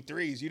shooting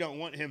threes. You don't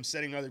want him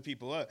setting other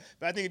people up.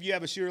 But I think if you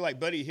have a shooter like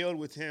Buddy Hield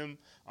with him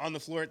on the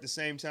floor at the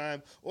same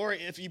time, or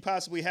if you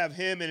possibly have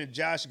him in a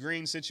Josh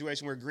Green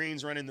situation where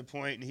Green's running the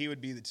point and he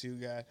would be the 2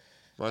 guy.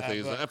 My thing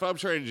is, if I'm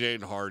trading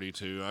Jaden Hardy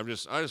too, I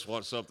just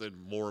want something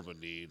more of a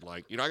need.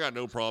 Like, I got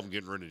no problem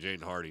getting rid of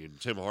Jaden Hardy, and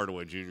Tim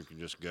Hardaway Jr. can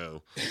just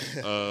go.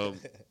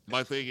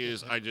 My thing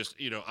is,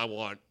 I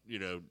want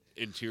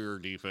interior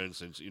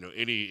defense and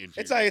any interior.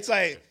 It's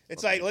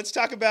like let's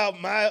talk about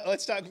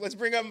let's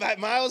bring up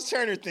Miles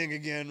Turner thing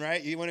again,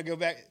 right? You want to go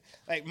back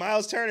like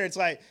Miles Turner? It's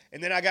like,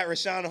 and then I got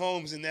Rashawn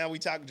Holmes, and now we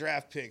talk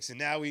draft picks, and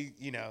now we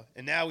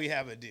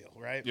have a deal,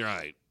 right? You're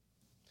right.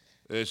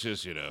 It's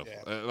just, I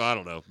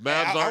don't know.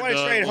 Mavs I want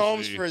to trade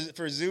Holmes for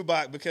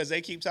Zubac because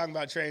they keep talking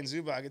about trading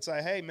Zubac. It's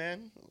like, hey,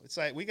 man, it's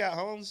like we got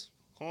Holmes.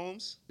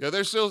 Yeah,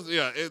 they're still,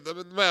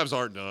 the Mavs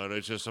aren't done.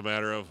 It's just a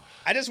matter of.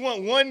 I just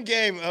want one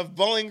game of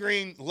Bowling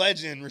Green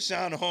legend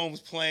Rashawn Holmes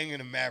playing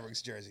in a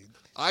Mavericks jersey.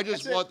 I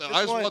just want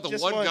the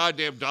one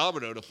goddamn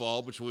domino to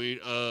fall between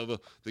the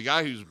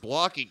guy who's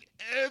blocking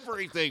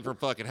everything from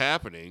fucking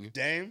happening.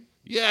 Dame?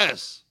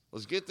 Yes.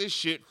 Let's get this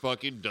shit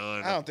fucking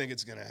done. I don't think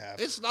it's going to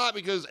happen. It's not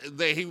because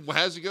he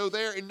has to go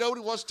there, and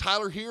nobody wants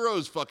Tyler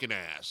Hero's fucking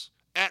ass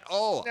at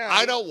all. No,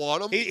 I don't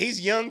want him.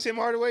 He's young Tim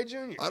Hardaway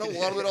Jr. I don't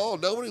want him at all.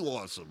 Nobody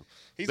wants him.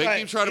 Keep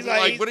trying to be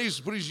like, but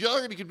he's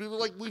young, and he can do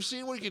like we've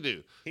seen what he can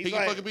do. He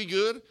can fucking be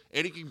good,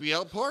 and he can be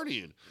out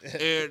partying.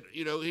 And,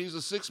 he's a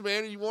 6th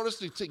man, and you want us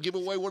to give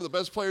away one of the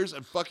best players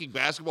in fucking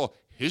basketball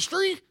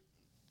history?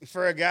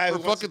 For a guy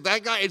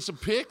that guy and some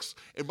picks.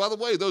 And by the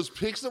way, those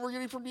picks that we're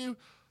getting from you,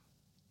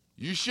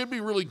 you should be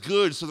really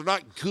good, so they're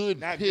not good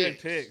picks. Not good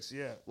picks,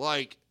 yeah.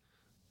 Like,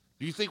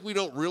 do you think we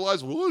don't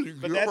realize? Well,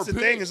 but that's the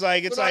thing is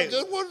like, it's like,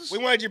 we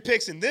wanted your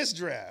picks in this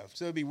draft,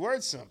 so it'd be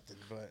worth something,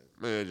 but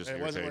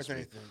it wasn't worth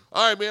anything.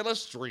 All right, man,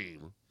 let's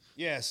stream.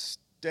 Yes,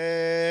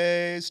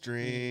 stay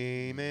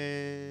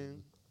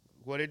streaming.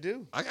 What'd it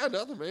do? I got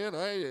nothing, man.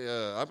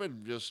 I've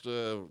been just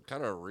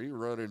kind of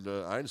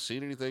rerunning. I hadn't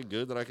seen anything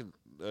good that I can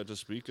to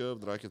speak of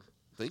that I can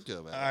think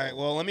of. All right.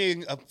 Well, let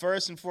me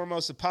first and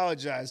foremost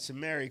apologize to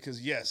Mary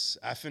because yes,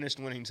 I finished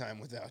Winning Time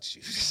without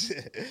you.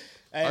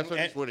 I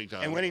finished Winning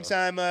Time. And Winning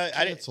Time,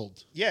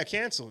 canceled.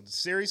 Canceled.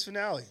 Series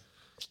finale.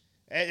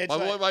 My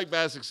boy Mike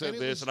Bassick said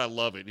this, and I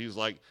love it. He's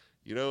like,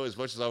 as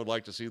much as I would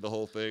like to see the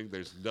whole thing,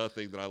 there's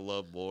nothing that I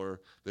love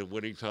more than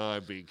Winning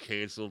Time being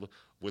canceled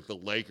with the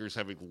Lakers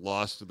having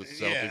lost to the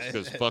Celtics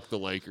because fuck the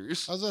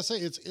Lakers. I was going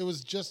to say, it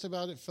was just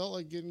about, it felt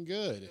like getting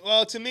good.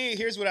 Well, to me,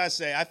 here's what I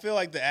say. I feel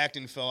like the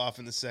acting fell off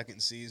in the second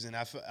season.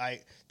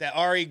 That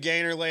Ari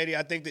Gaynor lady,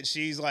 I think that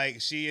she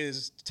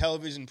is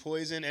television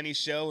poison. Any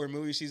show or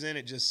movie she's in,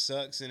 it just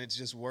sucks, and it's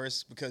just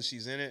worse because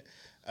she's in it.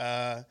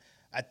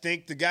 I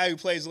think the guy who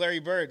plays Larry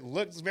Bird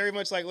looks very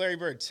much like Larry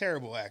Bird.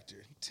 Terrible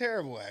actor.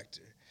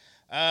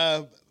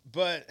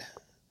 But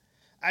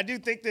I do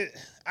think that,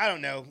 I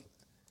don't know,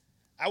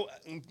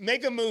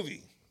 make a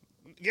movie.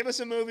 Give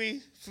us a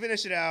movie,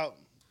 finish it out,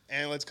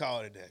 and let's call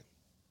it a day.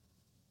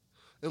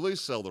 At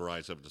least sell the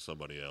rights up to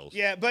somebody else.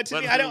 Yeah, but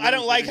to me, I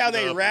don't like how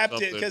they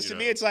wrapped it because to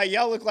me, it's like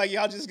y'all look like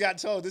y'all just got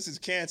told this is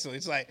canceled.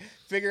 It's like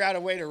figure out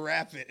a way to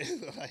wrap it.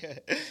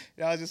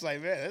 I was just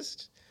like, man,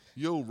 that's.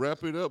 Yo,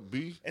 wrap it up,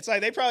 B. It's like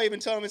they probably even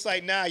told him it's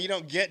like, nah, you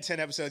don't get 10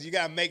 episodes. You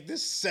gotta make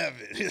this 7.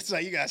 It's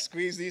like you gotta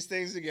squeeze these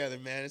things together,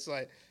 man. It's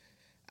like,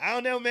 I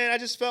don't know, man. I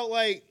just felt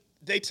like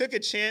they took a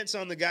chance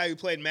on the guy who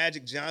played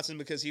Magic Johnson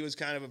because he was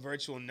kind of a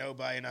virtual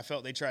nobody, and I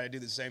felt they tried to do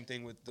the same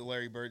thing with the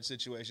Larry Bird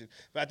situation.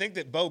 But I think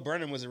that Bo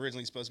Burnham was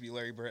originally supposed to be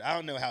Larry Bird. I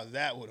don't know how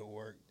that would have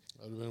worked.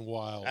 That would have been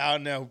wild. I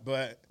don't know,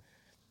 but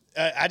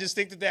I just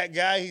think that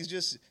guy,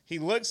 he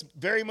looks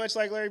very much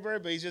like Larry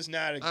Bird, but he's just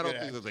not a good actor. I don't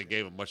think that they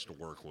gave him much to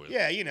work with.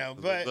 Yeah,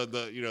 but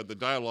the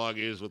dialogue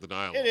is what the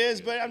dialogue it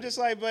is, but I'm just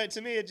like, but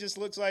to me, it just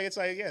looks like, it's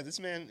like, yeah, this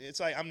man, it's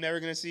like, I'm never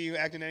going to see you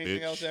acting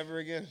anything else ever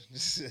again.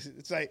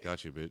 It's like.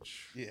 Got you, bitch.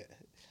 Yeah.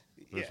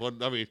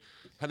 I mean,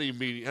 how do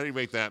you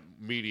make that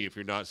meaty if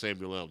you're not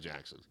Samuel L.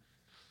 Jackson?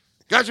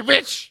 Got you,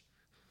 bitch.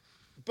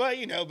 But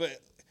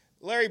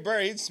Larry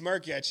Bird, he'd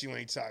smirk at you when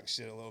he talks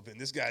shit a little bit.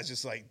 And this guy's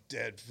just like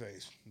dead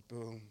face.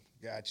 Boom,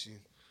 got you.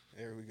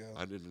 There we go.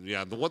 I didn't.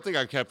 Yeah, the one thing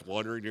I kept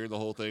wondering during the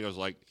whole thing, I was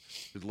like,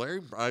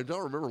 I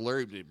don't remember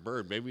Larry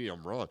Bird. Maybe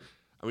I'm wrong.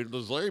 I mean,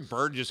 does Larry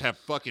Bird just have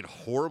fucking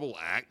horrible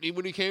acne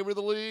when he came to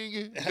the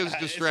league? Because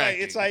it's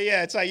distracting. It's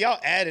like y'all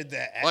added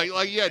that. Acne,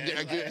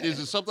 Is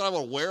it something I'm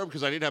aware of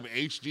because I didn't have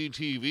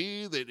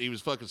HGTV that he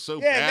was fucking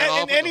so yeah, bad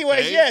off? And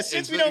anyways, yeah,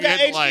 since we don't got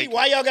HD, like,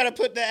 why y'all got to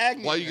put the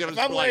acne? Why you got to if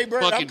I'm Larry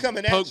Bird, I'm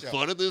coming at you. Poke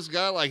fun at this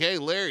guy, like, hey,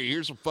 Larry,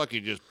 here's some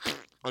fucking just.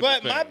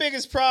 But my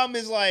biggest problem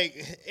is like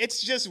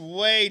it's just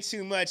way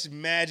too much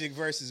Magic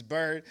versus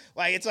Bird.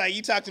 Like it's like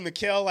you talk to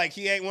Mikal like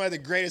he ain't one of the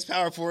greatest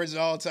power forwards of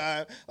all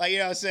time. Like you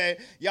know what I'm saying?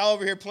 Y'all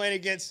over here playing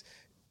against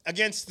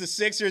the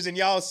Sixers and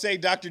y'all say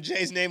Dr.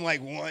 J's name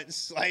like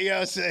once. Like you know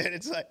what I'm saying?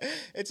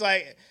 It's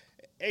like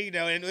you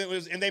know, and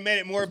they made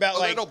it more about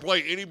like they don't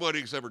play anybody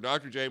except for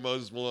Dr. J,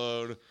 Moses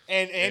Malone,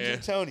 and Andrew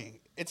Toney.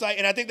 It's like,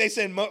 and I think they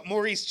said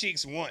Maurice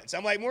Cheeks once.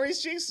 I'm like,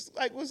 Maurice Cheeks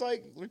was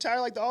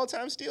retired like the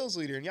all-time steals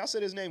leader, and y'all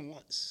said his name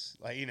once,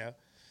 like you know.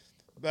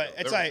 But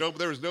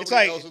there was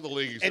nobody else in the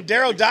league. And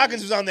Daryl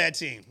Dawkins was on that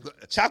team.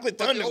 Chocolate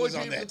Thunder was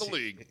on that team. The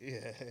league.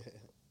 Yeah.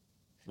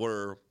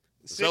 Were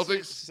the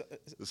Celtics,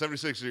 the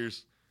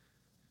 76ers,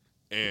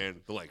 and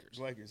the Lakers.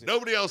 Yeah.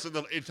 Nobody else in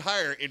the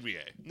entire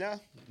NBA. No,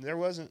 there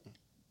wasn't.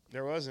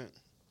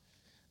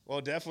 Well,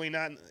 definitely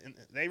not.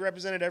 They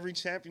represented every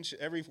championship,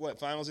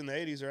 finals in the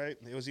 80s, right?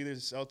 It was either the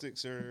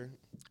Celtics or.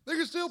 They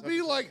could still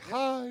be like,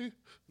 hi.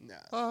 Nah.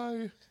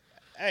 Hi.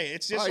 Hey,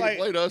 it's just you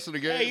played us in a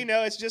game. Hey, you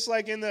know, it's just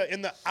like in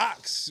the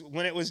Ox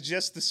when it was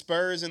just the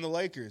Spurs and the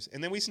Lakers,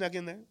 and then we snuck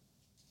in there.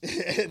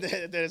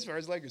 then it's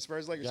Spurs Lakers.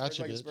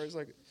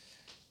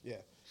 Yeah,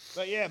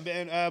 but yeah,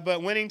 man.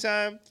 But winning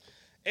time,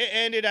 it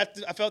ended. I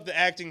felt the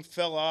acting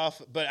fell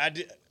off, but I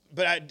did.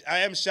 But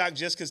I am shocked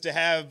just because to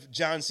have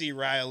John C.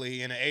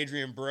 Reilly and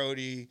Adrian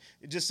Brody,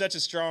 just such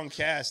a strong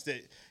cast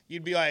that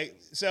you'd be like,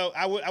 so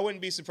I wouldn't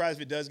be surprised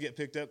if it does get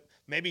picked up.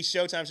 Maybe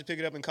Showtime should pick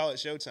it up and call it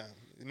Showtime.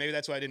 Maybe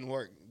that's why it didn't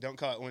work. Don't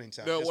call it Winning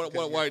Time. No,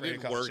 why it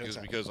didn't work is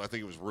because I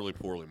think it was really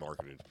poorly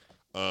marketed.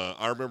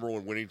 I remember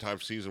when Winning Time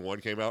Season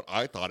 1 came out,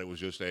 I thought it was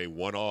just a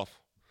one-off.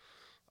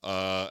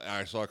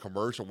 I saw a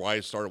commercial. Why I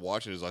started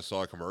watching it is I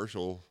saw a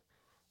commercial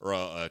or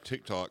a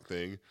TikTok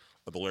thing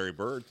of the Larry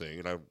Bird thing,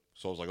 and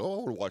so I was like, oh, I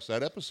want to watch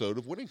that episode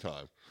of Winning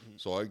Time. Mm-hmm.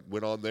 So I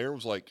went on there and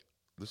was like,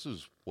 this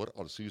is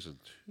on season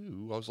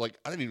 2. I was like,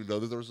 I didn't even know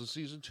that there was a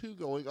season 2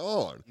 going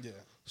on. Yeah.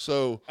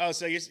 So. Oh,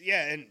 so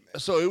and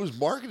so it was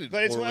marketed.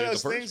 But it's one of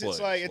those things. It's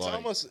like it's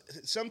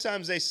almost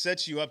sometimes they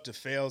set you up to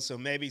fail. So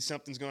maybe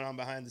something's going on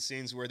behind the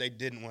scenes where they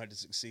didn't want it to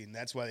succeed, and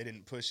that's why they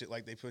didn't push it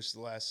like they pushed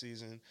the last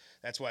season.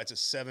 That's why it's a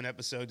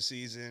 7-episode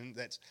season.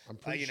 I'm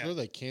pretty sure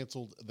they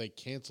canceled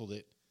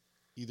it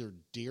either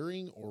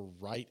during or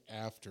right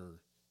after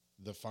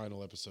the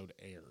final episode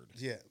aired.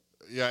 Yeah.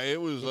 Yeah, it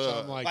was.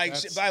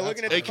 By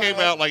looking at it came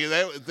out like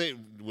that thing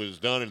was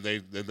done, and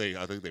they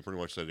I think they pretty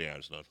much said, yeah,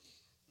 it's done.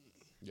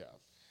 Yeah.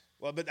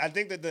 Well, but I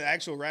think that the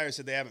actual writer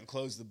said they haven't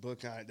closed the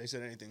book on it. They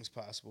said anything's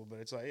possible, but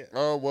it's like, yeah.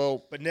 Oh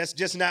well. But that's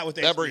just not what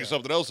they. That brings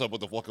something else up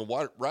with the fucking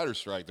writer's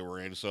strike that we're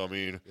in. So I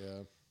mean.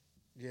 Yeah.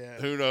 Yeah.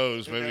 Who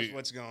knows? Who knows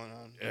what's going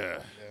on? Yeah.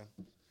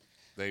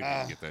 They need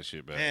to get that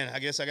shit back. Man, I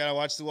guess I gotta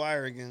watch The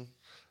Wire again.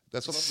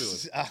 That's what I'm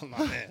doing. Oh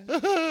my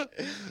man.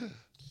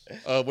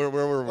 Where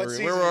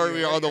are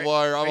we on The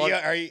Wire? I'm in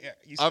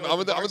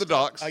the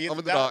docks.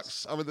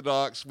 I'm in the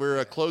docks.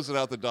 We're closing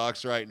out the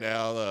docks right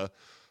now.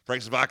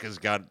 Frank Zabaka's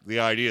got the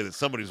idea that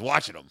somebody's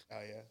watching them. Oh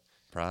yeah.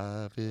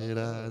 Private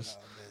eyes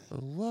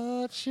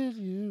watching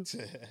you.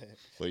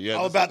 But yeah,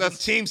 all about the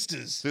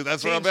Teamsters. Dude,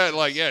 that's what I'm at.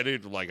 Like, yeah,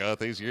 dude. Like,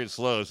 things are getting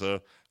slow. So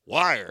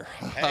Wire.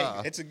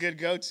 Hey, it's a good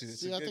go-to.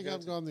 See, I think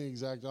I've gone the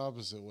exact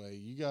opposite way.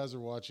 You guys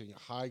are watching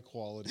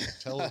high-quality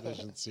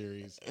television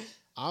series.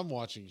 I'm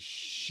watching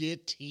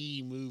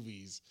shitty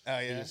movies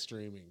via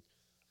streaming.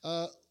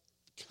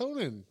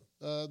 Conan,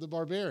 the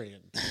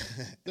Barbarian.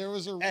 There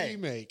was a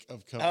remake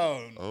of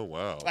Conan. Oh,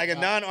 wow. Like a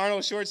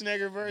non-Arnold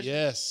Schwarzenegger version?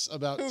 Yes,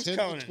 about Who's 10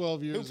 Conan? to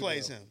 12 years ago. Who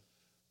plays him?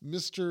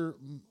 Mr.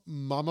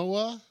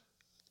 Momoa?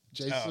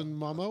 Jason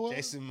Momoa?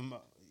 Jason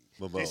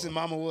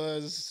Momoa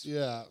was...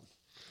 Yeah.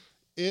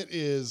 It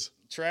is...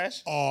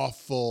 trash?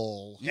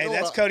 Awful. Hey,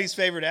 that's Cody's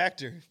favorite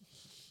actor.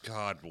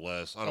 God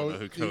bless. I don't know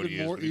who Cody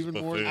is. Even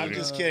more. I'm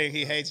just kidding.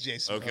 He hates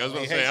Jason. Okay, I was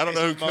going to say I don't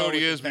know who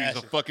Cody is, but he's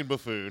a fucking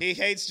buffoon. He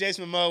hates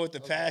Jason Momoa with the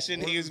passion.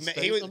 He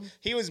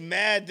was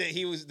mad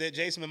that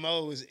Jason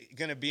Momoa was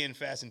going to be in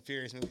Fast and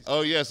Furious movies.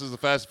 Oh yes, this is the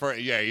Fast part.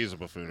 Yeah, he's a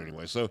buffoon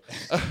anyway. So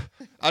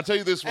I'll tell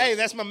you this one. Hey,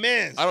 that's my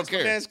man. I don't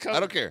care. I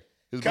don't care.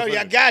 Cody,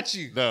 I got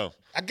you. No.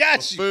 I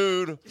got you.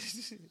 Buffoon.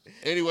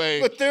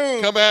 Anyway,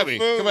 Buffoon. Come at me.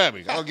 Come at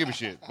me. I don't give a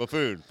shit.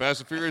 Buffoon.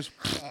 Fast and Furious.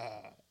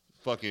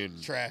 Fucking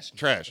trash.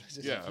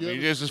 Yeah, I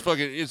mean, it's just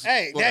fucking.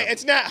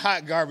 It's not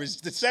hot garbage.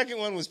 The second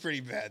one was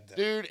pretty bad, though.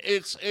 Dude,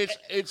 it's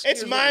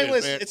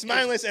mindless. It's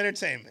mindless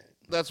entertainment.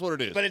 That's what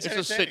it is. But it's a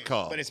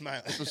sitcom. But it's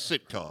mindless. It's a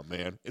sitcom,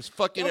 man. It's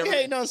fucking.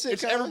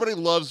 Sitcom. Everybody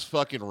loves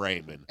fucking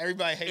Raymond.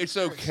 Everybody hates. It's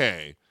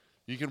okay.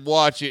 You can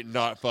watch it and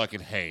not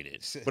fucking hate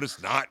it, but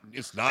it's not.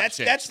 It's not.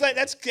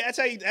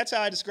 That's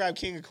how I describe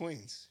King of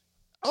Queens.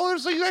 Oh,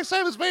 it's the exact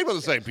same. It's made by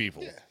the same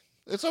people. Yeah.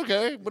 It's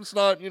okay, but it's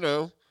not.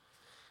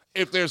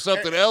 If there's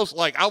something else,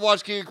 like I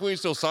watch King of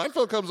Queens till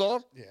Seinfeld comes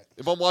on. Yeah.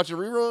 If I'm watching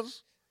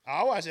reruns,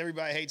 I watch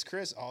Everybody Hates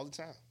Chris all the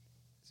time.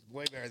 It's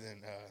way better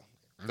than.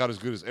 Not as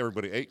good as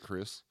Everybody Ate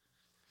Chris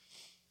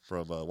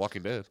from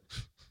Walking Dead.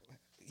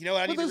 You know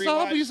what I need But to the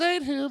rewatch? zombies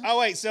ate him. Oh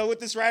wait, so with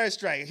this writer's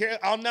strike, here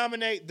I'll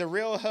nominate The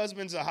Real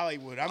Husbands of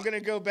Hollywood. I'm gonna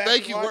go back.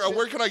 Thank and you. watch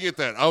Where it. can I get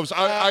that? I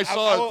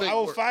saw a thing. I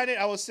will find it.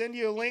 I will send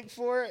you a link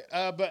for it,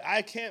 but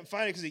I can't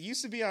find it because it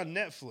used to be on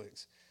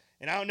Netflix,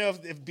 and I don't know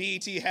if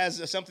BET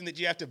has something that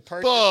you have to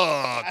purchase.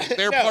 Fuck,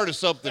 they're No, part of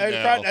something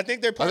now. I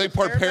think they're part. I think of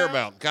part Paramount.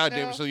 Paramount. God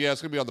damn now. it. So yeah,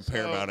 it's gonna be on the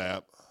Paramount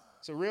app.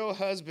 So Real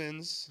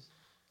Husbands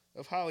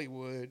of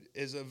Hollywood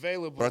is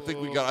available. But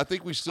I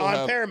think we still on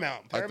have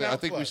Paramount. I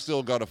think we Plus.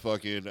 still got a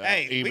fucking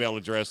email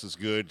address that's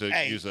good to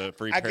use a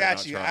free I Paramount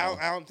got you. trial.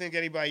 I don't think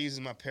anybody uses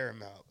my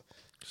Paramount.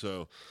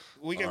 So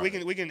We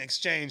can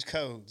exchange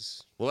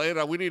codes. well, and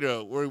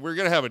we're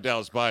gonna have a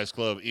Dallas Bias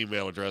Club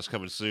email address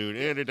coming soon,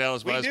 and a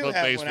Dallas We Bias do Club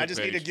have Facebook one. I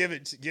just page. need to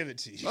give it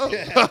to you. Oh.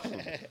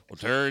 Well,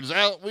 turns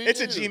out we It's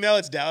do. a Gmail.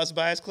 It's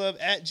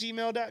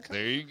DallasBiasClub@gmail.com.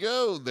 There you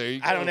go. There you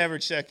go. I don't ever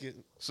check it.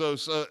 So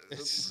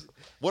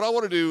what I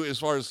want to do as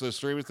far as the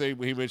streaming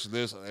thing, he mentioned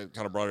this, I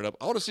kind of brought it up.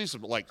 I want to see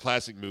some like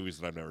classic movies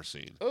that I've never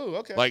seen. Oh,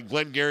 okay. Like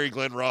Glengarry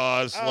Glen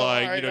Ross, Oh,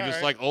 like, all right, just all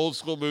right. like old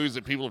school movies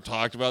that people have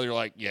talked about. You're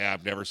like, yeah,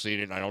 I've never seen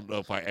it. And I don't know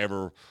if I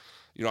ever,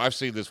 I've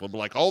seen this one, but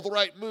like All the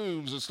Right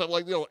Moves and stuff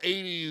like,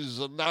 80s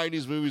and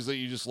 90s movies that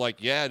you just like,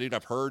 yeah, dude,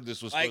 I've heard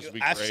this was supposed to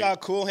be I great. saw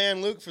Cool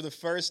Hand Luke for the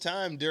first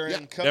time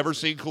during COVID. Never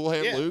seen Cool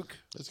Hand Yeah. Luke.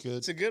 That's good.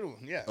 It's a good one,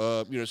 yeah.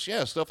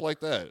 Stuff like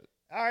that.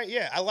 All right,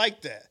 yeah, I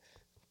like that.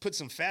 Put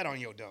some fat on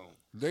your dome.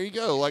 There you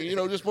go. Like,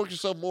 just make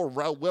yourself more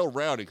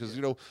well-rounded. Because,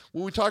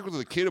 when we talk with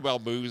the kid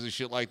about movies and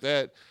shit like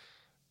that,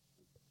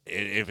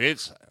 if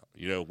it's,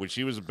 when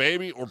she was a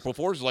baby or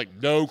before, it's like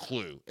no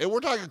clue. And we're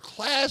talking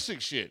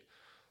classic shit.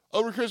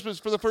 Over Christmas,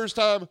 for the first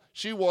time,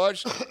 she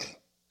watched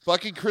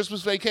fucking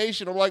Christmas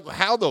Vacation. I'm like,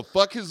 how the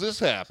fuck has this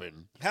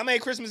happened? How many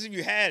Christmases have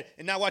you had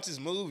and not watched this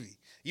movie?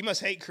 You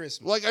must hate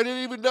Christmas. Like, I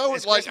didn't even know it.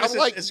 Is Like, Christmas- I'm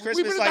like, is we've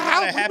Christmas been in like the not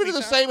a house. We've happy been in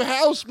the time? same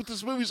house with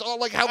this movie's on.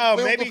 Like, how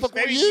where maybe the fuck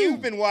were you?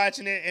 you've been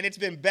watching it and it's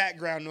been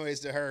background noise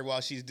to her while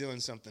she's doing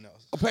something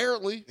else.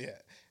 Apparently. Yeah.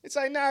 It's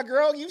like, nah,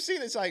 girl, you've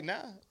seen it. It's like, nah.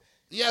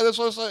 Yeah, that's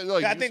what I'm saying.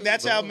 Like, I you think said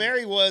that's it, how bro.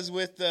 Mary was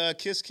with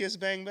Kiss Kiss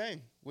Bang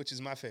Bang, which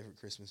is my favorite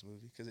Christmas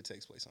movie because it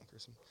takes place on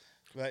Christmas.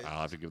 But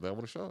I'll have to give that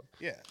one a shot.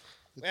 yeah.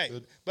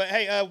 Good. But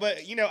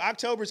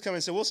October's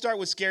coming, so we'll start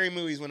with scary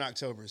movies when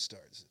October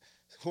starts.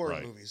 Horror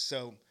Right. movies.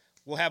 So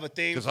we'll have a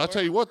theme. Because I'll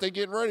tell you what, they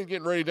getting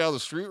ready down the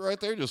street right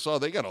there. Just saw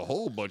they got a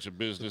whole bunch of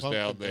business Pumpkin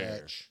down there.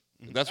 patch.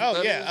 That's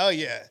what that is? Oh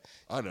yeah.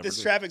 I never This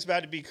did. traffic's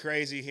about to be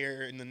crazy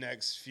here in the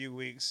next few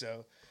weeks,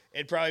 so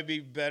it'd probably be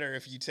better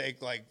if you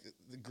take like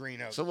the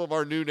green out. Some of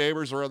our new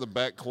neighbors around the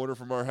back corner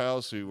from our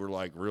house who were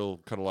like real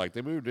kind of like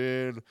they moved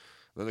in.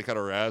 Then they kind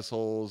of are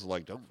assholes.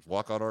 Like, don't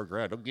walk on our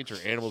grass. Don't get your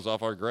animals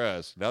off our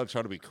grass. Now they're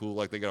trying to be cool.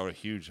 Like, they got a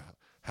huge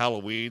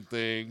Halloween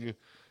thing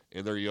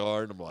in their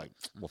yard. I'm like,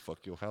 I'm going to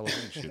fuck your Halloween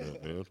shit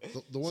up, man.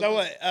 The one So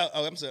thing-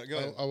 I'm sorry. Go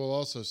ahead. I will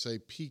also say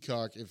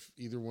Peacock. If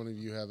either one of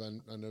you have,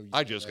 I know you I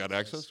have just got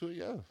access to it,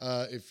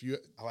 yeah. If you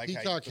I like how you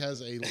Peacock put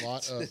has a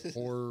lot of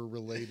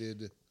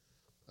horror-related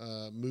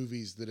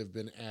movies that have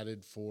been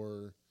added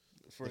for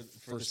for the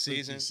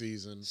spooky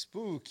season.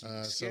 Spooky,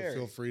 so scary.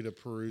 feel free to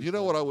peruse. You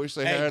know what I wish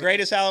they Hey, had?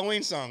 greatest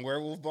Halloween song,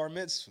 Werewolf Bar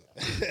Mitzvah.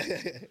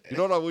 You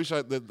know what I wish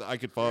that I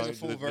could find? There's a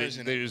full that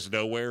version They of it. just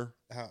nowhere.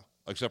 Huh.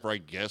 Except for, I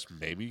guess,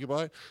 maybe you can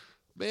buy it.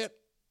 Man,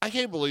 I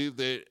can't believe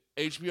that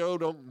HBO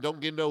don't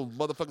get no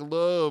motherfucking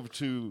love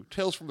to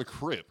Tales from the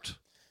Crypt.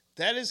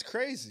 That is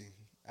crazy.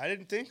 I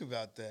didn't think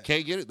about that.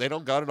 Can't get it. They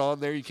don't got it on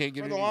there. You can't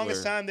get For it the anywhere.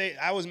 longest time,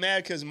 I was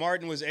mad because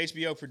Martin was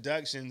HBO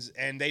Productions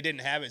and they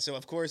didn't have it. So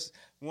of course,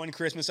 one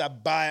Christmas I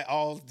buy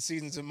all the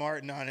seasons of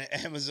Martin on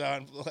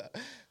Amazon.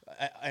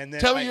 And then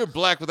Tell me you're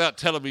black without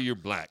telling me you're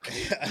black.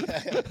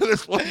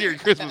 This one year at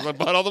Christmas, I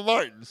bought all the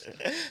Martins.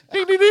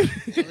 Ding, ding, ding.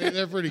 I mean,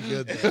 they're pretty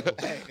good though.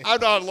 I'm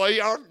not like,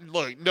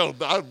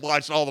 I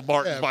watched all the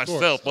Martins Yeah, of course,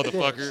 myself, of course.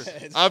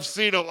 motherfucker. I've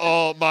seen them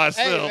all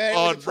myself man,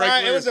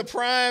 on it was a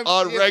prime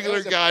on yeah, it regular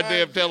was a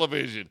goddamn prime-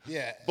 television.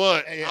 Yeah.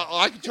 But Yeah.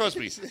 I can trust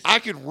me. I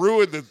can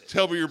ruin the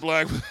tell me you're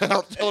black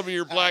without telling me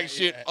you're black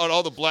shit on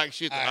all the black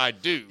shit that I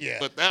do. Yeah.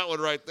 But that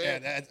one right there,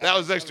 Yeah, that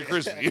was extra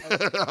crispy.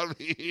 I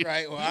mean,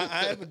 Right. Well,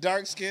 I am a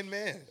dark skinned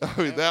man. I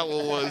mean, that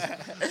one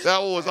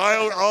was I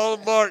own all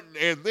of Martin,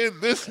 and then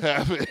this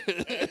happened.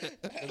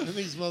 And then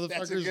these That's a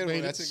motherfuckers good made one.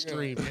 it That's a good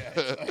stream. one.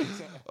 Yeah.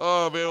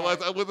 Oh man,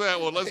 with that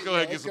one, let's go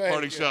ahead and get let's some go ahead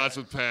party and get shots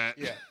that. with Pat.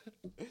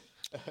 Yeah.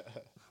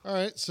 All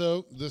right,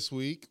 so this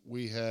week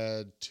we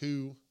had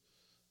 2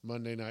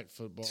 Monday Night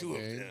Football Two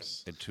of them.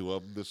 games. And 2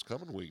 of them this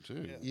coming week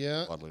too.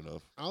 Yeah, Oddly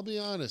enough, I'll be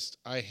honest,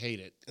 I hate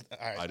it.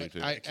 All right. I do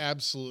too. I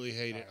absolutely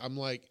hate it. I'm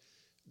like,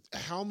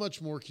 how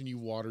much more can you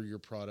water your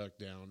product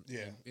down?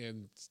 Yeah.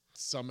 And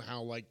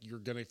somehow, like, you're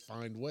going to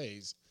find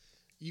ways.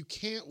 You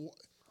can't.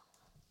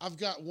 I've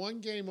got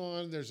one game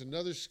on. There's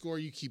another score.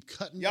 You keep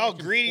cutting. Y'all back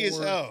and greedy as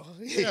forth. hell.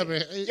 Yeah,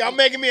 man. Y'all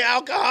making me an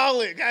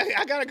alcoholic.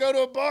 I gotta go to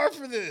a bar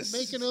for this.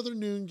 Make another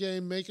noon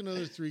game. Make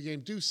another 3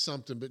 game. Do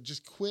something, but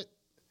just quit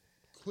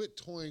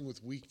toying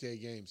with weekday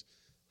games.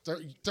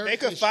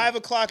 Make a 5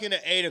 o'clock and an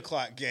 8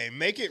 o'clock game.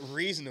 Make it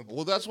reasonable.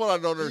 Well, that's what I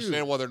don't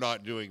understand why they're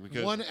not doing.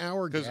 Because 1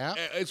 hour gap.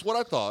 It's what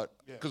I thought.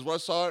 Because when I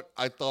saw it,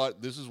 I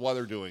thought this is why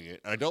they're doing it.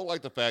 And I don't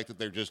like the fact that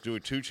they're just doing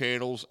 2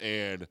 channels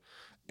and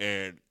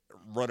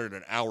running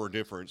an hour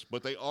difference.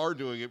 But they are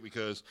doing it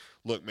because,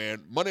 look,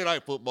 man, Monday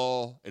Night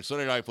Football and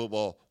Sunday Night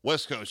Football,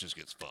 West Coast just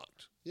gets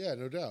fucked. Yeah,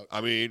 no doubt.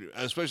 I mean,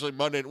 especially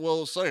Monday.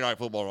 Well, Sunday Night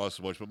Football not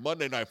so much, but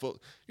Monday Night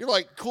Football, you're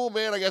like, cool,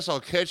 man. I guess I'll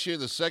catch you in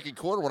the second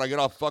quarter when I get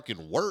off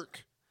fucking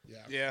work.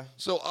 Yeah.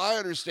 So I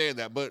understand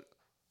that, but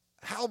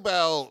how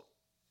about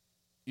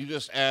you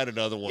just add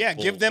another one? Yeah,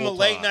 give them a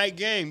late night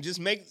game.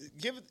 Just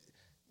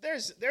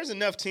there's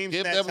enough teams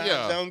in that time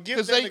zone.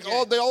 Give them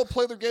they all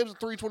play their games at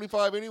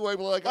 3:25 anyway.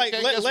 But okay,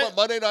 guess what?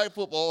 Monday Night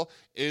Football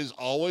is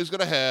always going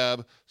to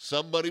have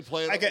somebody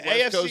playing like at an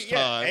West AFC, Coast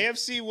time.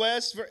 NFC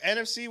West for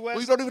NFC West.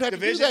 Well, you don't even have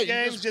division to do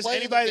that. Games, just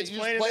anybody that's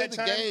playing at that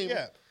time. Game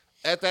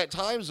at that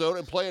time zone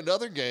and play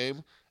another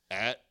game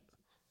at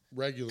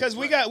regular. Because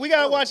we got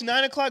to watch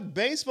 9 o'clock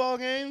baseball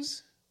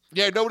games.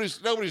 Yeah,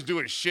 nobody's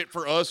doing shit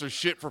for us or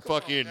shit for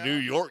fucking New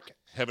York.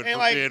 Heaven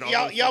forbid.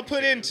 Y'all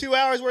put in 2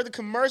 hours worth of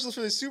commercials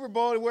for the Super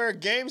Bowl where a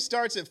game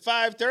starts at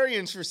 5:30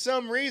 and for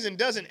some reason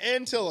doesn't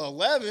end till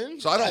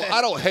 11. So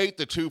I don't hate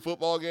the 2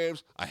 football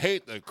games. I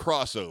hate the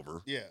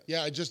crossover.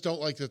 Yeah, I just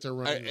don't like that they're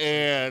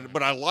running.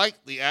 But I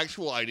like the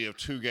actual idea of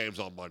 2 games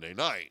on Monday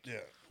night. Yeah.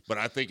 But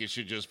I think it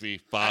should just be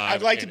 5.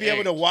 I'd like to be 8.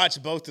 able to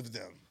watch both of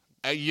them.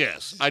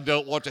 Yes, I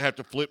don't want to have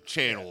to flip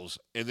channels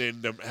and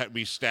then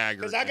be staggered.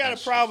 Because I got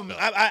a problem.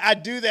 I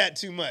do that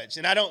too much,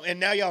 and I don't. And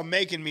now y'all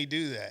making me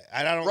do that.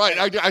 I don't. Right,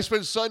 I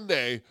spend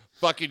Sunday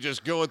fucking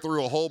just going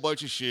through a whole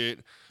bunch of shit.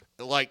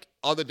 Like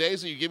on the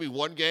days that you give me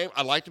one game,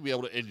 I like to be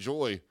able to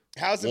enjoy.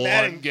 How's the one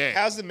Manning game.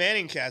 How's the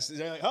Manning cast?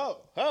 They're like,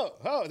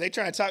 oh. They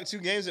trying to talk 2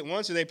 games at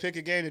once, or they pick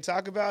a game to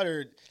talk about,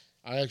 or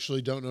I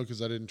actually don't know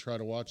because I didn't try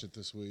to watch it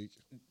this week.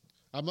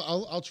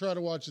 I'll try to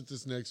watch it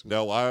this next week.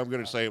 No, I'm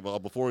going to say, well,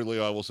 before we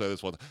leave, I will say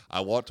this one. I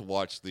want to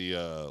watch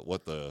the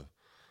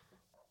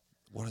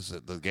what is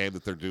it? The game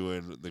that they're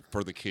doing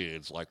for the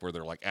kids, like where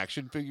they're like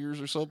action figures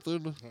or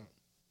something.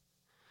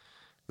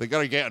 They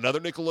got another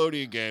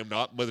Nickelodeon game,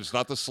 but it's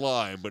not the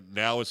slime, but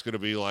now it's going to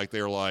be like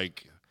they're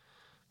like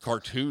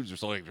cartoons or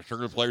something. They're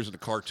turning players into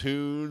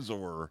cartoons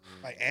or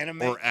like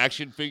anime or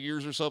action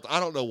figures or something. I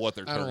don't know what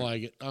they're turning.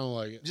 I don't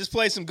like it. Just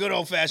play some good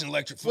old fashioned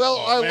electric football.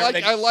 Well,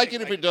 I like it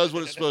if it does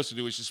what it's supposed to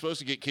do. It's just supposed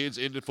to get kids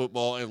into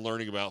football and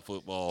learning about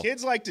football.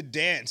 Kids like to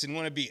dance and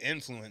want to be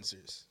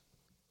influencers.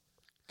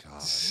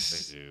 God,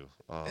 they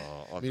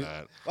do.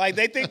 That. Like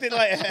they think that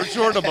like For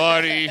Jordan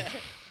Emani,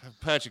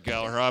 Patrick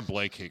Gallagher, I'm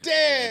Blake Higgins.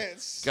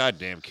 Dance.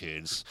 Goddamn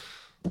kids.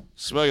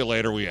 Smell you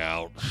later. We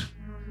out.